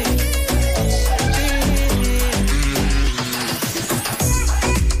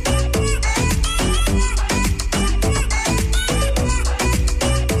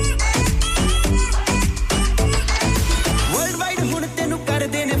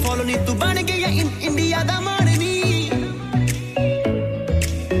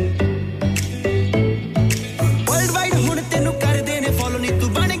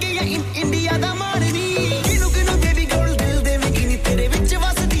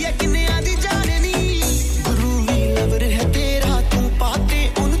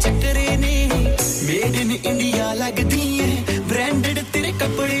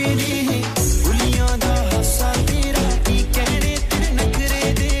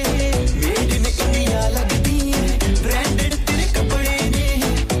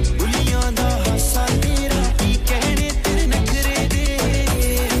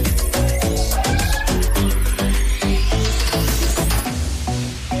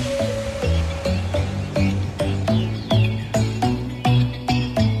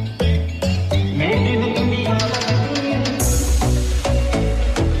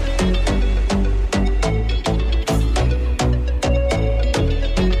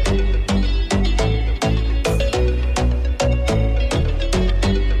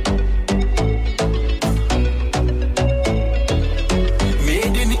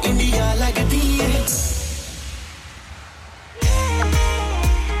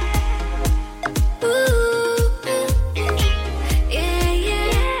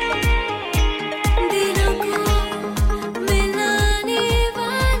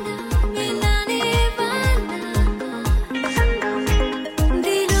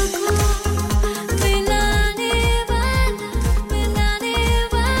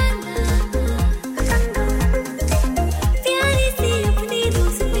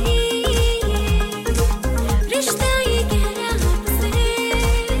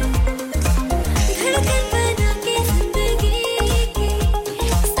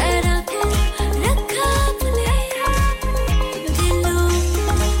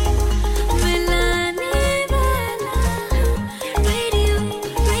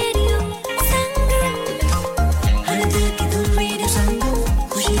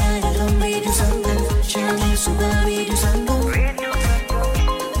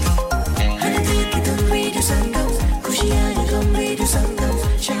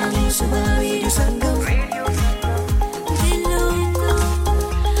सुहानी सुबह रेडियो संगम दिलों को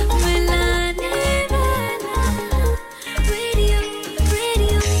मिलाने वाला रेडियो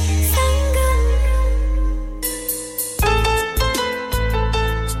संगम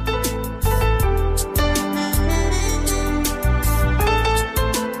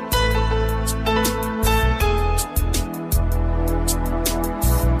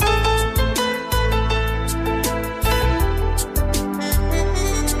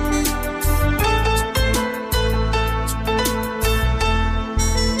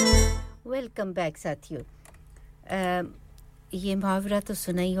वेलकम बैक साथियों ये मुहावरा तो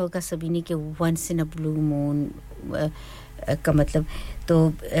सुना ही होगा सभी ने कि once in a blue moon का मतलब तो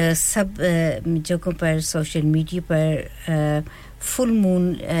सब जगहों पर सोशल मीडिया पर फुल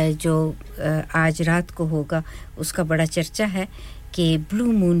मून जो आज रात को होगा उसका बड़ा चर्चा है कि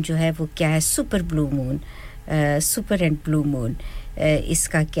ब्लू मून जो है वो क्या है super blue moon super and blue moon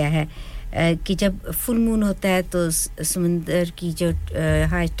इसका क्या है कि जब फुल मून होता है तो समुद्र की जो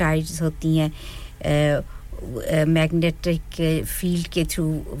हाई टाइड्स होती हैं मैग्नेटिक फील्ड के थ्रू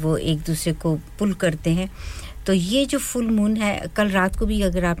वो एक दूसरे को पुल करते हैं तो ये जो फुल मून है कल रात को भी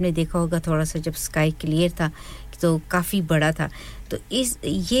अगर आपने देखा होगा थोड़ा सा जब स्काई क्लियर था तो काफी बड़ा था तो इस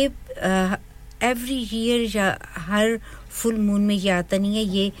ये एवरी ईयर या हर फुल मून में ये आता नहीं है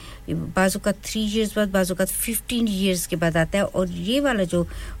ये बाजू का 3 इयर्स बाद बाजू का 15 इयर्स के बाद आता है और ये वाला जो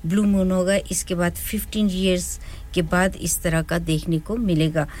ब्लू मून होगा इसके बाद 15 इयर्स के बाद इस तरह का देखने को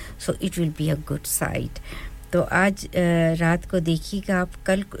मिलेगा so it will be a good site तो आज रात को देखिएगा आप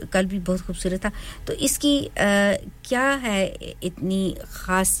कल भी बहुत खूबसूरत था तो इसकी क्या है इतनी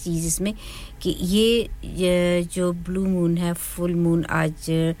खास चीज इसमें कि ये जो ब्लू मून है फुल मून आज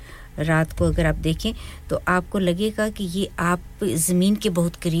रात को अगर आप देखें तो आपको लगेगा कि ये आप ज़मीन के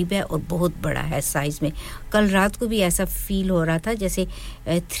बहुत करीब है और बहुत बड़ा है साइज में कल रात को भी ऐसा फील हो रहा था जैसे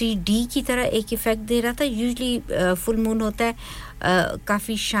 3D की तरह एक इफेक्ट दे रहा था यूजुअली फुल मून होता है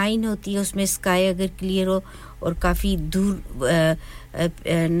काफी शाइन होती है उसमें स्काई अगर क्लियर हो और काफी दूर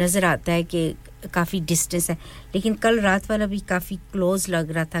नजर आता है कि काफी डिस्टेंस है लेकिन कल रात वाला भी काफी क्लोज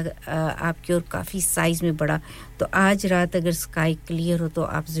लग रहा था आपकी और काफी साइज में बड़ा तो आज रात अगर स्काई क्लियर हो तो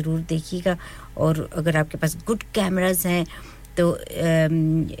आप जरूर देखिएगा और अगर आपके पास गुड कैमरास हैं तो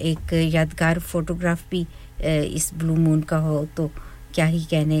एक यादगार फोटोग्राफ भी इस ब्लू मून का हो तो क्या ही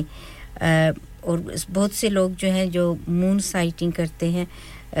कहने और बहुत से लोग जो हैं जो मून साइटिंग करते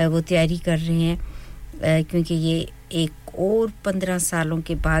हैं वो तैयारी कर रहे हैं क्योंकि ये एक और 15 सालों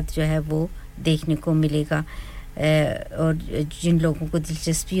के बाद जो है वो देखने को मिलेगा और जिन लोगों को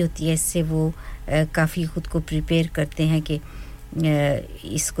दिलचस्पी होती है इससे वो काफ़ी खुद को प्रिपेयर करते हैं कि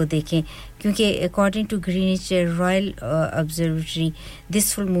इसको देखें क्योंकि according to Greenwich royal observatory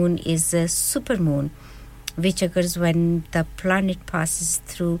this full moon is a super moon which occurs when the planet passes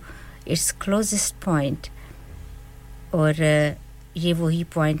through its closest point और ये वही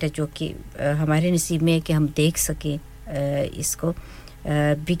पॉइंट है जो कि हमारे नसीब में है कि हम देख सकें इसको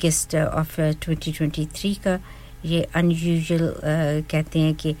बिगेस्ट ऑफ 2023 का ये अनयूजुअल कहते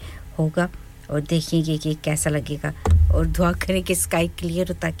हैं कि होगा और देखेंगे कि कैसा लगेगा और दुआ करें कि स्काई क्लियर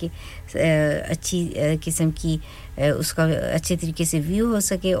हो ताकि अच्छी किस्म की उसका अच्छे तरीके से व्यू हो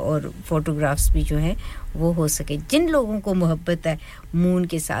सके और फोटोग्राफ्स भी जो हैं वो हो सके जिन लोगों को मोहब्बत है मून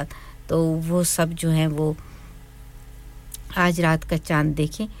के साथ तो वो सब जो हैं वो आज रात का चांद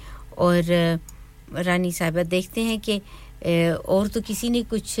देखें और रानी साहिबा देखते हैं कि और तो किसी ने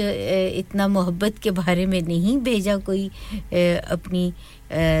कुछ इतना मोहब्बत के बारे में नहीं भेजा कोई अपनी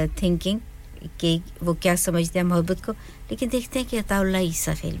थिंकिंग कि वो क्या समझते हैं मोहब्बत को लेकिन देखते हैं कि अताउल्ला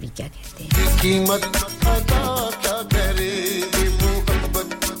ईसा खेल भी क्या कहते हैं कीमत अदा क्या करे ये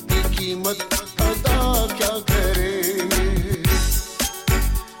मोहब्बत की कीमत अदा क्या करे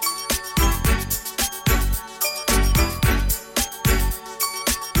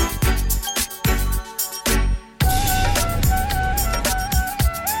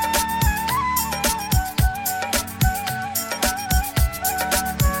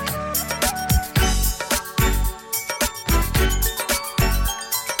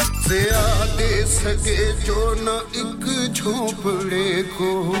सके जो न एक झोपड़े को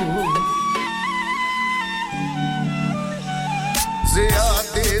ज़िया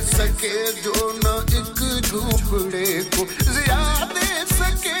दे सके जो न एक झोपड़े को ज़िया दे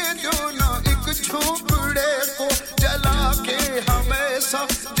सके जो न एक झोपड़े को जला के हमेशा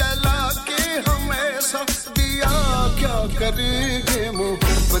दिया क्या करेंगे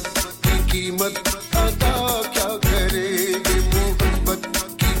मोहब्बत की कीमत अदा क्या करेंगे मोहब्बत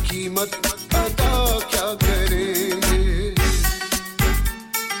की कीमत क्या करेंगे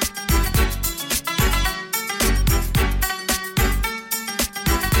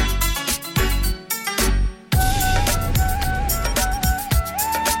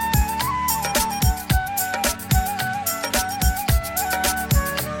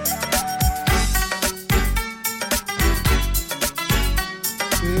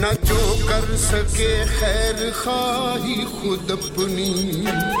न जो कर सके खैर खाही खुद अपनी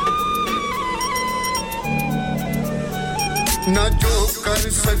न जो कर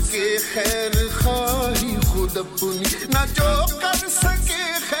सके खैर खाही खुद अपनी न जो कर सके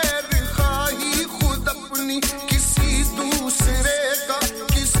खैर खाही खुद अपनी किसी दूसरे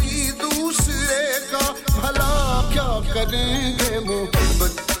का भला क्या करेंगे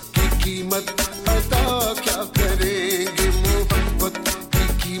मोहब्बत की कीमत अदा क्या करेंगे मोहब्बत की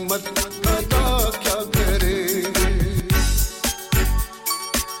कीमत अदा क्या करेंगे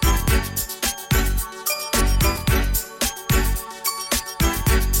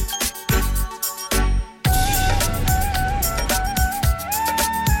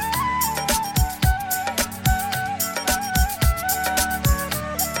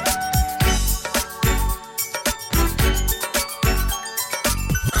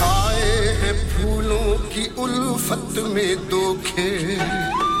उल्फत में धोखे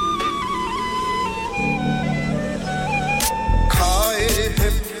खाए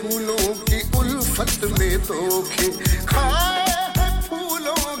हैं फूलों की उल्फत में धोखे खाए हैं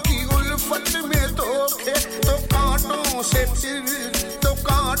फूलों की उल्फत में धोखे तो कांटों से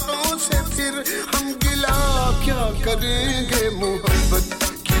फिर हम गिला क्या करेंगे मोहब्बत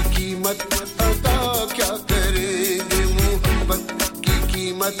की कीमत अदा क्या करेंगे मोहब्बत की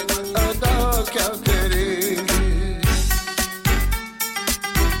कीमत अदा क्या करेंगे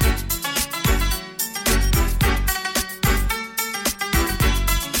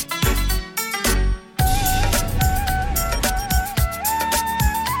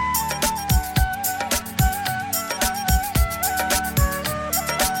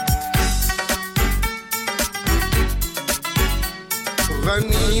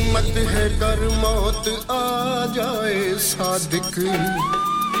गनीमत है कर मौत आ जाए सादिक गनीमत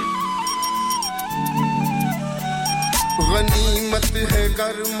है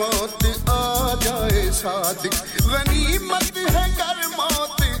कर मौत आ जाए सादिक गनीमत है कर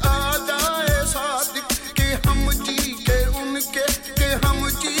मौत आ जाए सादिक कि हम जी के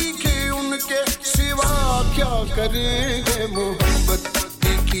उनके सिवा क्या करेंगे मोहब्बत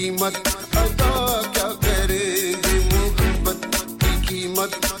की कीमत अदा क्या करेंगे मोहब्बत की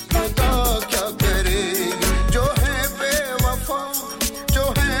कीमत अदा क्या करेंगे जो है बेवफा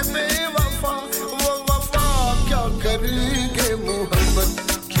वो वफा क्या करेंगे मोहब्बत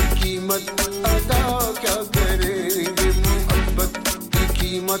की कीमत अदा क्या करेंगे मोहब्बत की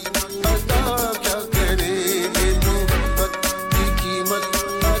कीमत अदा क्या करेंगे मोहब्बत की कीमत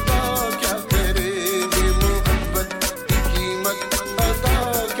अदा क्या करेंगे मोहब्बत की कीमत अदा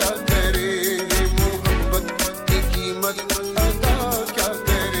क्या करेंगे मोहब्बत की कीमत अदा क्या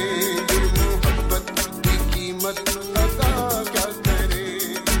करेंगे मोहब्बत की कीमत अदा क्या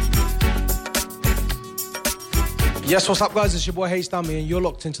Yes, what's up guys, it's your boy Haystami and you're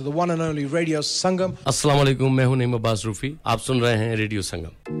locked into the one and only Radio Sangam. Assalamu alaikum, मैं हूं नईम अब्बास रूफी. आप सुन रहे हैं radio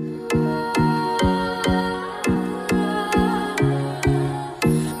Sangam.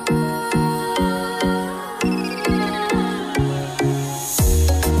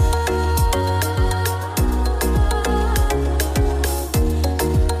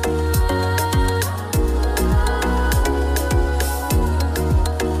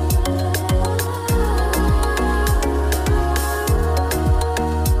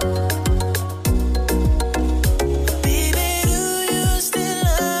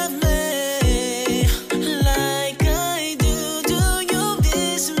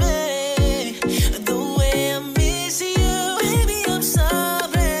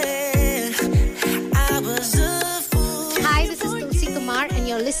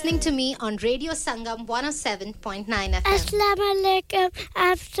 To me on Radio Sangam 107.9 FM. Assalamu alaikum.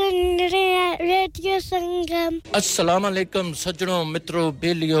 आप सुन रहे हैं रेडियो संगम. अस्सलाम वालेकुम सज्जनों मित्रों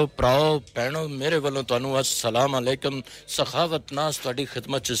बेलियो भराओ भैणों मेरे वालों ਤੁਹਾਨੂੰ अस्सलाम वालेकुम सखावत नास ਤੁਹਾਡੀ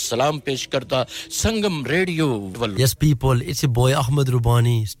ਖidmat ਚ ਸਲਾਮ ਪੇਸ਼ ਕਰਦਾ ਸੰਗਮ ਰੇਡੀਓ ਵੱਲੋਂ. Yes people, it's your boy Ahmed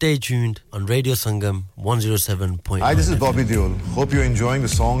Rubani. Stay tuned on Radio Sangam 107.9. Hi, this is Bobby Deol. Hope you're enjoying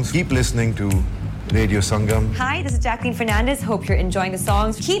the songs. Keep listening to Radio Sangam. Hi, this is Jacqueline Fernandez. Hope you're enjoying the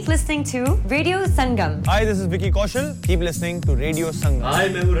songs. Keep listening to Radio Sangam. Hi, this is Vicky Kaushal. Keep listening to Radio Sangam. Hi,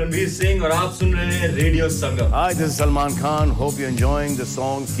 मैं हूं रणवीर सिंह और आप सुन रहे हैं Radio Sangam. Hi, this is Salman Khan. Hope you're enjoying the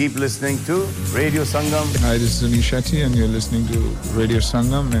songs. Keep listening to Radio Sangam. Hi, this is Anish Shetty and you're listening to Radio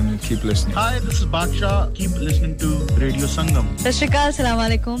Sangam and keep listening. Hi, this is Baksha. Keep listening to Radio Sangam. Sashrikal, Assalamu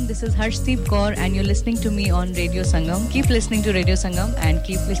alaikum. This is Harshdeep Kaur and you're listening to me on Radio Sangam. Keep listening to Radio Sangam and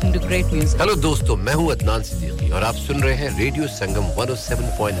keep listening to great music. Hello दोस्तों मैं हूं अदनान सिद्दीकी और आप सुन रहे हैं radio संगम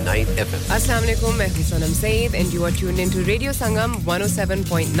 107.9 FM अस्सलाम वालेकुम मैं हूं सनम Saeed and you are tuned into Radio Sangam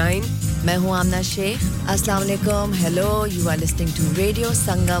 107.9 मैं हूं आमना शेख अस्सलाम वालेकुम hello you are listening to Radio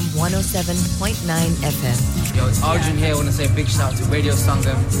Sangam 107.9 FM Yo it's Arjun here I want to say a big shout out to Radio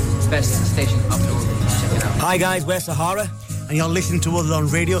Sangam best station up north check it out Hi guys we're Sahara and you're listening to us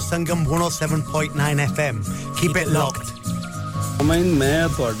on Radio Sangam 107.9 FM keep it locked मैं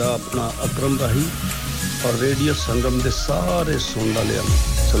ਤੁਹਾਡਾ ਆਪਣਾ ਅਕਰਮ ਰਾਹੀ ਔਰ radio ਸੰਗਮ ਦੇ ਸਾਰੇ ਸੁਣਨ ਵਾਲਿਆਂ ਨੂੰ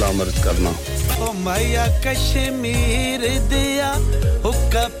ਸਲਾਮ ਅਰਜ਼ ਕਰਨਾ ਓ ਮਾਇਆ ਕਸ਼ਮੀਰ ਦਿਆ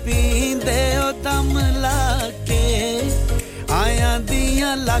ਹੁੱਕਾ ਪੀਂਦੇ ਓ ਦਮ ਲਾ ਕੇ ਆਇਆਂ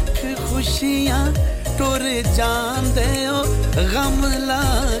ਦੀਆਂ ਲੱਖ ਖੁਸ਼ੀਆਂ ਟੁਰ ਜਾਂਦੇ ਓ ਗਮ ਲਾ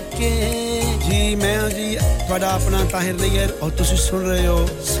ਕੇ ਜੀ ਮੈਂ ਜੀ ਤੁਹਾਡਾ ਆਪਣਾ ਤਾਹਿਰ ਨਈਰ ਔਰ ਤੁਸੀਂ ਸੁਣ ਰਹੇ ਹੋ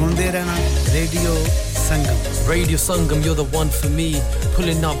ਸੁਣਦੇ ਰਹਿਣਾ radio Sangam. Radio Sangam, you're the one for me.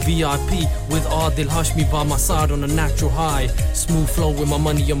 Pulling up VIP with Adil Hashmi by my side on a natural high. Smooth flow with my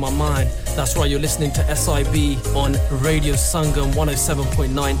money on my mind. That's right, you're listening to SIB on Radio Sangam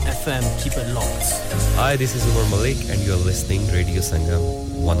 107.9 FM. Keep it locked. Hi, this is Umar Malik and you're listening to Radio Sangam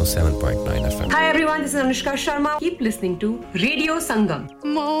 107.9 FM. Hi everyone, this is Anushka Sharma. Keep listening to Radio Sangam.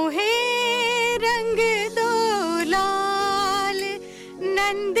 Mohe rang do laal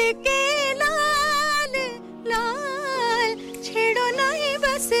nand ke लाल छेड़ो नहीं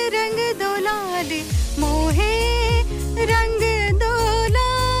बस रंग दो लाल मोहे रंग दो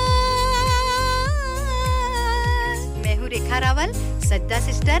लाल मैं हूँ रेखा रावल सज्जा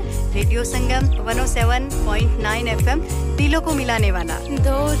सिस्टर रेडियो संगम 107.9 FM दिलों को मिलाने वाला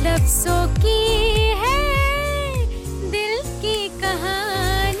दो लफ्जों की है दिल की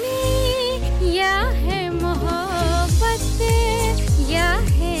कहानी या है मोहब्बत या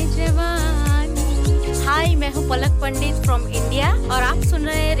है जवानी हाय मैं हूं पलक पंडित फ्रॉम इंडिया और आप सुन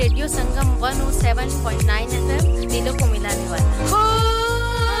रहे हैं रेडियो संगम 107.9 FM दिलों को मिलाने वाला हो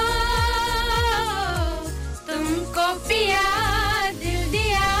तुमको पिया दिल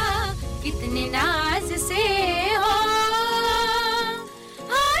दिया कितने नाज से हो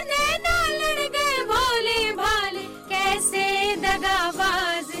आने ना लड़ गए भोले भाले कैसे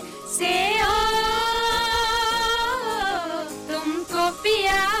दगाबाज से हो तुमको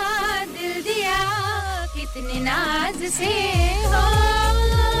पिया दिल दिया कितने नाज से हो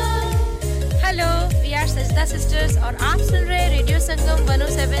hello we are Sajda sisters और आप सुन रहे हैं रेडियो संगम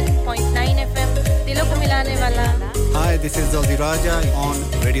 107.9 FM दिलों को मिलाने वाला Hi this is Zoldi Raja on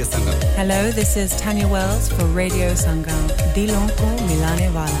Radio Sangam Hello this is Tanya Wells for Radio Sangam Dilon ko milane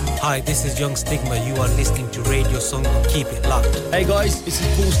wala Hi this is Young Stigma you are listening to Radio Sangam keep it locked Hey guys this is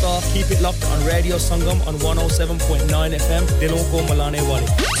Paul Star keep it locked on Radio Sangam on 107.9 FM Dilon ko milane wala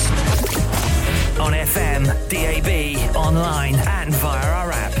On FM, DAB, online and via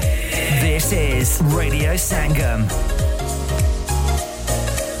our app. This is Radio Sangam.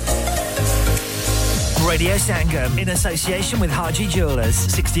 Radio Sangam in association with Haji Jewellers,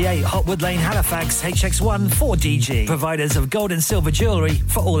 68 Hotwood Lane, Halifax, HX1 4DG. Providers of gold and silver jewellery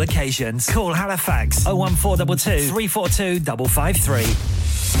for all occasions. Call Halifax 01422 342 553.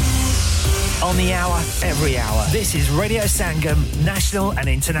 On the hour, every hour. This is Radio Sangam, national and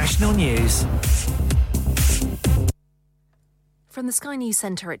international news. From the Sky News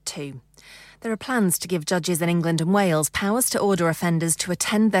Centre at 2. There are plans to give judges in England and Wales powers to order offenders to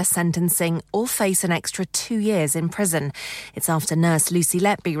attend their sentencing or face an extra 2 years in prison. It's after nurse Lucy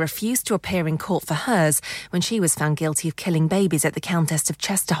Letby refused to appear in court for hers when she was found guilty of killing babies at the Countess of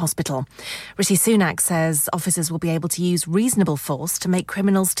Chester Hospital. Rishi Sunak says officers will be able to use reasonable force to make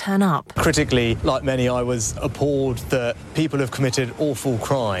criminals turn up. Critically, like many, I was appalled that people who've committed awful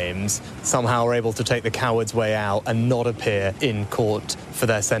crimes somehow are able to take the coward's way out and not appear in court for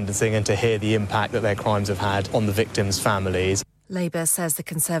their sentencing and to hear the impact that their crimes have had on the victims' families. Labour says the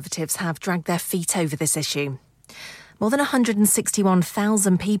Conservatives have dragged their feet over this issue. More than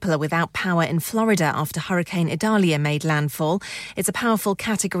 161,000 people are without power in Florida after Hurricane Idalia made landfall. It's a powerful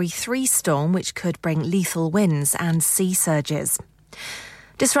Category 3 storm which could bring lethal winds and sea surges.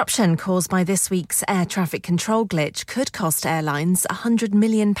 Disruption caused by this week's air traffic control glitch could cost airlines £100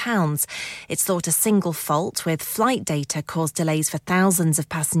 million. It's thought a single fault with flight data caused delays for thousands of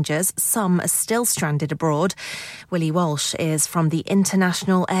passengers. Some are still stranded abroad. Willie Walsh is from the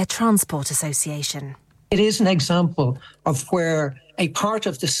International Air Transport Association. It is an example of where a part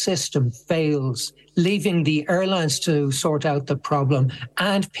of the system fails, leaving the airlines to sort out the problem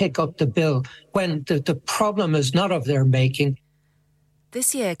and pick up the bill when the problem is not of their making.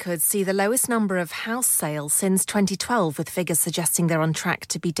 This year could see the lowest number of house sales since 2012, with figures suggesting they're on track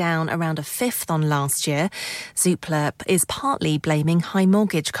to be down around a fifth on last year. Zoopla is partly blaming high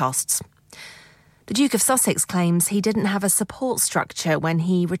mortgage costs. The Duke of Sussex claims he didn't have a support structure when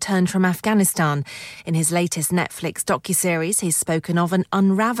he returned from Afghanistan. In his latest Netflix docuseries, he's spoken of an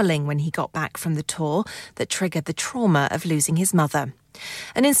unravelling when he got back from the tour that triggered the trauma of losing his mother.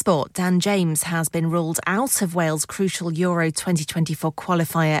 And in sport, Dan James has been ruled out of Wales' crucial Euro 2024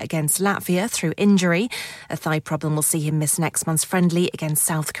 qualifier against Latvia through injury. A thigh problem will see him miss next month's friendly against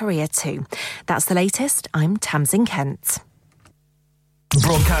South Korea too. That's the latest. I'm Tamsin Kent.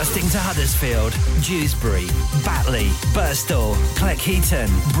 Broadcasting to Huddersfield, Dewsbury, Batley, Birstall, Cleckheaton,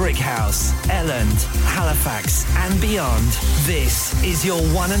 Brickhouse, Elland, Halifax and beyond. This is your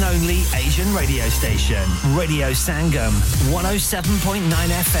one and only Asian radio station. Radio Sangam, 107.9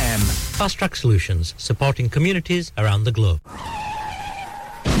 FM. Fast Track Solutions, supporting communities around the globe.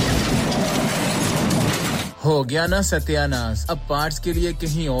 हो गया ना सत्यानाश अब parts के लिए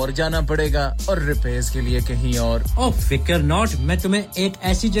कहीं और जाना पड़ेगा और रिपेयर्स के लिए कहीं और ओ फिकर नॉट मैं तुम्हें एक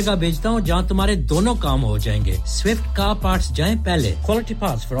ऐसी जगह भेजता हूं जहां तुम्हारे दोनों काम हो जाएंगे स्विफ्ट कार पार्ट्स जाएं पहले quality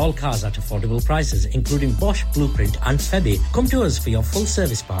parts for all cars at affordable prices including Bosch Blueprint and Febby come to us for your full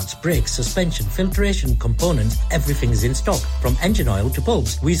service parts brakes suspension filtration components everything is in stock from engine oil to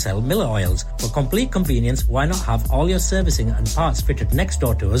bulbs we sell Miller oils for complete convenience why not have all your servicing and parts fitted next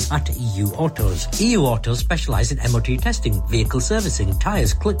door to us at EU Autos EU Autos specialise in MOT testing, vehicle servicing,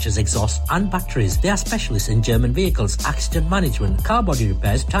 tyres, clutches, exhausts and batteries. They are specialists in German vehicles, accident management, car body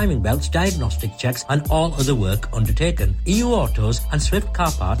repairs, timing belts, diagnostic checks and all other work undertaken. EU Autos and Swift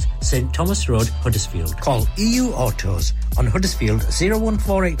Car Parts, St Thomas Road, Huddersfield. Call EU Autos on Huddersfield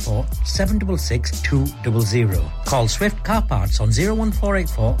 01484 766 200. Call Swift Car Parts on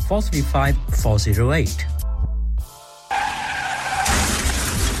 01484 435 408.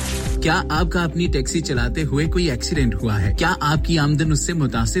 क्या आपका अपनी taxi चलाते हुए कोई accident हुआ है क्या आपकी आमदन उससे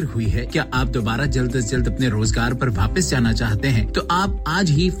मुतासिर हुई है क्या आप दोबारा जल्द से जल्द अपने रोजगार पर वापस जाना चाहते हैं तो आप आज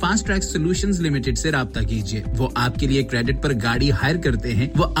ही फास्ट ट्रैक सॉल्यूशंस लिमिटेड से राब्ता कीजिए वो आपके लिए क्रेडिट पर गाड़ी हायर करते हैं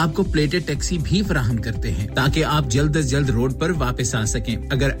वो आपको प्लेटेड टैक्सी भी फराहम करते हैं ताकि आप जल्द से जल्द रोड पर वापस आ सकें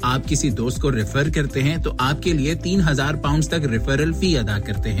अगर आप किसी दोस्त को रेफर करते हैं तो आपके लिए 3000 पाउंड तक रेफरल फी अदा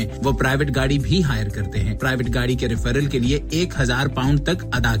करते हैं वो प्राइवेट गाड़ी भी हायर करते हैं प्राइवेट गाड़ी के रेफरल के लिए 1000 पाउंड तक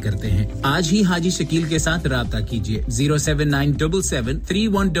अदा करते हैं आज ही हाजी शकील के साथ राब्ता कीजिए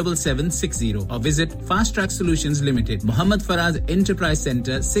 07977317760 और visit fast track solutions limited Mohammad Faraz enterprise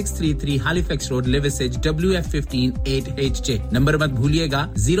centre 633 Halifax road Liversedge WF15 8HJ number मत भूलिएगा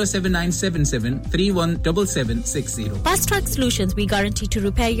 07977317760 Fast Track Solutions we guarantee to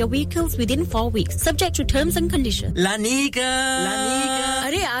repair your vehicles within 4 weeks subject to terms and conditions Lanika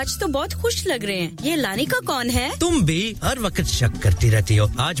अरे आज तो बहुत खुश लग रहे हैं ये लानिका कौन है तुम भी हर वक्त शक करती रहती हो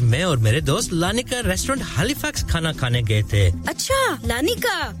आज मैं और मेरे दोस्त लानिका रेस्टोरेंट हैलिफैक्स खाना खाने गए थे अच्छा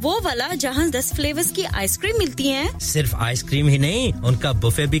लानिका वो वाला जहां 10 फ्लेवर्स की आइसक्रीम मिलती है सिर्फ आइसक्रीम ही नहीं उनका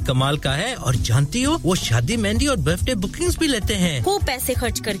बुफे भी कमाल का है और जानती हो वो शादी मेहंदी और बर्थडे बुकिंग्स भी लेते हैं खूब पैसे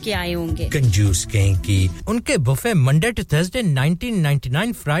खर्च करके आए होंगे कंजूस कहीं की उनके buffet Monday to Thursday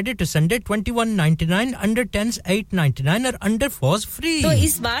 1999 Friday to Sunday 2199 under 10s 899 और अंडर 4s फ्री तो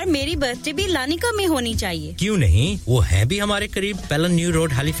इस बार मेरी बर्थडे भी लानिका में होनी चाहिए क्यों नहीं वो है भी हमारे करीब पेलन new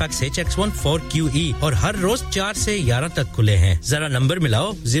road Halifax HX1 4QE और हर रोज 4 से 11 तक खुले हैं जरा नंबर मिलाओ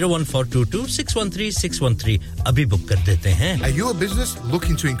 01422613613 अभी बुक कर देते हैं Are you a business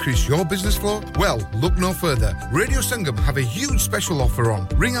looking to increase your business flow? Well, look no further. Radio Sangam have a huge special offer on.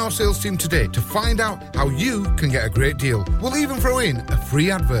 Ring our sales team today to find out how you can get a great deal. We'll even throw in a free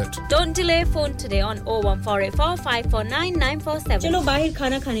advert. Don't delay phone today on 01484 549 947 चलो बाहर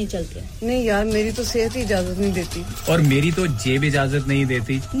खाना खाने चलते हैं नहीं यार मेरी तो सेहत ही इजाजत नहीं देती और मेरी तो जेब इजाजत नहीं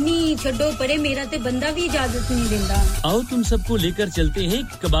देती नहीं छोड़ो परे मेरा ते बंदा भी इजाजत नहीं देता आओ तुम सबको लेकर चलते हैं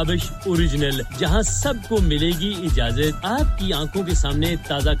कबाबिश ओरिजिनल जहां सबको मिलेगी इजाजत आपकी आंखों के सामने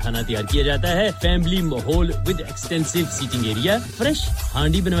ताजा खाना तैयार किया जाता है फैमिली माहौल with extensive seating area fresh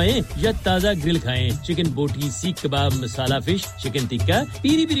handi बनवाएं या ताजा ग्रिल खाएं chicken boti seekh kebab masala fish chicken tikka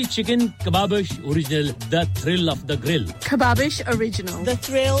peri peri chicken Kababish original the thrill of the grill Kababish Original The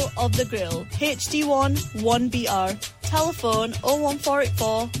Thrill of the Grill HD1 1BR Telephone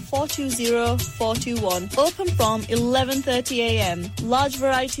 01484 420 421 Open from 11:30 a.m. Large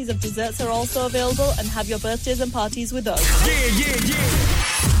varieties of desserts are also available and have your birthdays and parties with us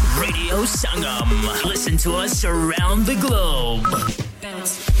Radio Sangam listen to us around the globe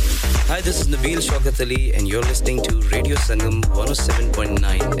Hi, this is Nabeel Shaukat Ali and you're listening to Radio Sangam 107.9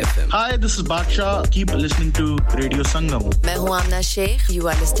 FM. Hi, this is Baksha. Keep listening to Radio Sangam. मैं हूँ आमना Sheikh. You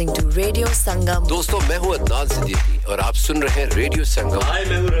are listening to Radio Sangam. दोस्तों मैं हूँ अदनान सिद्दीकी और आप सुन रहे हैं Radio Sangam. Hi,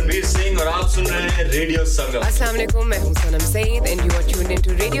 मैं हूँ रणवीर सिंह और आप सुन रहे हैं Radio Sangam. अस्सलाम वालेकुम, मैं हूँ सनम Saeed and you are tuned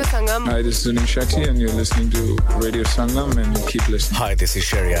into Radio Sangam. Hi, this is Zunin Shakti and you're listening to Radio Sangam and keep listening. Hi, this is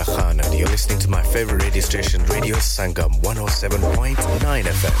Sharia Khan and you're listening to my favorite radio station Radio Sangam 107.9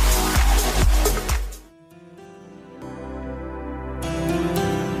 FM.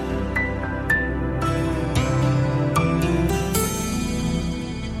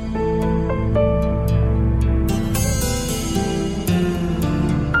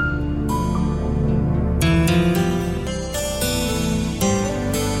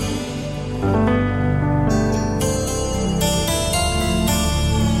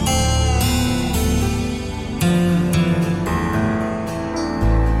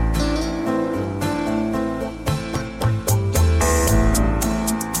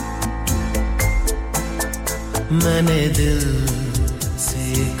 मैंने दिल से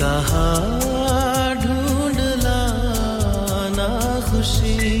कहा ढूंढ लाना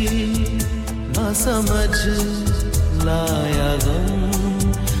खुशी ना समझ लाया गम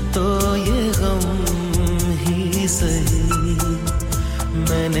तो ये गम ही सही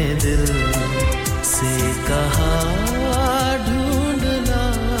मैंने दिल से कहा ढूंढ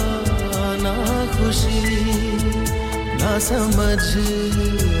लाना खुशी ना समझ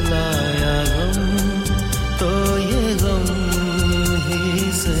लाया गम तो ये गम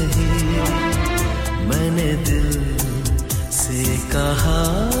ही सही मैंने दिल से कहा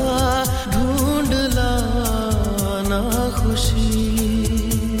ढूंढ लाना खुशी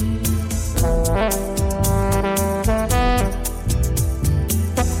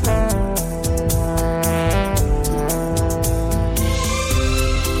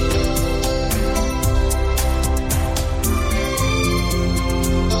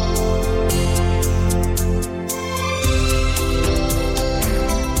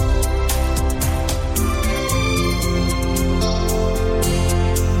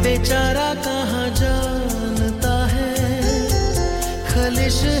बेचारा कहाँ जानता है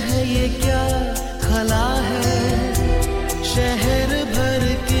खलिश है ये क्या खला है शहर भर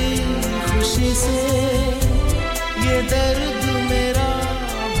की खुशी से ये दर्द मेरा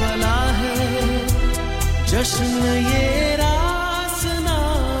भला है जश्न ये रास ना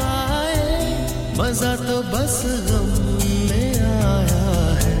आए मजा तो बस गम में आया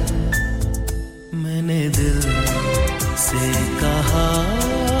है मैंने दिल से कहा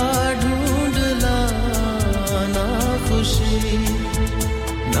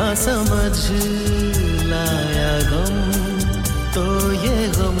ना समझ लाया गम तो ये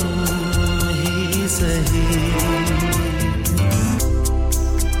गम ही सही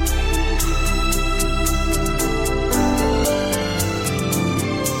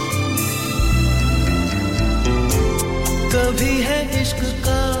कभी है इश्क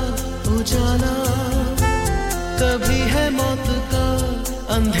का उजाला कभी है मौत का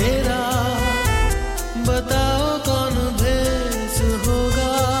अंधेरा बताओ कौन भेस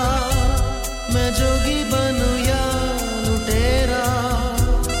होगा मैं जोगी बनूं या लुटेरा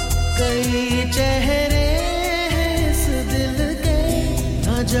कई चेहरे हैं इस दिल के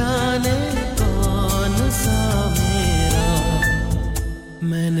न जाने कौन सा मेरा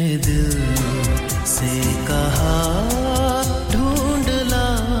मैंने दिल से कहा ढूंढ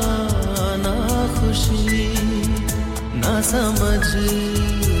लाना खुशी ना समझ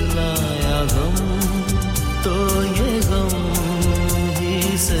लाया गम तो ये गम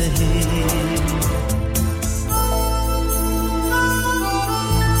ही सही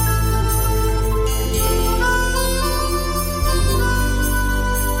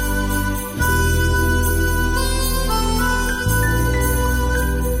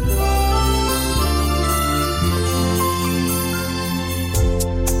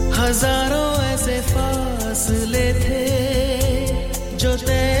हजारों ऐसे फासले थे जो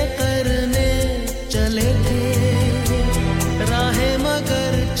तय करने चले थे राहें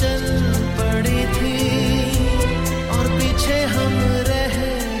मगर चल पड़ी थी और पीछे हम रह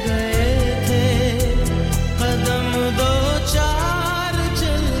गए थे कदम दो चार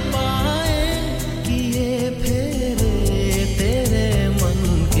चल पाए किए फेरे तेरे मन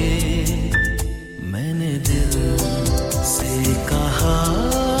के मैंने दिल से कहा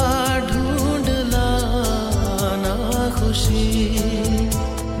ढूंढ लाना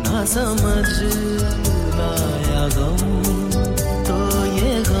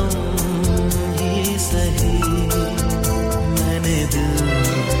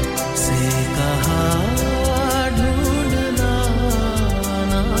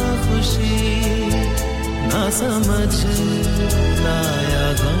लाया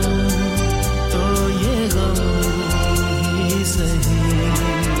गम तो ये गम ही सही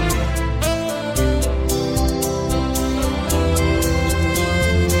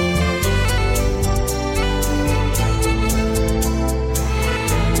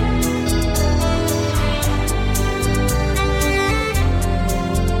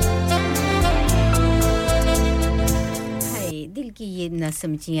कि ये ना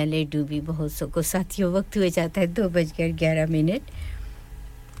समझियां ले डूबी बहुत सो को साथियों वक्त हुए जाता है 2:11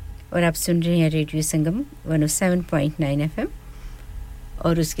 और आप सुन रहे हैं रेडियो संगम 107.9 एफएम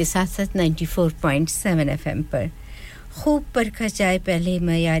और उसके साथ-साथ 94.7 एफएम पर खूब परखा जाए पहले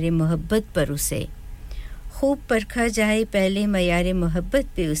मयार मोहब्बत पर उसे खूब परखा जाए पहले मयार मोहब्बत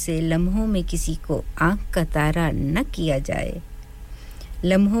पे उसे लम्हों में किसी को आंख का तारा न किया जाए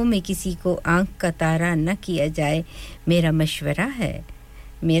लम्हों में किसी को आंख का तारा न किया जाए मेरा मशवरा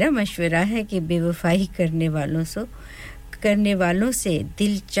है कि बेवफाई करने वालों से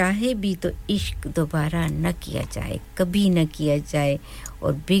दिल चाहे भी तो इश्क दोबारा न किया जाए कभी न किया जाए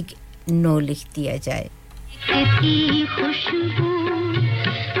और बिग नो लिख दिया जाए की खुशबू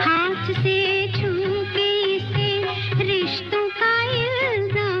हाथ से छू के इसे रिश्तों का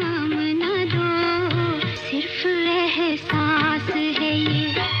इल्जाम न दो सिर्फ एहसास है ये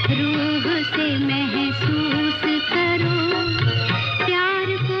रूह से महसूस करो प्यार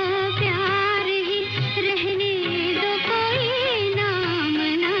को प्यार ही रहने दो कोई नाम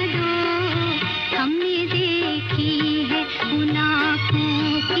न दो हमने देखी है उन आँखों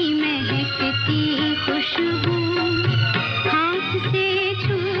की महकती खुशबू हाथ से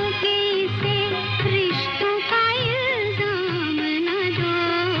छू के इसे रिश्तों का इल्जाम न दो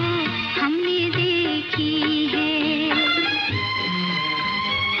हमने देखी है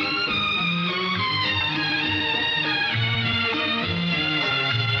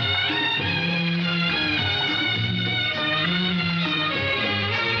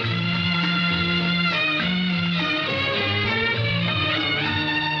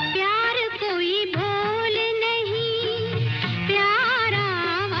प्यार कोई बोल नहीं प्यार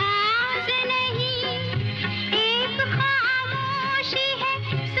आवाज नहीं एक खामोशी है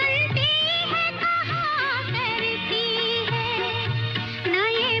सुनती है कहा करती है ना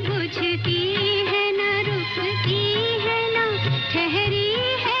ये बुझती है ना रुकती है ना ठहरी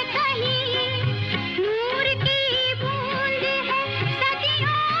है कहीं नूर की बूंद है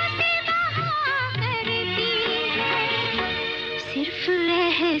सदियों से बहा करती है सिर्फ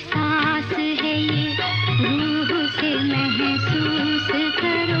एहसास है ये रूह से महसूस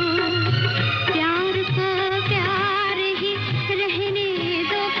करो प्यार को प्यार ही रहने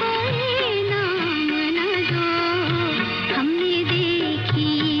दो कोई नाम न दो हमने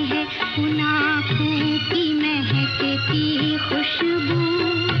देखी है उन आँखों की महकती खुशबू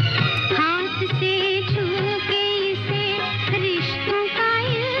हाथ से छू के इसे रिश्तों का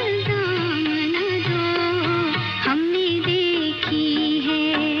इल्जाम न दो हमने देखी है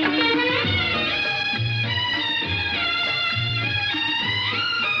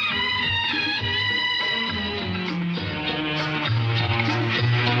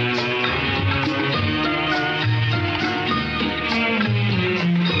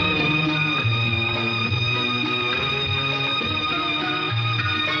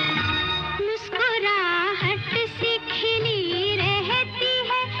मुस्कुराहट सी खिली रहती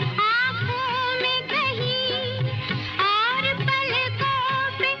है आँखों में कहीं और पलकों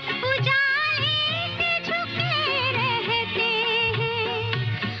पे उजाले से झुके रहते हैं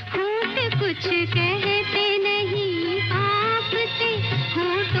होंठ कुछ कहते नहीं कांपते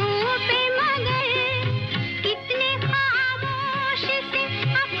होठों पे मगर कितने खामोश से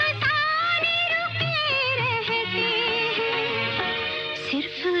अफसाने रुके रहते हैं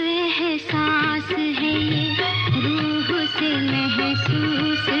सिर्फ एहसास है ये रूह से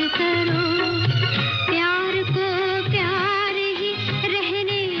महसूस करो प्यार को प्यार ही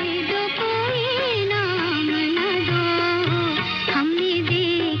रहने दो कोई नाम न दो हमने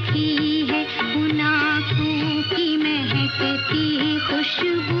देखी है उन आँखों की महकती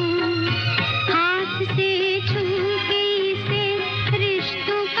खुशबू हाथ से छू के इसे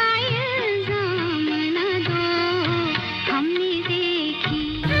रिश्तों का इल्जाम न दो हमने देखी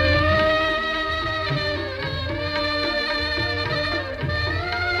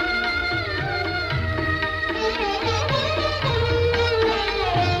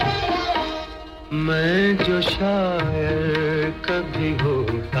मैं जो शायर कभी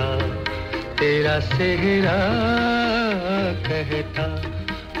होता तेरा सेहरा कहता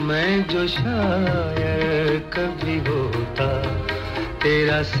मैं जो शायर कभी होता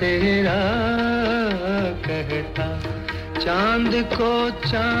तेरा सेहरा कहता चांद को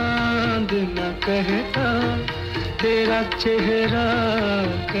चांद न कहता तेरा चेहरा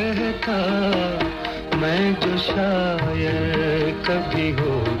कहता मैं जो शायर कभी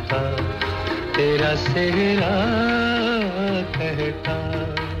होता तेरा सेहरा कहता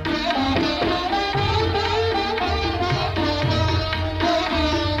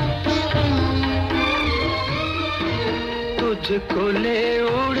तुझको ले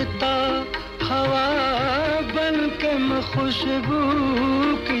उड़ता हवा बन के मैं खुशबू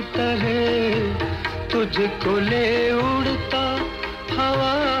की तरह तुझको ले उड़ता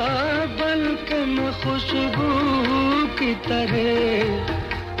हवा बन के मैं खुशबू की तरह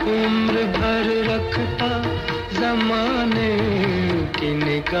उम्र भर रखता ज़माने की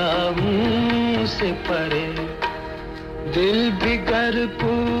निगाहों से परे दिल भी गर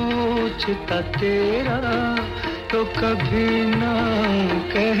पूछता तेरा तो कभी ना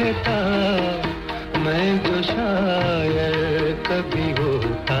कहता मैं जो शायर कभी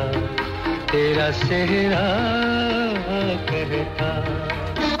होता तेरा सेहरा कहता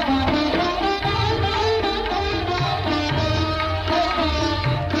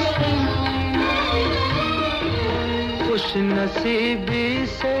खुश नसीबी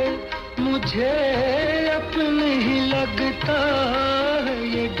से मुझे अपने ही लगता है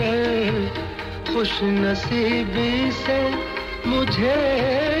ये डर खुश नसीबी से मुझे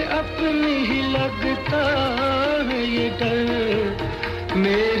अपनी ही लगता है ये डर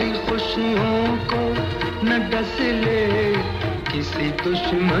मेरी खुशियों को न डस ले किसी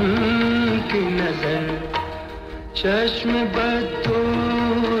दुश्मन की नजर चश्म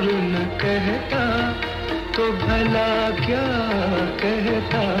बदूर न कहता तो भला क्या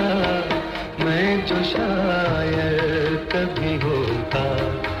कहता मैं जो शायर कभी होता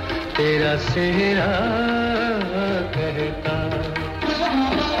तेरा सेहरा कहता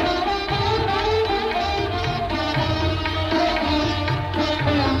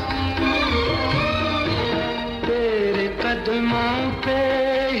तेरे कदमों पे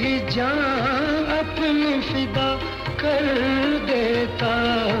ही जान अपनी फिदा कर देता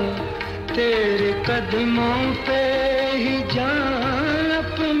तेरे कदमों पे ही जान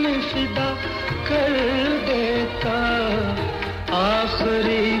अपनी फिदा कर देता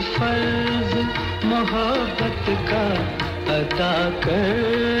आखिरी फर्ज मोहब्बत का अदा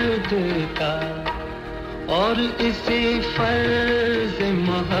कर देता और इसी फर्ज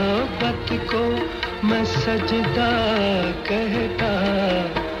मोहब्बत को मैं सजदा कहता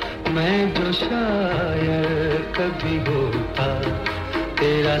मैं जो शायर कभी होता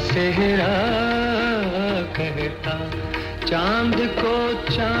तेरा सेहरा कहता चांद को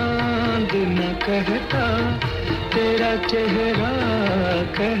चांद न कहता तेरा चेहरा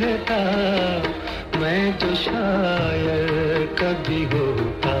कहता मैं जो शायर कभी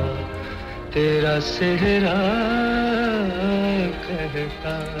होता तेरा सेहरा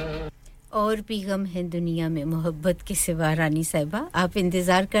कहता और भी गम है दुनिया में मोहब्बत के सिवा रानी साहिबा आप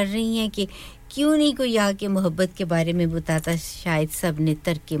इंतजार कर रही हैं कि क्यों नहीं कोई आके मोहब्बत के बारे में बताता शायद सबने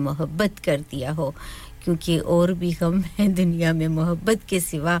तरक मोहब्बत कर दिया हो क्योंकि और भी गम है दुनिया में मोहब्बत के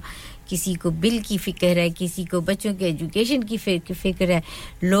सिवा किसी को बिल की फिक्र है किसी को बच्चों के एजुकेशन की फिक्र है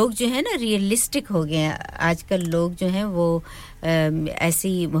लोग जो है ना रियलिस्टिक हो गए हैं आजकल लोग जो हैं वो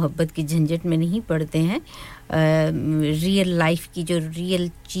ऐसी मोहब्बत की झंझट में नहीं पड़ते हैं रियल लाइफ की जो रियल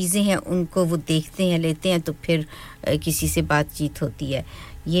चीजें हैं उनको वो देखते हैं लेते हैं तो फिर किसी से बातचीत होती है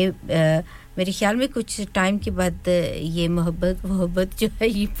ये मेरे ख्याल में कुछ टाइम के बाद ये मोहब्बत जो है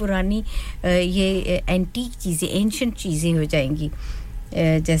ये पुरानी ये एंटीक चीजें एंशिएंट चीजें हो जाएंगी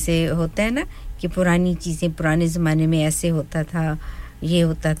जैसे होता है ना कि पुरानी चीजें पुराने ज़माने में ऐसे होता था ये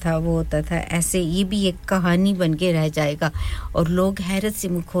होता था वो होता था ऐसे ये भी एक कहानी बन के रह जाएगा और लोग हैरत से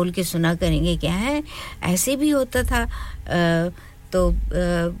मुंह खोल के सुना करेंगे कि है ऐसे भी होता था तो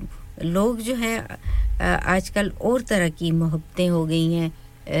लोग जो है आजकल और तरह की मोहब्बतें हो गई हैं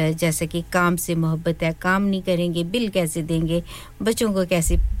जैसे कि काम से मोहब्बत है काम नहीं करेंगे बिल कैसे देंगे बच्चों को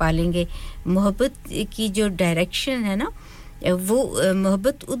कैसे पालेंगे मोहब्बत की जो डायरेक्शन है ना वो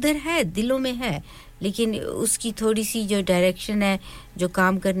मोहब्बत उधर है दिलों में है लेकिन उसकी थोड़ी सी जो डायरेक्शन है जो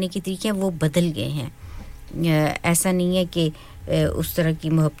काम करने के तरीके हैं वो बदल गए हैं ऐसा नहीं है कि उस तरह की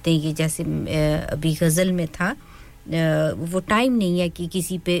मोहब्बतें ये जैसे अभी गजल में था वो टाइम नहीं है कि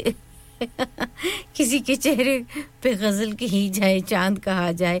किसी पे किसी के चेहरे पे गजल कही जाए चांद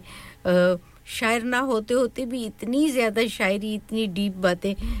कहा जाए शायर ना होते होते भी इतनी ज्यादा शायरी इतनी डीप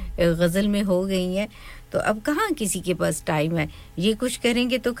बातें गजल में हो गई हैं तो अब कहाँ किसी के पास टाइम है ये कुछ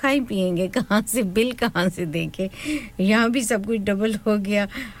करेंगे तो खाएं पिएंगे कहाँ से बिल कहाँ से देंगे यहाँ भी सब कुछ डबल हो गया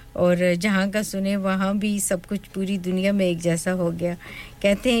और जहाँ का सुने वहाँ भी सब कुछ पूरी दुनिया में एक जैसा हो गया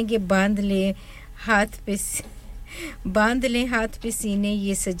कहते हैं कि बांध ले हाथ पे सीने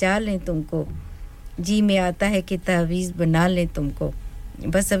ये सजा लें तुमको जी में आता है कि तावीज़ बना ले तुमको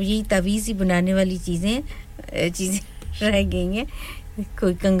बस अब यही तावीज़ ही बनाने वाली चीजें रह गई हैं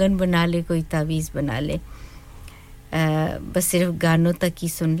कोई कंगन बना ले कोई तावीज़ बना ले बस सिर्फ गानों तक ही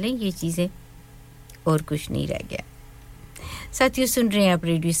सुन लें ये चीजें और कुछ नहीं रह गया साथियों सुन रहे हैं आप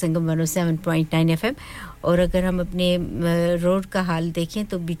रेडियो संगम 107.9 एफएम और अगर हम अपने रोड का हाल देखें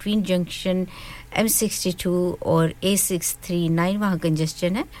तो बिटवीन जंक्शन M62 और A639 वहां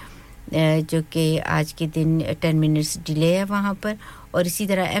कंजेस्शन है जो कि आज के दिन 10 मिनट्स डिले है वहां पर और इसी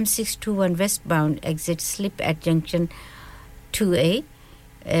तरह M621 west bound exit slip at junction 2A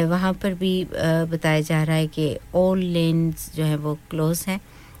वहां पर भी बताया जा रहा है कि ऑल लेन्स जो है वो क्लोज हैं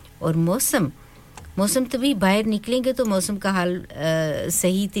और मौसम तो भी बाहर निकलेंगे तो मौसम का हाल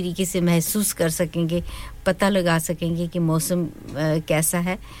सही तरीके से महसूस कर सकेंगे पता लगा सकेंगे कि मौसम कैसा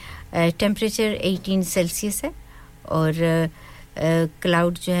है टेंपरेचर 18 सेल्सियस है और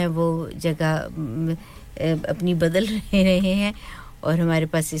क्लाउड जो है वो जगह अपनी बदल रहे हैं और हमारे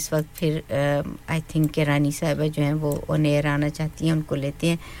पास इस वक्त फिर आई थिंक रानी साहिबा जो हैं वो ऑन एयर आना चाहती हैं उनको लेते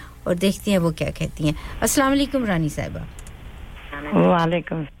हैं और देखते हैं वो क्या कहती हैं अस्सलाम वालेकुम रानी साहिबा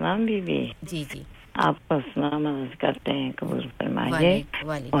वालेकुम सलाम बीबी जी आपको सलाम अर्ज करते हैं कबूल फरमाइए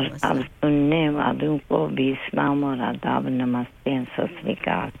और अब सुनने वालों को भी सलाम और आदाब नमस्ते और सत श्री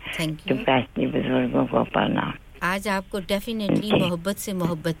अकाल थैंक यू पैसे बुजुर्गों को प्रणाम आज आपको डेफिनेटली मोहब्बत से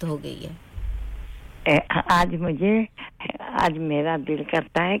मोहब्बत हो गई है आज मेरा दिल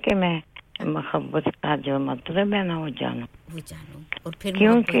करता है कि मैं मोहब्बत का जो मतलब है ना वो जानूं और फिर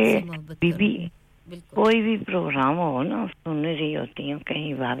क्योंकि बीबी कोई भी प्रोग्राम हो ना सुन रही होती हूँ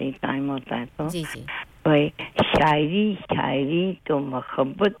कई बार टाइम होता है तो कोई शायरी तो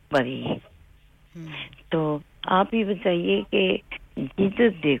मोहब्बत भरी तो आप ही बताइए कि जिधर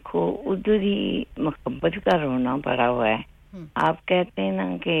देखो उधर ही मोहब्बत का रोना पड़ा हुआ है आप कहते हैं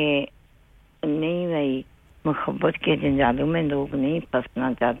ना कि नहीं भाई मोहब्बत के जंजालों में लोग नहीं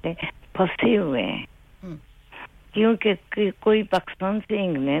फंसना चाहते फंसे हुए हैं क्योंकि कोई पाकिस्तान से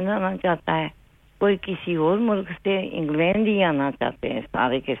इंग्लैंड आना चाहता है कोई किसी और मुल्क से इंग्लैंड ही आना चाहते हैं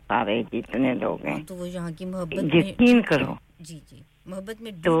सारे के सारे जितने लोग हैं तो वो यहाँ की मोहब्बत यकीन करो जी मोहब्बत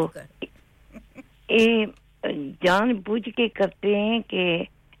में तो ये जानबूझ के करते हैं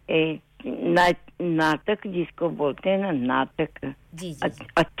कि नाटक जिसको बोलते हैं ना नाटक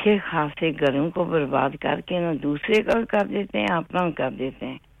अच्छे खासे घरों को बर्बाद करके ना दूसरे का कर देते हैं अपना कर देते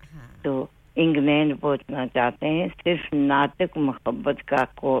हैं तो इंग्लैंड पहुंचना चाहते हैं सिर्फ नाटक मोहब्बत का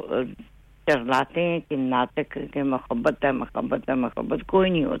को चलाते हैं कि नाटक के मोहब्बत कोई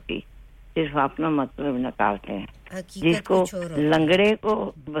नहीं होती सिर्फ अपना मतलब निकालते हैं जिसको लंगड़े को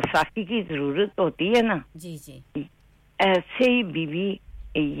वसाखी की जरूरत होती है ना ऐसे ही बीवी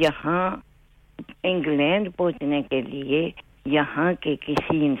यहाँ इंग्लैंड पहुंचने के लिए यहाँ के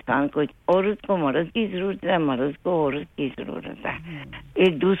किसी इंसान को औरत को मर्द की जरूरत है मर्द को औरत की जरूरत है ये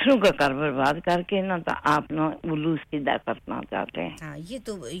दूसरों का घर बर्बाद करके ना तो आप ना उल्लू सीधा करना चाहते हैं ये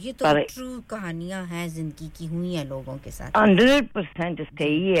तो ट्रू कहानियां हैं जिंदगी की हुई हैं लोगों के साथ 100%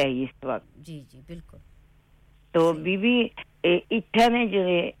 सही है इस वक्त जी बिल्कुल तो बीबी इतना ने जो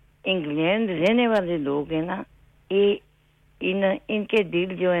इंग्लैंड रहने वाले लोग हैं ना ये इनके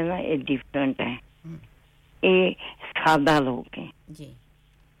दिल जो है ना ये डिफरेंट है ये सादा लोग हैं जी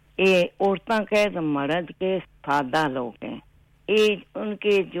ये औरतां के तो मर्द के सादा लोग हैं ये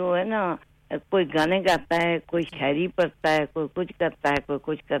उनके जो है ना कोई गाने गाता है कोई शायरी पढ़ता है कोई कुछ करता है कोई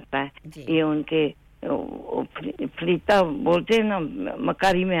कुछ करता है ये उनके फरीता बोलते हैं ना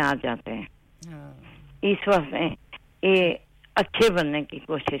मकारी में आ जाते हैं इस वक्त ये अच्छे बनने की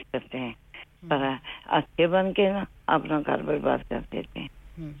कोशिश करते हैं पर अच्छे बन के ना अपना घर बर्बाद कर देते हैं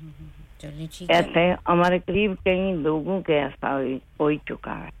ऐसे हमारे करीब कई लोगों के ऐसा हो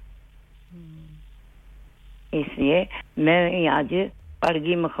चुका है इसलिए मैं आज पड़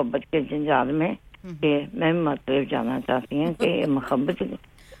गई मोहब्बत के जंजाल में कि मैं मतलब जाना चाहती हूँ कि मोहब्बत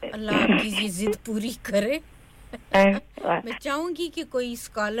अल्लाह आपकी जिद पूरी करे मैं चाहूंगी कि कोई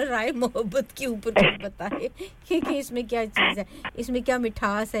स्कॉलर आए मोहब्बत के ऊपर कुछ बताए कि इसमें क्या चीज है इसमें क्या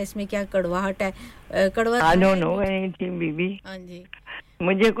मिठास है इसमें क्या कड़वाहट है कड़वा आई डोंट नो एनीथिंग बीबी हां जी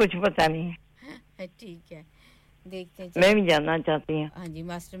मुझे कुछ पता नहीं है ठीक है देखते हैं मैं भी जानना चाहती हूँ हां जी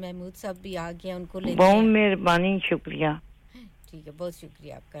मास्टर महमूद साहब भी आ गए उनको ले बहुत मेहरबानी शुक्रिया ठीक है बहुत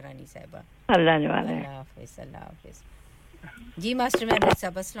शुक्रिया आपका रानी साहिबा अल्लाह ने वाला अल्लाह हाफिज जी मास्टर महमूद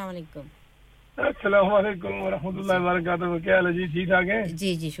साहब अस्सलाम वालेकुम अस्सलाम वालेकुम व रहमतुल्लाहि व बरकातहू क्या हाल है जी ठीक ठाक है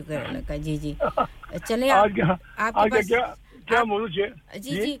जी शुक्र अल्लाह का जी चले आपके क्या मौजूद है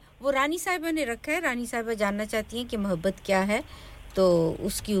जी वो रानी साहिबा ने रखा है रानी साहिबा जानना चाहती हैं कि मोहब्बत क्या है तो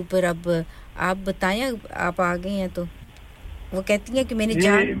उसके ऊपर अब आप बताएं आप आ गए हैं तो वो कहती हैं कि मैंने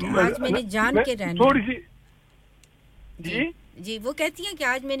जान के रहना थोड़ी सी जी वो कहती हैं कि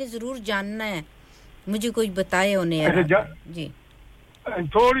आज मैंने जरूर जानना है मुझे कोई बताए उन्हें जी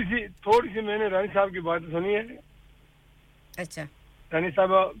थोड़ी सी मैंने रानी साहब की बात सुनी है अच्छा रानी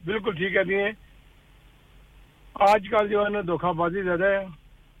साहब बिल्कुल ठीक कहती हैं आजकल जो है ना धोखाबाजी ज्यादा है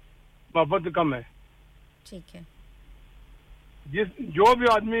मोहब्बत कम है ठीक है जो भी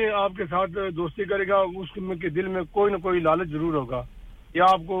आदमी आपके साथ दोस्ती करेगा उसके दिल में कोई ना कोई लालच जरूर होगा या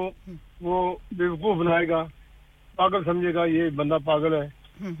आपको वो बेवकूफ बनाएगा पागल समझेगा ये बंदा पागल है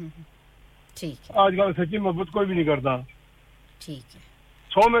ठीक है आजकल सच्ची मोहब्बत कोई भी नहीं करता ठीक है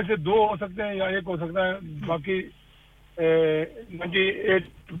 100 में से 2 हो सकते हैं या 1 हो सकता है बाकी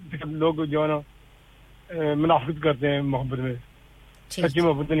 98 लोग जो है ना मुनाफिक करते हैं मोहब्बत में सच्ची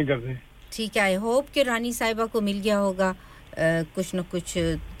मोहब्बत नहीं करते ठीक है आई होप कि रानी साहिबा को मिल गया होगा कुछ न कुछ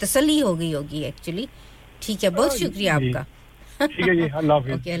तसल्ली हो गई होगी एक्चुअली ठीक है बहुत शुक्रिया आपका ठीक है जी अल्लाह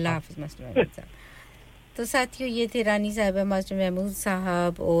हाफिज़ ओके अल्लाह हाफिज़ मास्टर महमूद साहब तो साथियों ये थे रानी साहिबा मास्टर महमूद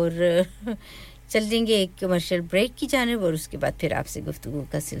साहब और चल देंगे एक कमर्शियल ब्रेक की जानिब और उसके बाद फिर आपसे गुफ्तगू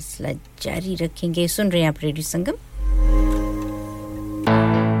का सिलसिला जारी रखेंगे सुन रहे हैं आप रेडियो संगम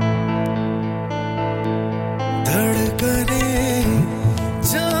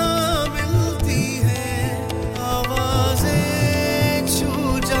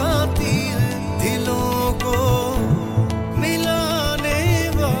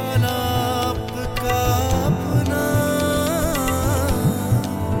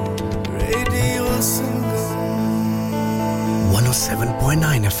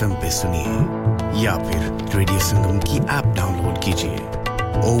FM पे सुनिए या फिर रेडियो संगम की ऐप डाउनलोड कीजिए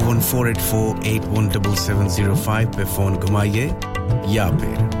 01484817705 पे फोन घुमाइए या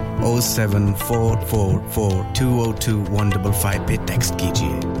फिर 07444202155 पे टेक्स्ट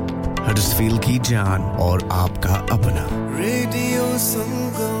कीजिए हडर्सफील्ड की जान और आपका अपना रेडियो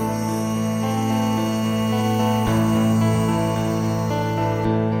संगम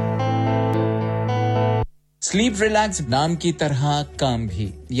स्लीप रिलैक्स नाम की तरह काम भी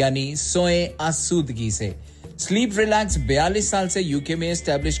यानी सोए आसूदगी से स्लीप रिलैक्स 42 साल से यूके में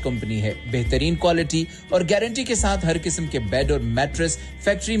एस्टैब्लिश कंपनी है बेहतरीन क्वालिटी और गारंटी के साथ हर किस्म के बेड और मैट्रेस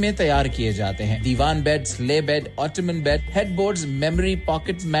फैक्ट्री में तैयार किए जाते हैं divan bed sleigh bed ottoman bed headboards memory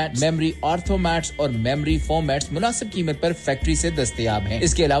pocket mat memory ortho mats और मेमोरी फोम मैट्स मुनासिब कीमत पर फैक्ट्री से दस्तयाब हैं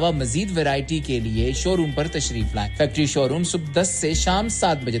इसके अलावा मजीद वैरायटी के लिए शोरूम पर तशरीफ लाएं फैक्ट्री शोरूम सुबह 10 से शाम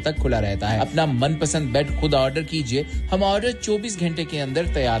 7 बजे तक खुला रहता है अपना मनपसंद बेड खुद ऑर्डर कीजिए हम ऑर्डर 24 घंटे के अंदर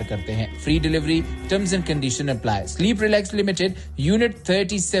तैयार करते हैं free delivery terms and condition apply. Sleep Relax Limited, Unit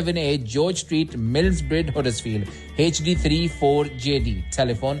 37A, George Street, Millsbridge, Huddersfield, HD34JD.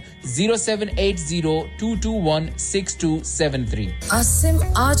 Telephone 07802216273. Asim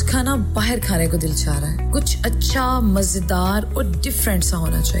आज खाना बाहर खाने को दिल चाह रहा है कुछ अच्छा मजेदार और डिफरेंट सा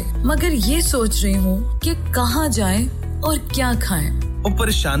होना चाहिए मगर ये सोच रही हूँ कि कहाँ जाएं और क्या खाएं ओ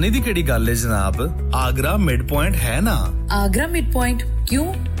परेशानी दी केड़ी गल है जनाब आगरा मिड पॉइंट है ना आगरा मिड पॉइंट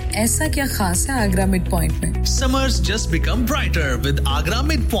क्यों ऐसा क्या खास है आगरा मिड पॉइंट में Summers just become brighter with Agra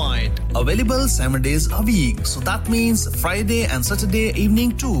Midpoint. Available 7 days a week. So that means Friday and Saturday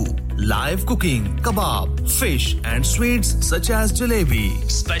evening too. Live cooking, kebab, fish and sweets such as jalebi.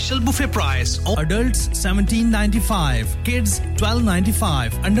 Special buffet price. Adults $17.95, kids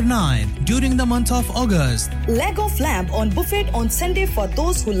 $12.95, under 9 during the month of August. Leg of lamb on buffet on Sunday for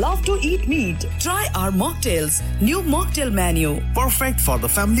those who love to eat meat. Try our mocktails. New mocktail menu. Perfect for the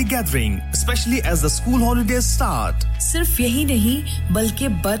family gathering, especially as the school holidays start. सिर्फ यही नहीं बल्कि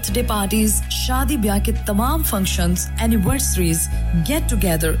birthday parties शादी ब्याह के तमाम functions anniversaries get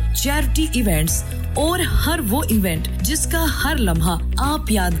together charity events और हर वो इवेंट जिसका हर लम्हा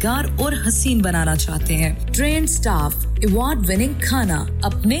आप यादगार और हसीन बनाना चाहते हैं ट्रेन्ड स्टाफ अवार्ड विनिंग खाना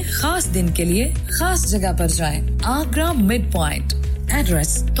अपने खास दिन के लिए खास जगह पर जाएं Agra mid point Address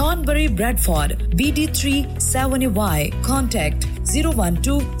Thornbury Bradford BD3 7Y Contact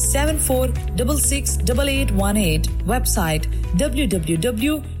 01274668818 Website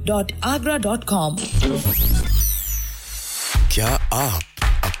www.agra.com क्या आप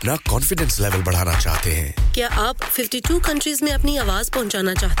अपना कॉन्फिडेंस लेवल बढ़ाना चाहते हैं क्या आप 52 कंट्रीज में अपनी आवाज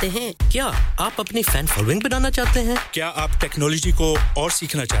पहुंचाना चाहते हैं क्या आप अपनी फैन फॉलोइंग बनाना चाहते हैं क्या आप टेक्नोलॉजी को और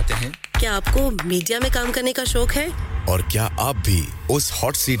सीखना चाहते हैं क्या आपको मीडिया में काम करने का शौक है और क्या आप भी उस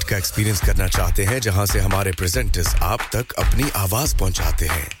हॉट सीट का एक्सपीरियंस करना चाहते हैं जहां से हमारे प्रेजेंटर्स आप तक अपनी आवाज पहुंचाते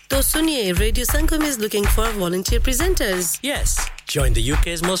हैं तो सुनिए radio Sangam is looking for volunteer presenters yes join the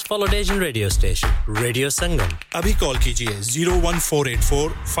UK's most followed Asian radio station Radio Sangam अभी कॉल कीजिए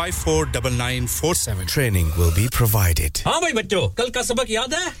 01484549947 training will be provided हां भाई बच्चों कल का सबक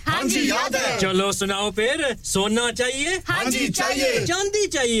याद है हां जी याद है चलो सुनाओ फिर सोना चाहिए हां जी चाहिए चांदी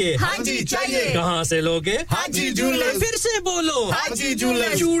चाहिए हां जी चाहिए कहां से लोगे हाजी जूलर्स फिर से बोलो हाजी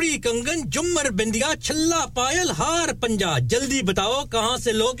जूलर्स चूड़ी कंगन झुमर बिंदिया छल्ला पायल हार पंजा जल्दी बताओ कहां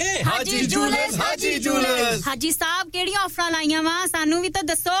से लोगे हाजी जूलर्स हाजी साहब केड़ी ऑफर लाईया वा सानू भी तो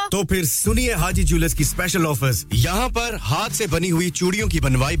दसो तो फिर सुनिए हाजी जूलर्स की स्पेशल ऑफर्स यहां पर हाथ से बनी हुई चूड़ियों की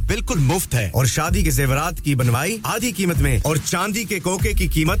बनवाई बिल्कुल मुफ्त है और शादी के जेवरात की बनवाई आधी कीमत में और चांदी के कोके की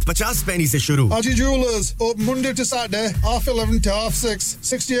कीमत 50 पैसे से शुरू Haji Jewellers open Monday to Saturday half 11 to half 6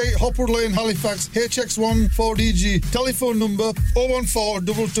 68 Hopwood Lane Halifax HX1 4DG telephone number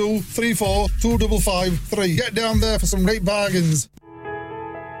 01422342553 get down there for some great bargains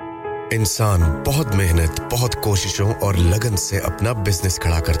इंसान बहुत मेहनत बहुत कोशिशों और लगन से अपना बिजनेस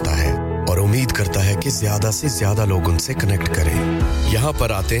खड़ा करता है और उम्मीद करता है कि ज्यादा से ज्यादा लोग उनसे कनेक्ट करें यहां पर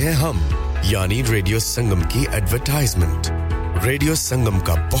आते हैं हम यानी रेडियो संगम की एडवर्टाइजमेंट रेडियो संगम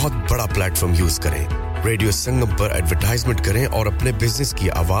का बहुत बड़ा प्लेटफॉर्म यूज करें रेडियो संगम पर एडवर्टाइजमेंट करें और अपने बिजनेस की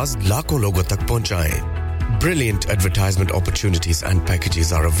आवाज लाखों लोगों तक पहुंचाएं Brilliant advertisement opportunities and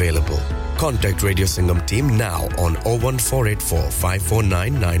packages are available. Contact Radio Singham team now on 01484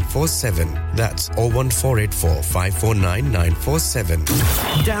 549 947. That's 01484 549 947.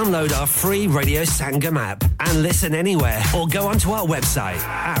 Download our free Radio Sangam app and listen anywhere or go onto our website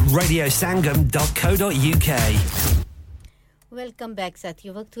at radiosangam.co.uk. Welcome back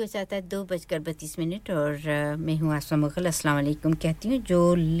साथियों वक्त हुआ जाता है 2:32 और मैं हूं आसमा मुगल अस्सलाम वालेकुम कहती हूं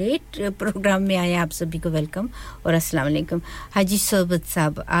जो लेट प्रोग्राम में आए आप सभी को वेलकम और अस्सलाम वालेकुम हाजी सोबत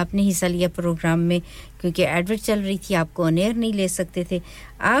साहब आपने हिस्सा लिया प्रोग्राम में क्योंकि एडवर्ट चल रही थी आपको ऑन एयर नहीं ले सकते थे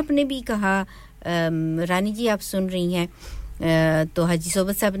आपने भी कहा रानी जी आप सुन रही हैं तो हाजी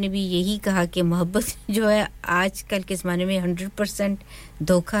सोबत साहब ने भी यही कहा कि मोहब्बत जो है आजकल के ज़माने में 100%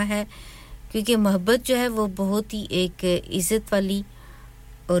 धोखा है क्योंकि मोहब्बत जो है वो बहुत ही एक इज्जत वाली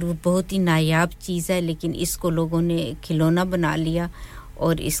और वो बहुत ही नायाब चीज़ है लेकिन इसको लोगों ने खिलौना बना लिया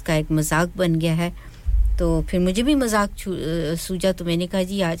और इसका एक मजाक बन गया है तो फिर मुझे भी मजाक सूझा तो मैंने कहा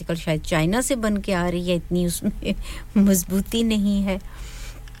जी आजकल शायद चाइना से बन के आ रही है इतनी उसमें मजबूती नहीं है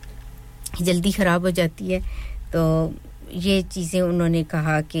जल्दी ख़राब हो जाती है तो ये चीज़ें उन्होंने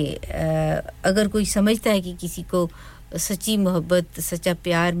कहा कि अगर कोई समझता है कि किसी को सच्ची मोहब्बत सच्चा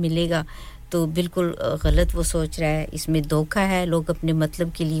प्यार मिलेगा तो बिल्कुल गलत वो सोच रहा है इसमें धोखा है लोग अपने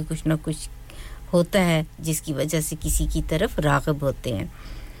मतलब के लिए कुछ ना कुछ होता है जिसकी वजह से किसी की तरफ राग़िब होते हैं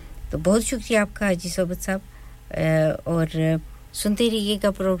तो बहुत शुक्रिया आपका हाजी सोबत साहब और सुनते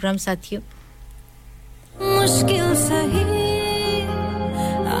रहिएगा प्रोग्राम साथियों मुश्किल सही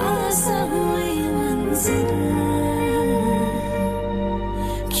आसान मंजिल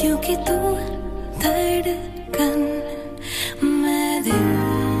क्योंकि तू धड़कन मैं दिल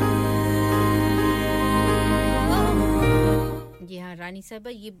जी हाँ रानी साहब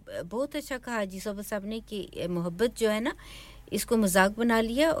ये बहुत अच्छा कहा हाजी सोबत साहब ने कि मोहब्बत जो है ना इसको मजाक बना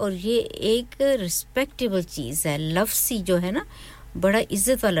लिया और ये एक रिस्पेक्टेबल चीज़ है लफ्ज़ ही जो है ना बड़ा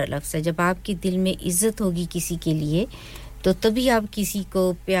इज्जत वाला लफ्ज़ है जब आपके दिल में इज्जत होगी किसी के लिए तो तभी आप किसी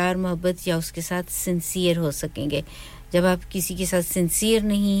को प्यार मोहब्बत या उसके साथ सिंसियर हो सकेंगे जब आप किसी के साथ सिंसियर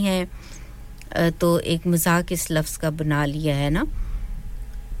नहीं हैं तो एक मजाक इस लफ्ज़ का बना लिया है ना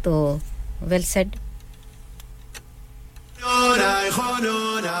तो well said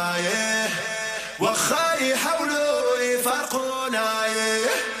وخاي حاولوا يفرقونا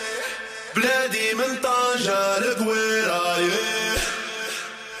بلادي من طنجة لقويرة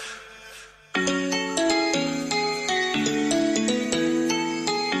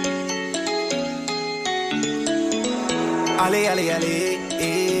Ali, Ali, Ali,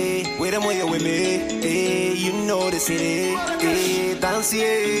 eh, with them, with me, eh, you know the city, eh, dance,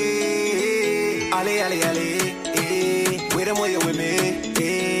 yeah, Ali, Ali, Ali, eh, with them, with me,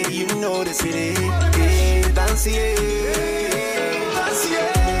 eh, you know the city, eh, dance, yeah, dance,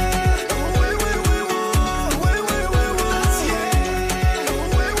 yeah.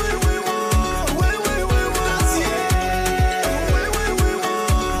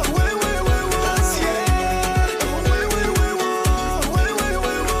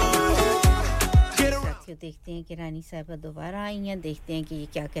 देखते हैं कि रानी साहिबा दोबारा आई हैं देखते हैं कि ये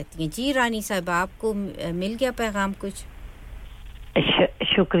क्या कहती हैं जी रानी साहिबा आपको मिल गया पैगाम कुछ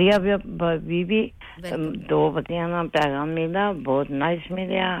शुक्रिया बीबी दो बतियां ना पैगाम मिला बहुत नाइस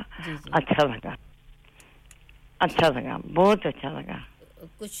मिला अच्छा लगा बहुत अच्छा लगा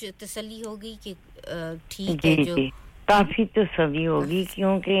कुछ तसल्ली हो गई कि ठीक है जो काफी तसल्ली होगी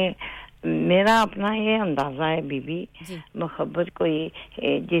क्योंकि मेरा अपना ये अंदाजा है बीबी मोहब्बत कोई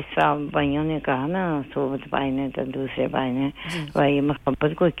जिस तरह भाइयों ने कहा ना सोबत भाई ने तो दूसरे भाई ने भाई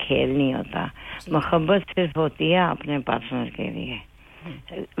मोहब्बत कोई खेल नहीं होता मोहब्बत सिर्फ होती है अपने पार्टनर के लिए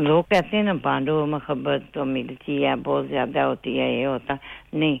लोग कहते हैं ना बांटो मोहब्बत तो मिलती है बहुत ज्यादा होती है ये होता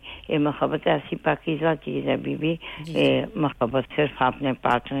नहीं ये मोहब्बत ऐसी पाकीज़ा चीज है बीबी ये मोहब्बत सिर्फ अपने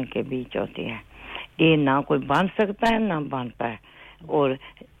पार्टनर के बीच होती है ये ना कोई बांट सकता है ना बांटता है और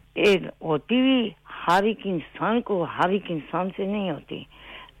ये होती भी हर एक इंसान को हर एक इंसान से नहीं होती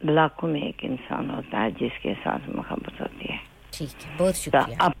लाखों में एक इंसान होता है जिसके साथ मोहब्बत होती है ठीक है बहुत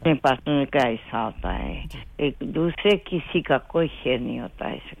शुक्रिया अपने पार्टनर का हिस्सा होता है एक दूसरे किसी का कोई शेयर नहीं होता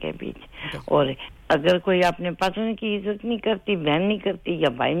है इसके बीच और अगर कोई अपने पार्टनर की इज्जत नहीं करती बहन नहीं करती या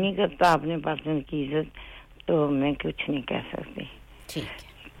भाई नहीं करता अपने पार्टनर की इज्जत तो मैं कुछ नहीं कह सकती ठीक है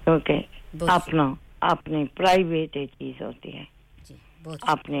क्योंकि अपना अपनी प्राइवेट चीज होती है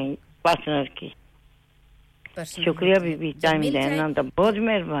अपने पार्टनर की शुक्रिया बीबी टाइम देना तो बहुत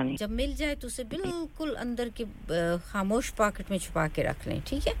मेहरबानी जब मिल जाए तो उसे बिल्कुल अंदर के खामोश पॉकेट में छुपा के रख लें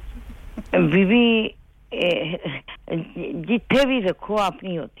ठीक है बीबी जिथे भी रखो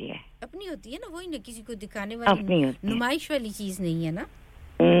अपनी होती है ना वही ना किसी को दिखाने वाली नुमाइश वाली चीज नहीं है ना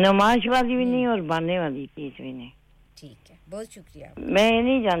नुमाइश वाली भी नहीं और बांधने वाली चीज भी नहीं ठीक है बहुत शुक्रिया मैं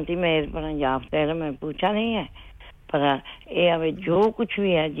नहीं जानती मैं इस पर जवाब दे रहा मैं पूछा नहीं है पर ये अब जो कुछ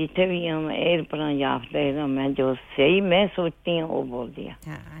भी है जितने भी हम एर पर याद दे रहा मैं जो सही मैं सोचती हूँ वो बोल दिया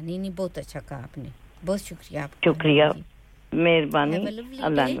हाँ नहीं बहुत अच्छा कहा आपने बहुत शुक्रिया आपका शुक्रिया मेहरबानी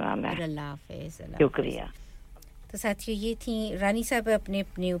अल्लाह हाफिज़ शुक्रिया तो साथियों ये थी रानी साहब अपने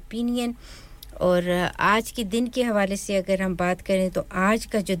अपने ओपिनियन और आज के दिन के हवाले से अगर हम बात करें तो आज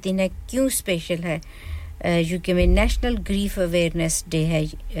का जो दिन है क्यों स्पेशल है यूके में नेशनल ग्रीफ अवेयरनेस डे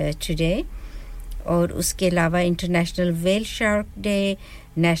है टुडे और उसके अलावा international whale shark day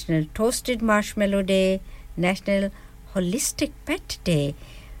national toasted marshmallow day national holistic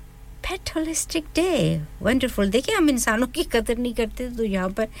pet holistic day wonderful देखिए हम इंसानों की कदर नहीं करते तो यहाँ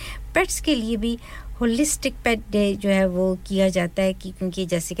पर पेट्स के लिए भी होलिस्टिक पेट डे जो है वो किया जाता है कि क्योंकि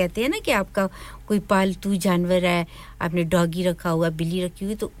जैसे कहते हैं ना कि आपका कोई पालतू जानवर है आपने डॉगी रखा हुआ बिल्ली रखी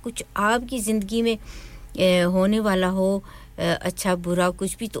हुई तो कुछ आपकी ज़िंदगी में होने वाला हो अच्छा बुरा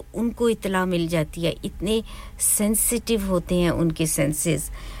कुछ भी तो उनको इत्तला मिल जाती है इतने सेंसिटिव होते हैं उनके सेंसेस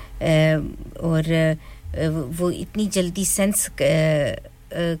और वो इतनी जल्दी सेंस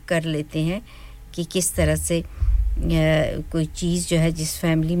कर लेते हैं कि किस तरह से कोई चीज़ जो है जिस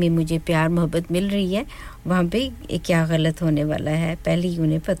फैमिली में मुझे प्यार मोहब्बत मिल रही है वहाँ पे क्या गलत होने वाला है पहले ही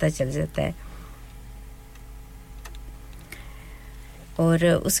उन्हें पता चल जाता है और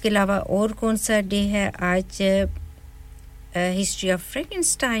उसके अलावा और कौन सा डे है आज history of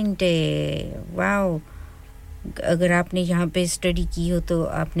Frankenstein day wow अगर आपने यहाँ पे स्टडी की हो तो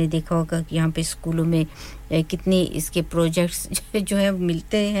आपने देखा होगा कि यहाँ पे स्कूलों में कितने इसके प्रोजेक्ट्स जो है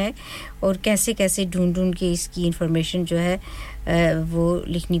मिलते हैं और कैसे ढूंढ के इसकी इंफॉर्मेशन जो है वो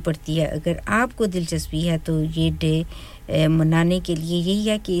लिखनी पड़ती है अगर आपको दिलचस्पी है तो ये डे मनाने के लिए यही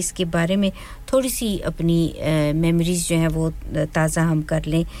है कि इसके बारे में थोड़ी सी अपनी मेमोरीज जो है वो ताज़ा हम कर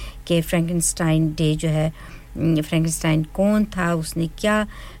लें कि फ्रैंकेनस्टाइन डे जो है फ्रैंकेनस्टाइन कौन था उसने क्या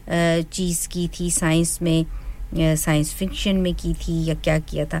चीज़ की थी साइंस में साइंस फिक्शन में की थी या क्या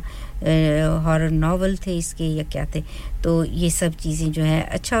किया था हॉरर नॉवेल थे इसके या क्या थे तो ये सब चीज़ें जो है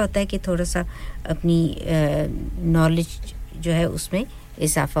अच्छा होता है कि थोड़ा सा अपनी नॉलेज जो है उसमें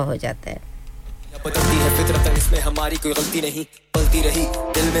इजाफा हो जाता है बदलती है फितरतन इसमें हमारी कोई गलती नहीं पलती रही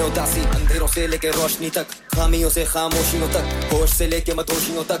दिल में उदासी अंधेरों से लेके रोशनी तक खामियों से खामोशियों तक होश से लेके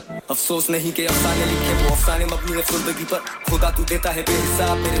मतोशियों तक अफसोस नहीं कि अफसाने लिखे वो अफसाने मबनी है ज़िंदगी पर खुदा तू देता है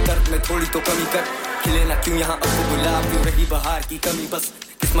बेहिसाब मेरे दर्द में थोड़ी तो कमी कर खिले ना क्यों यहाँ अब गुलाब क्यों रही बहार की कमी बस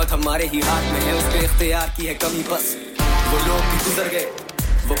किस्मत हमारे ही हाथ में है उस पे इख्तियार की है कमी बस वो लोग भी गुजर गए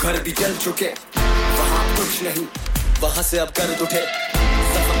वो घर भी जल चुके वहाँ कुछ नहीं वहाँ से अब कर्ज उठे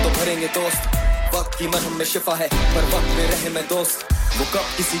जख्म तो भरेंगे दोस्त वक्त की मरहम में शिफा है पर वक्त में रहे मैं दोस्त वो कब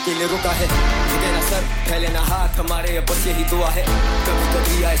किसी के लिए रुका है झुके ना सर फैले ना हाथ हमारे अब बस यही दुआ है कभी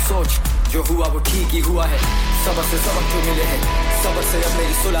कभी आए सोच जो हुआ वो ठीक ही हुआ है सबर से सबक जो मिले हैं सबर से अब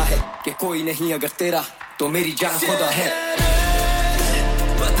मेरी सुलह है कि कोई नहीं अगर तेरा तो मेरी जान खुदा है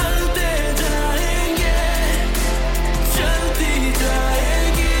बदलते जाएंगे चलती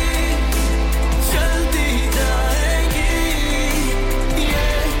जाएगी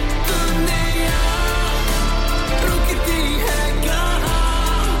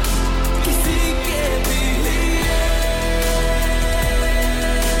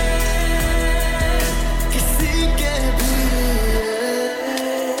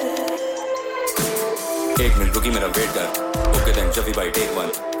एक मिनट रुकी मेरा वेट कर ओके देन जब भी भाई टेक वन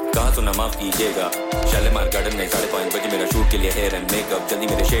कहा तो ना माफ कीजिएगा शालीमार गार्डन में 5:30 बजे मेरा शूट के लिए हेयर एंड मेकअप जल्दी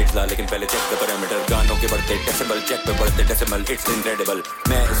मेरे शेड्स ला लेकिन पहले चेक द पैरामीटर गानों के बढ़ते डेसिबल चेक पे बढ़ते डेसिमल इट्स इनक्रेडिबल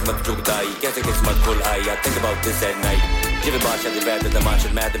मैं इसमत चुगदाई कैसे किस्मत खुल आई I think about this at night Give it barsha the bad the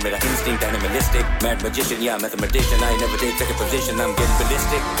martial mad the instinct animalistic mad magician yeah mathematician I never take second position I'm getting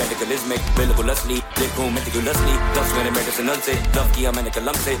ballistic cataclysmic बिल्कुल असली देखूं meticulously 10 मैंने medicinal से love किया मैंने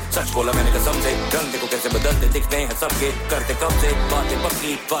कलम से सच बोला मैंने कसम से रंग देखो कैसे बदलते दिखते हैं सबके करते कब से बातें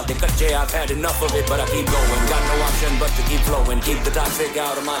पक्की बातें कच्चे I've had enough of it but I keep going got no option but to keep flowing keep the toxic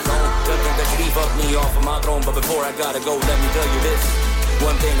out of my zone just think that you fuck me off of my throne but before I gotta go let me tell you this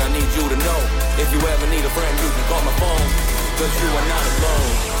one thing I need you to know if you ever need a friend you can call my phone cause you are not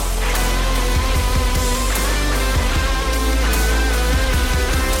alone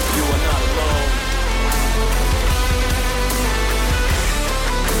you are not alone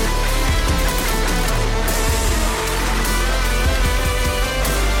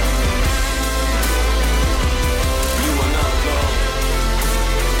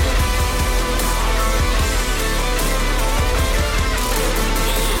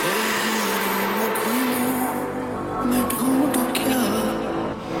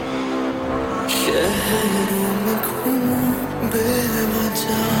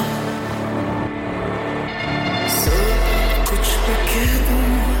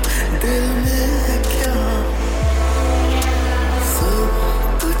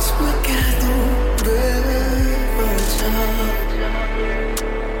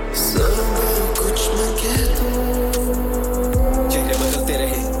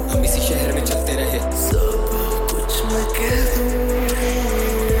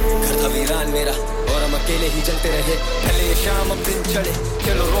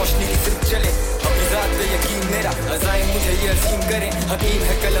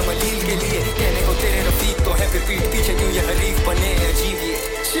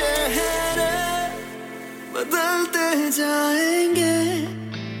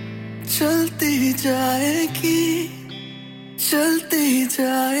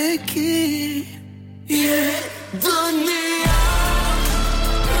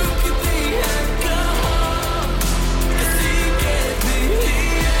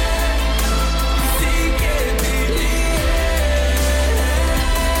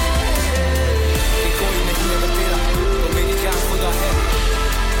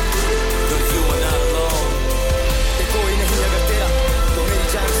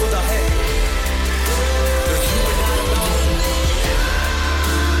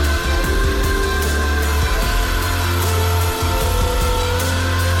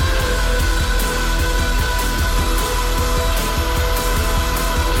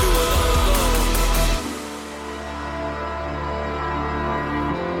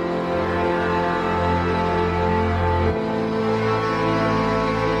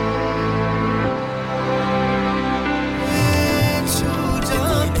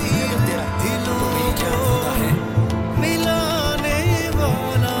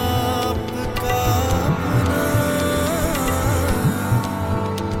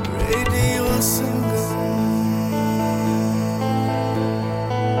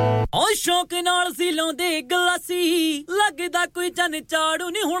ਚਾੜੂ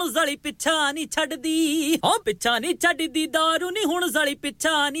ਨਹੀਂ ਹੁਣ ਜ਼ਲੀ ਪਿੱਛਾ ਨਹੀਂ ਛੱਡਦੀ ਓ ਪਿੱਛਾ ਨਹੀਂ ਛੱਡਦੀ ਦਾਰੂ ਨਹੀਂ ਹੁਣ ਜ਼ਲੀ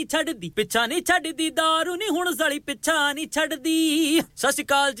ਪਿੱਛਾ ਨਹੀਂ ਛੱਡਦੀ ਪਿੱਛਾ ਨਹੀਂ ਛੱਡਦੀ ਦਾਰੂ ਨਹੀਂ ਹੁਣ ਜ਼ਲੀ ਪਿੱਛਾ ਨਹੀਂ ਛੱਡਦੀ ਸਤਿ ਸ਼੍ਰੀ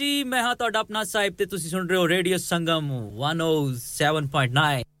ਅਕਾਲ ਜੀ ਮੈਂ ਹਾਂ ਤੁਹਾਡਾ ਆਪਣਾ ਸਾਹਿਬ ਤੇ ਤੁਸੀਂ ਸੁਣ ਰਹੇ ਹੋ ਰੇਡੀਓ ਸੰਗਮ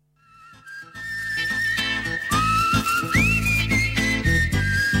 107.9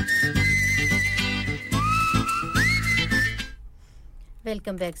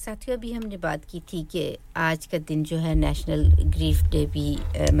 वेलकम बैक साथियों अभी हमने बात की थी कि आज का दिन जो है नेशनल ग्रीफ डे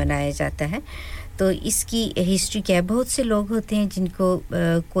भी मनाया जाता है तो इसकी हिस्ट्री क्या है बहुत से लोग होते हैं जिनको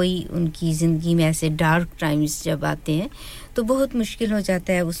कोई उनकी ज़िंदगी में ऐसे डार्क टाइम्स जब आते हैं तो बहुत मुश्किल हो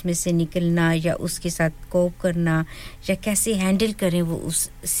जाता है उसमें से निकलना या उसके साथ कोप करना या कैसे हैंडल करें वो उस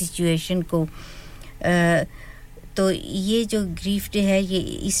सिचुएशन को तो ये जो ग्रीफ डे है ये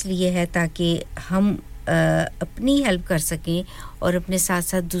इसलिए है ताकि हम अपनी हेल्प कर सकें और अपने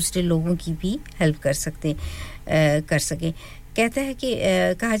साथ-साथ दूसरे लोगों की भी हेल्प कर सकें कहता है कि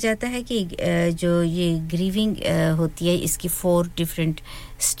कहा जाता है कि जो ये ग्रीविंग होती है इसकी 4 डिफरेंट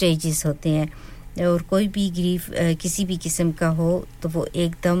स्टेजेस होते हैं और कोई भी ग्रीफ किसी भी किस्म का हो तो वो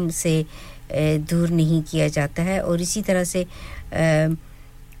एकदम से दूर नहीं किया जाता है और इसी तरह से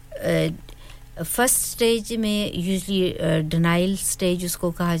फर्स्ट स्टेज में यूजुअली डिनाइल स्टेज उसको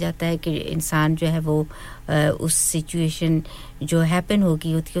कहा जाता है कि इंसान जो है वो उस सिचुएशन जो हैपन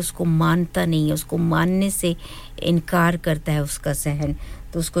होगी होती है उसको मानता नहीं है उसको मानने से इनकार करता है उसका सहन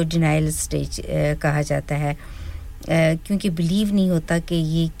तो उसको डिनाइल स्टेज कहा जाता है क्योंकि बिलीव नहीं होता कि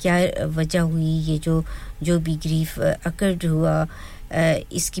ये क्या वजह हुई ये जो भी ग्रीफ अकर्ड हुआ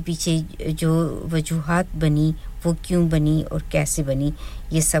इसके पीछे जो वजूहात बनी वो क्यों बनी और कैसे बनी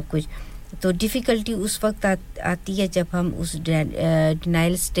ये सब कुछ तो डिफिकल्टी उस वक्त आती है जब हम उस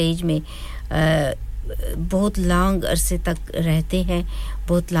डिनायल स्टेज में बहुत लॉन्ग अरसे तक रहते हैं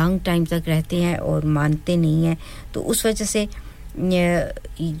बहुत लॉन्ग टाइम तक रहते हैं और मानते नहीं हैं तो उस वजह से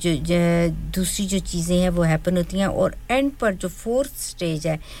जो दूसरी जो चीजें हैं वो हैपन होती हैं और एंड पर जो फोर्थ स्टेज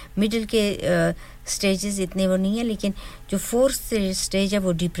है मिडिल के स्टेजेस इतने वो नहीं है लेकिन जो फोर्थ स्टेज है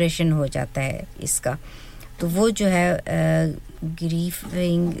वो डिप्रेशन हो जाता है इसका तो वो जो है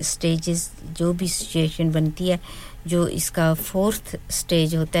ग्रीफिंग स्टेजेस जो भी सिचुएशन बनती है जो इसका फोर्थ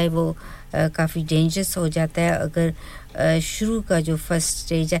स्टेज होता है वो काफी डेंजरस हो जाता है अगर शुरू का जो फर्स्ट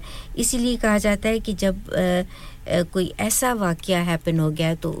स्टेज है इसीलिए कहा जाता है कि जब कोई ऐसा वाकया हैपन हो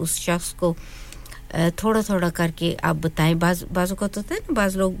गया तो उस शख्स को थोड़ा-थोड़ा करके आप बताएं बाज़ों का तो होता है ना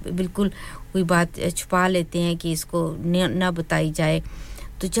बाज़ लोग बिल्कुल कोई बात छुपा लेते हैं कि इसको ना बताई जाए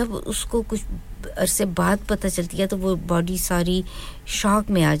तो जब उसको कुछ अरसे बाद पता चलती है तो वो बॉडी सारी शॉक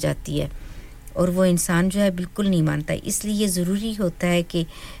में आ जाती है और वो इंसान जो है बिल्कुल नहीं मानता इसलिए ये ज़रूरी होता है कि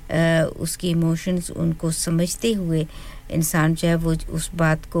उसके इमोशंस उनको समझते हुए इंसान जो है वो उस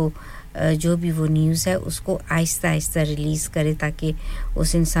बात को जो भी वो न्यूज़ है उसको आहिस्ता-आहिस्ता रिलीज़ करे ताकि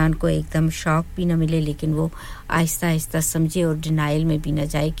उस इंसान को एकदम शॉक भी ना मिले लेकिन वो आहिस्ता-आहिस्ता समझे और डिनायल में भी ना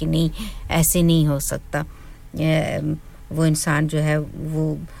जाए कि नहीं ऐसे नहीं हो सकता वो इंसान जो है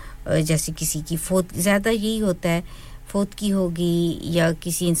वो जैसे किसी की फौत ज़्यादा यही होता है फौत की होगी या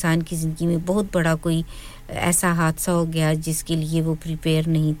किसी इंसान की ज़िंदगी में बहुत बड़ा कोई ऐसा हादसा हो गया जिसके लिए वो प्रिपेयर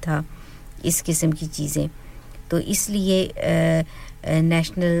नहीं था इस किस्म की चीज़ें तो इसलिए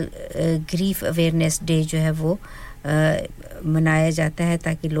नेशनल ग्रीफ अवेयरनेस डे जो है वो मनाया जाता है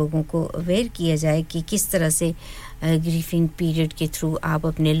ताकि लोगों को अवेयर किया जाए कि किस तरह से ग्रीफिंग पीरियड के थ्रू आप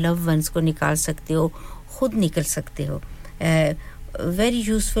अपने लव वंस को निकाल सकते हो खुद निकल सकते हो वेरी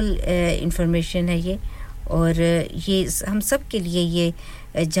यूज़फुल इंफॉर्मेशन है ये और ये हम सब के लिए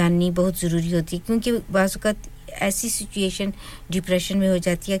ये जाननी बहुत ज़रूरी होती है क्योंकि बाज़ वक़्त ऐसी सिचुएशन डिप्रेशन में हो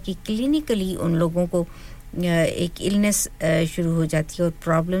जाती है कि क्लिनिकली उन लोगों को एक इलनेस शुरू हो जाती है और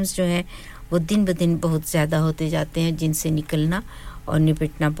प्रॉब्लम्स जो हैं वो दिन ब दिन बहुत ज़्यादा होते जाते हैं जिनसे निकलना और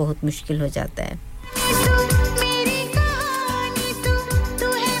निपटना बहुत मुश्किल हो जाता है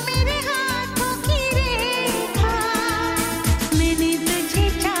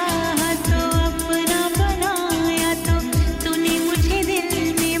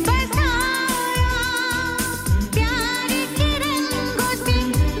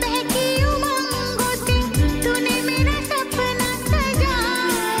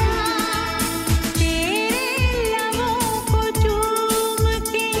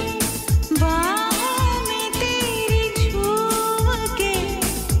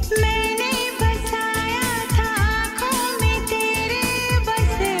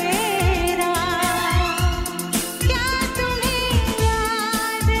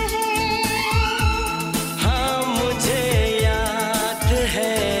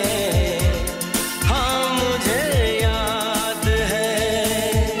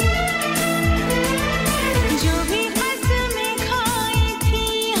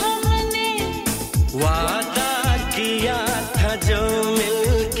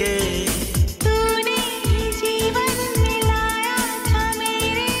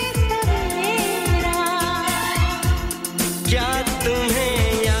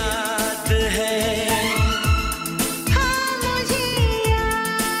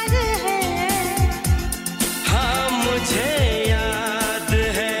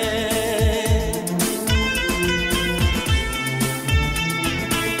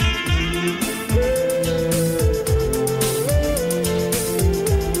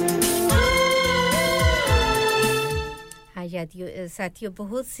साथियों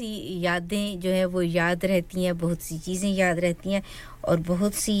बहुत सी यादें जो है वो याद रहती हैं बहुत सी चीज़ें याद रहती हैं और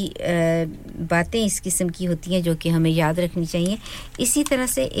बहुत सी बातें इस किस्म की होती हैं जो कि हमें याद रखनी चाहिए इसी तरह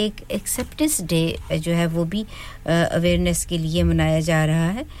से एक एक्सेप्टेंस डे जो है वो भी अवेयरनेस के लिए मनाया जा रहा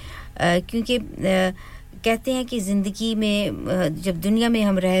है क्योंकि कहते हैं कि ज़िंदगी में जब दुनिया में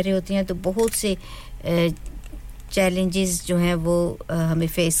हम रह रहे होते हैं तो बहुत से चैलेंजेस जो हैं वो हमें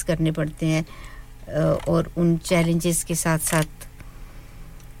फेस करने पड़ते हैं और उन चैलेंजेस के साथ-साथ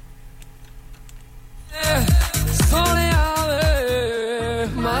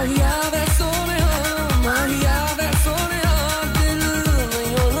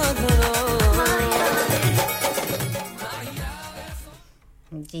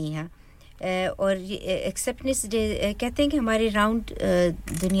जी हाँ और ये एक्सेप्टेंस डे कहते हैं कि हमारे राउंड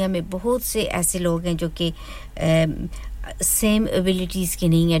दुनिया में बहुत से ऐसे लोग हैं जो कि सेम एबिलिटीज़ के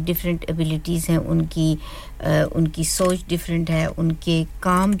नहीं है डिफरेंट एबिलिटीज़ हैं उनकी सोच डिफरेंट है उनके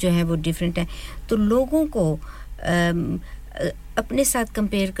काम जो है वो डिफरेंट है तो लोगों को अपने साथ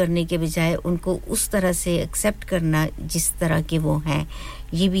कंपेयर करने के बजाय उनको उस तरह से एक्सेप्ट करना जिस तरह के वो हैं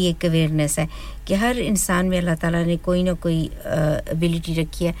ये भी एक अवेयरनेस है कि हर इंसान में अल्लाह ताला ने कोई ना कोई एबिलिटी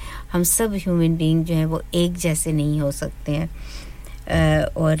रखी है हम सब ह्यूमन बीइंग जो हैं वो एक जैसे नहीं हो सकते हैं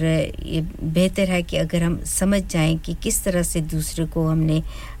और ये बेहतर है कि अगर हम समझ जाएं कि किस तरह से दूसरे को हमने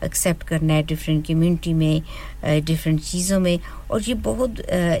एक्सेप्ट करना है डिफरेंट कम्युनिटी में डिफरेंट चीज़ों में और ये बहुत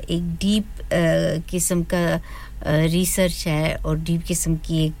एक डीप किस्म का रिसर्च है और डीप किस्म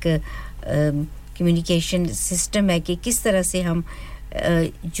की एक कम्युनिकेशन सिस्टम है कि किस तरह से हम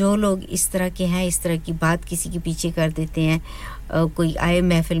जो लोग इस तरह के हैं इस तरह की बात किसी के पीछे कर देते हैं कोई आए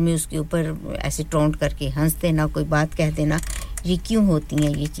महफिल में उसके ऊपर ऐसे टोंट करके हंस देना कोई बात कह देना ये क्यों होती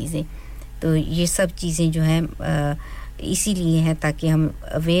हैं ये चीज़ें तो ये सब चीज़ें जो हैं इसीलिए हैं ताकि हम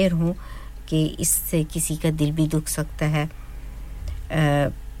अवेयर हों कि इससे किसी का दिल भी दुख सकता है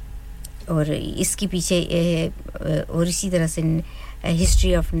और इसके पीछे और इसी तरह से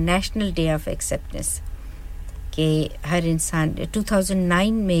history of national day of acceptance कि हर इंसान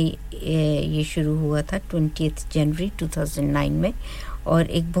 2009 में ये शुरू हुआ था 20th जनवरी 2009 में और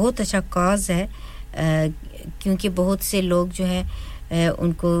एक बहुत अच्छा कॉज है क्योंकि बहुत से लोग जो हैं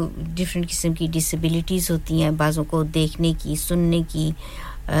उनको डिफरेंट किस्म की डिसेबिलिटीज़ होती हैं बाज़ों को देखने की सुनने की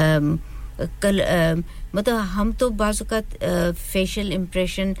मतलब हम तो बाज़ों का फेशियल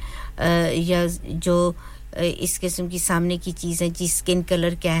इंप्रेशन या जो इस किस्म की सामने की चीज़ है जी स्किन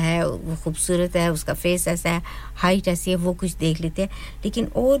कलर क्या है वो खूबसूरत है उसका फेस ऐसा है हाइट ऐसी है वो कुछ देख लेते हैं लेकिन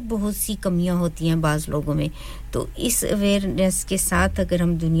और बहुत सी कमियां होती हैं बाज़ लोगों में तो इस अवेयरनेस के साथ अगर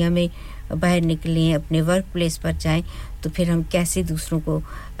हम दुनिया में बाहर निकलें अपने वर्क प्लेस पर जाएं तो फिर हम कैसे दूसरों को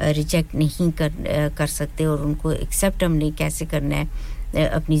रिजेक्ट नहीं कर सकते और उनको एक्सेप्ट हमने कैसे करना है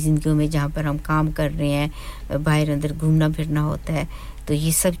अपनी ज़िंदगियों में जहाँ पर हम काम कर रहे हैं बाहर अंदर घूमना फिरना होता है तो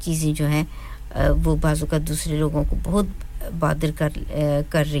ये सब चीज़ें जो हैं वो बाज़ों का दूसरे लोगों को बहुत बादर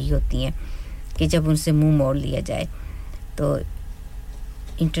कर रही होती हैं कि जब उनसे मुंह मोड़ लिया जाए तो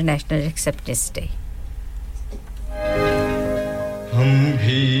इंटरनेशनल एक्सेप्टेंस डे हम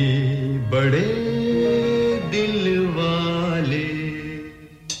भी बड़े दिल वाले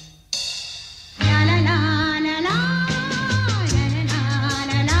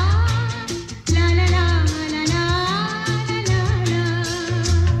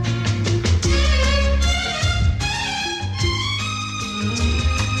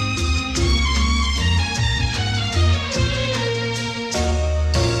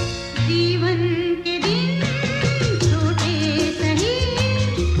जीवन के दिन छोटे सही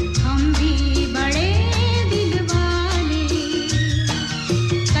हम भी बड़े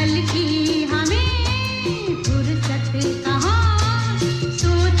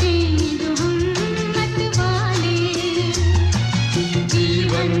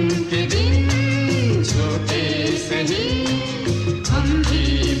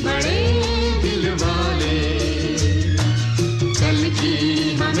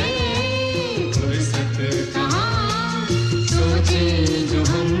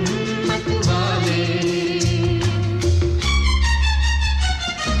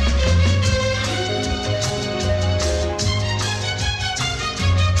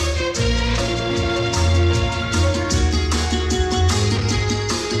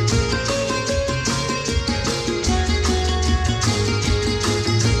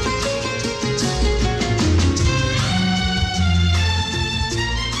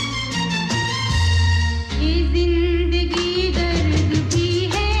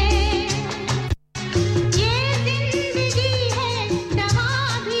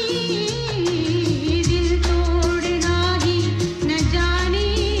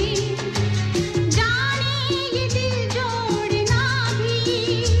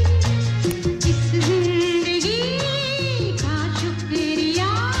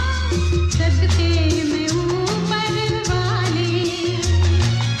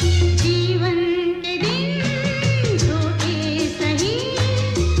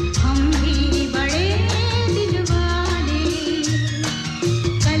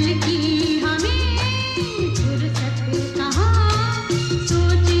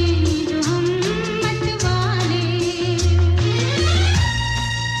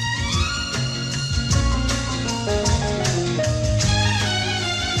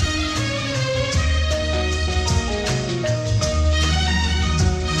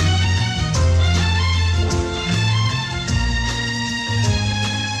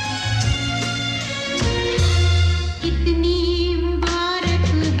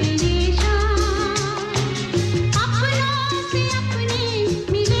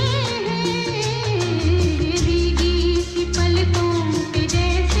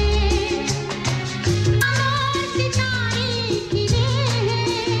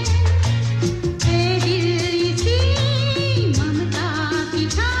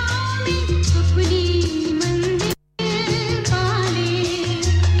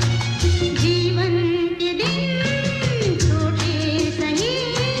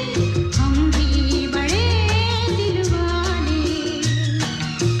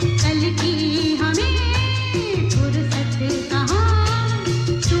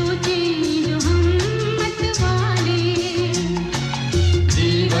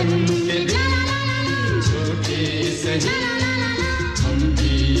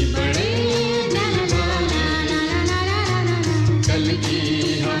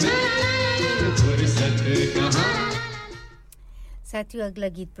साथियों अगला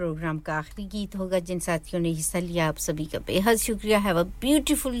गीत प्रोग्राम का आखिरी गीत होगा जिन साथियों ने हिस्सा लिया आप सभी का बेहद शुक्रिया हैव अ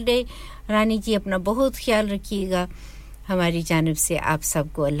ब्यूटीफुल डे रानी जी अपना बहुत ख्याल रखिएगा हमारी जानिब से आप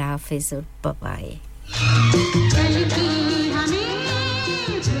सबको अल्लाह हाफिज और बाय बाय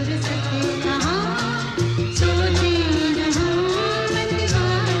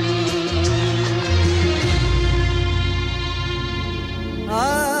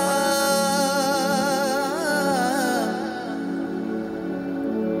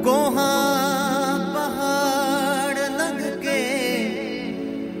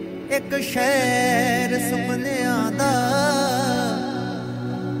एक शहर सुपनियां दा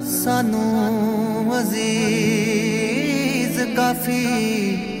सानू अजीज काफी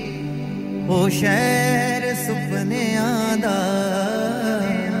ओ शहर सुपनियां दा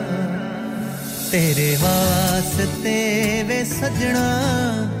तेरे वास्ते वे सजना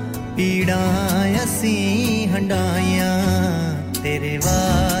पीड़ां असी हंडाइयां तेरे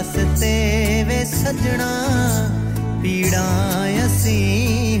वास्ते वे सजना पीड़ां असी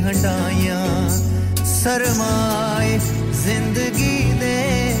हंडाइयां सरमाए जिंदगी दे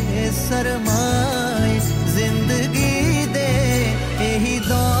सरमाए जिंदगी दे यही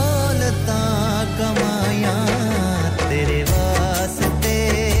दौलतां कमाइयां तेरे वास्ते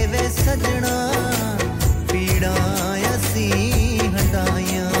वे सजना पीड़ां असी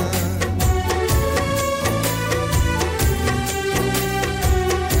हंडाइयां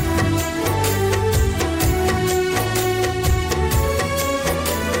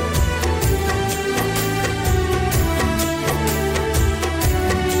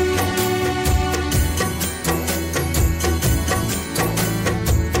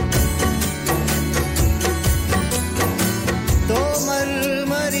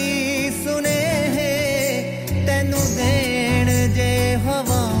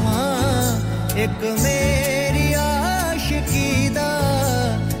एक मेरी आशिकी दा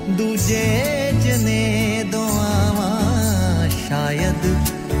दूजे जने दुआवां शायद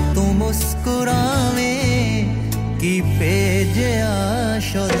तू मुस्कुरावें की भेजिया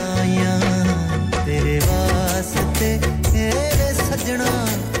शुदाइयां तेरे वास्ते मेरे सजना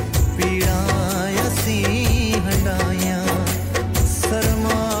पीड़ां असी हंडाइयां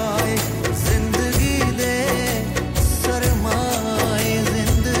सरमाए जिंदगी दे सरमाए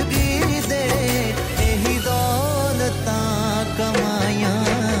जिंदगी दे यही दौलतां कमाइयां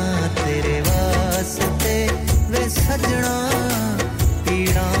तेरे वास्ते वे सजना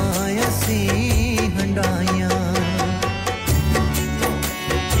पीड़ां असी हंडाइयां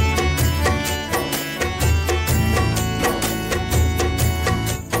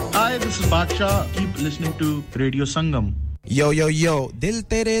Hi, this is Baksha. Keep listening to Radio Sangam. Yo yo yo dil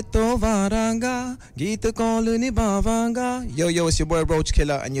tere to varanga geet kaul nibhavanga yo yo it's your boy Roach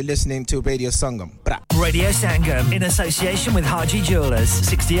Killer and you're listening to Radio Sangam Radio Sangam in association with Haji Jewellers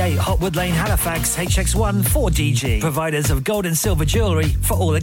 68 Hotwood Lane Halifax HX1 4DG providers of gold and silver jewellery for all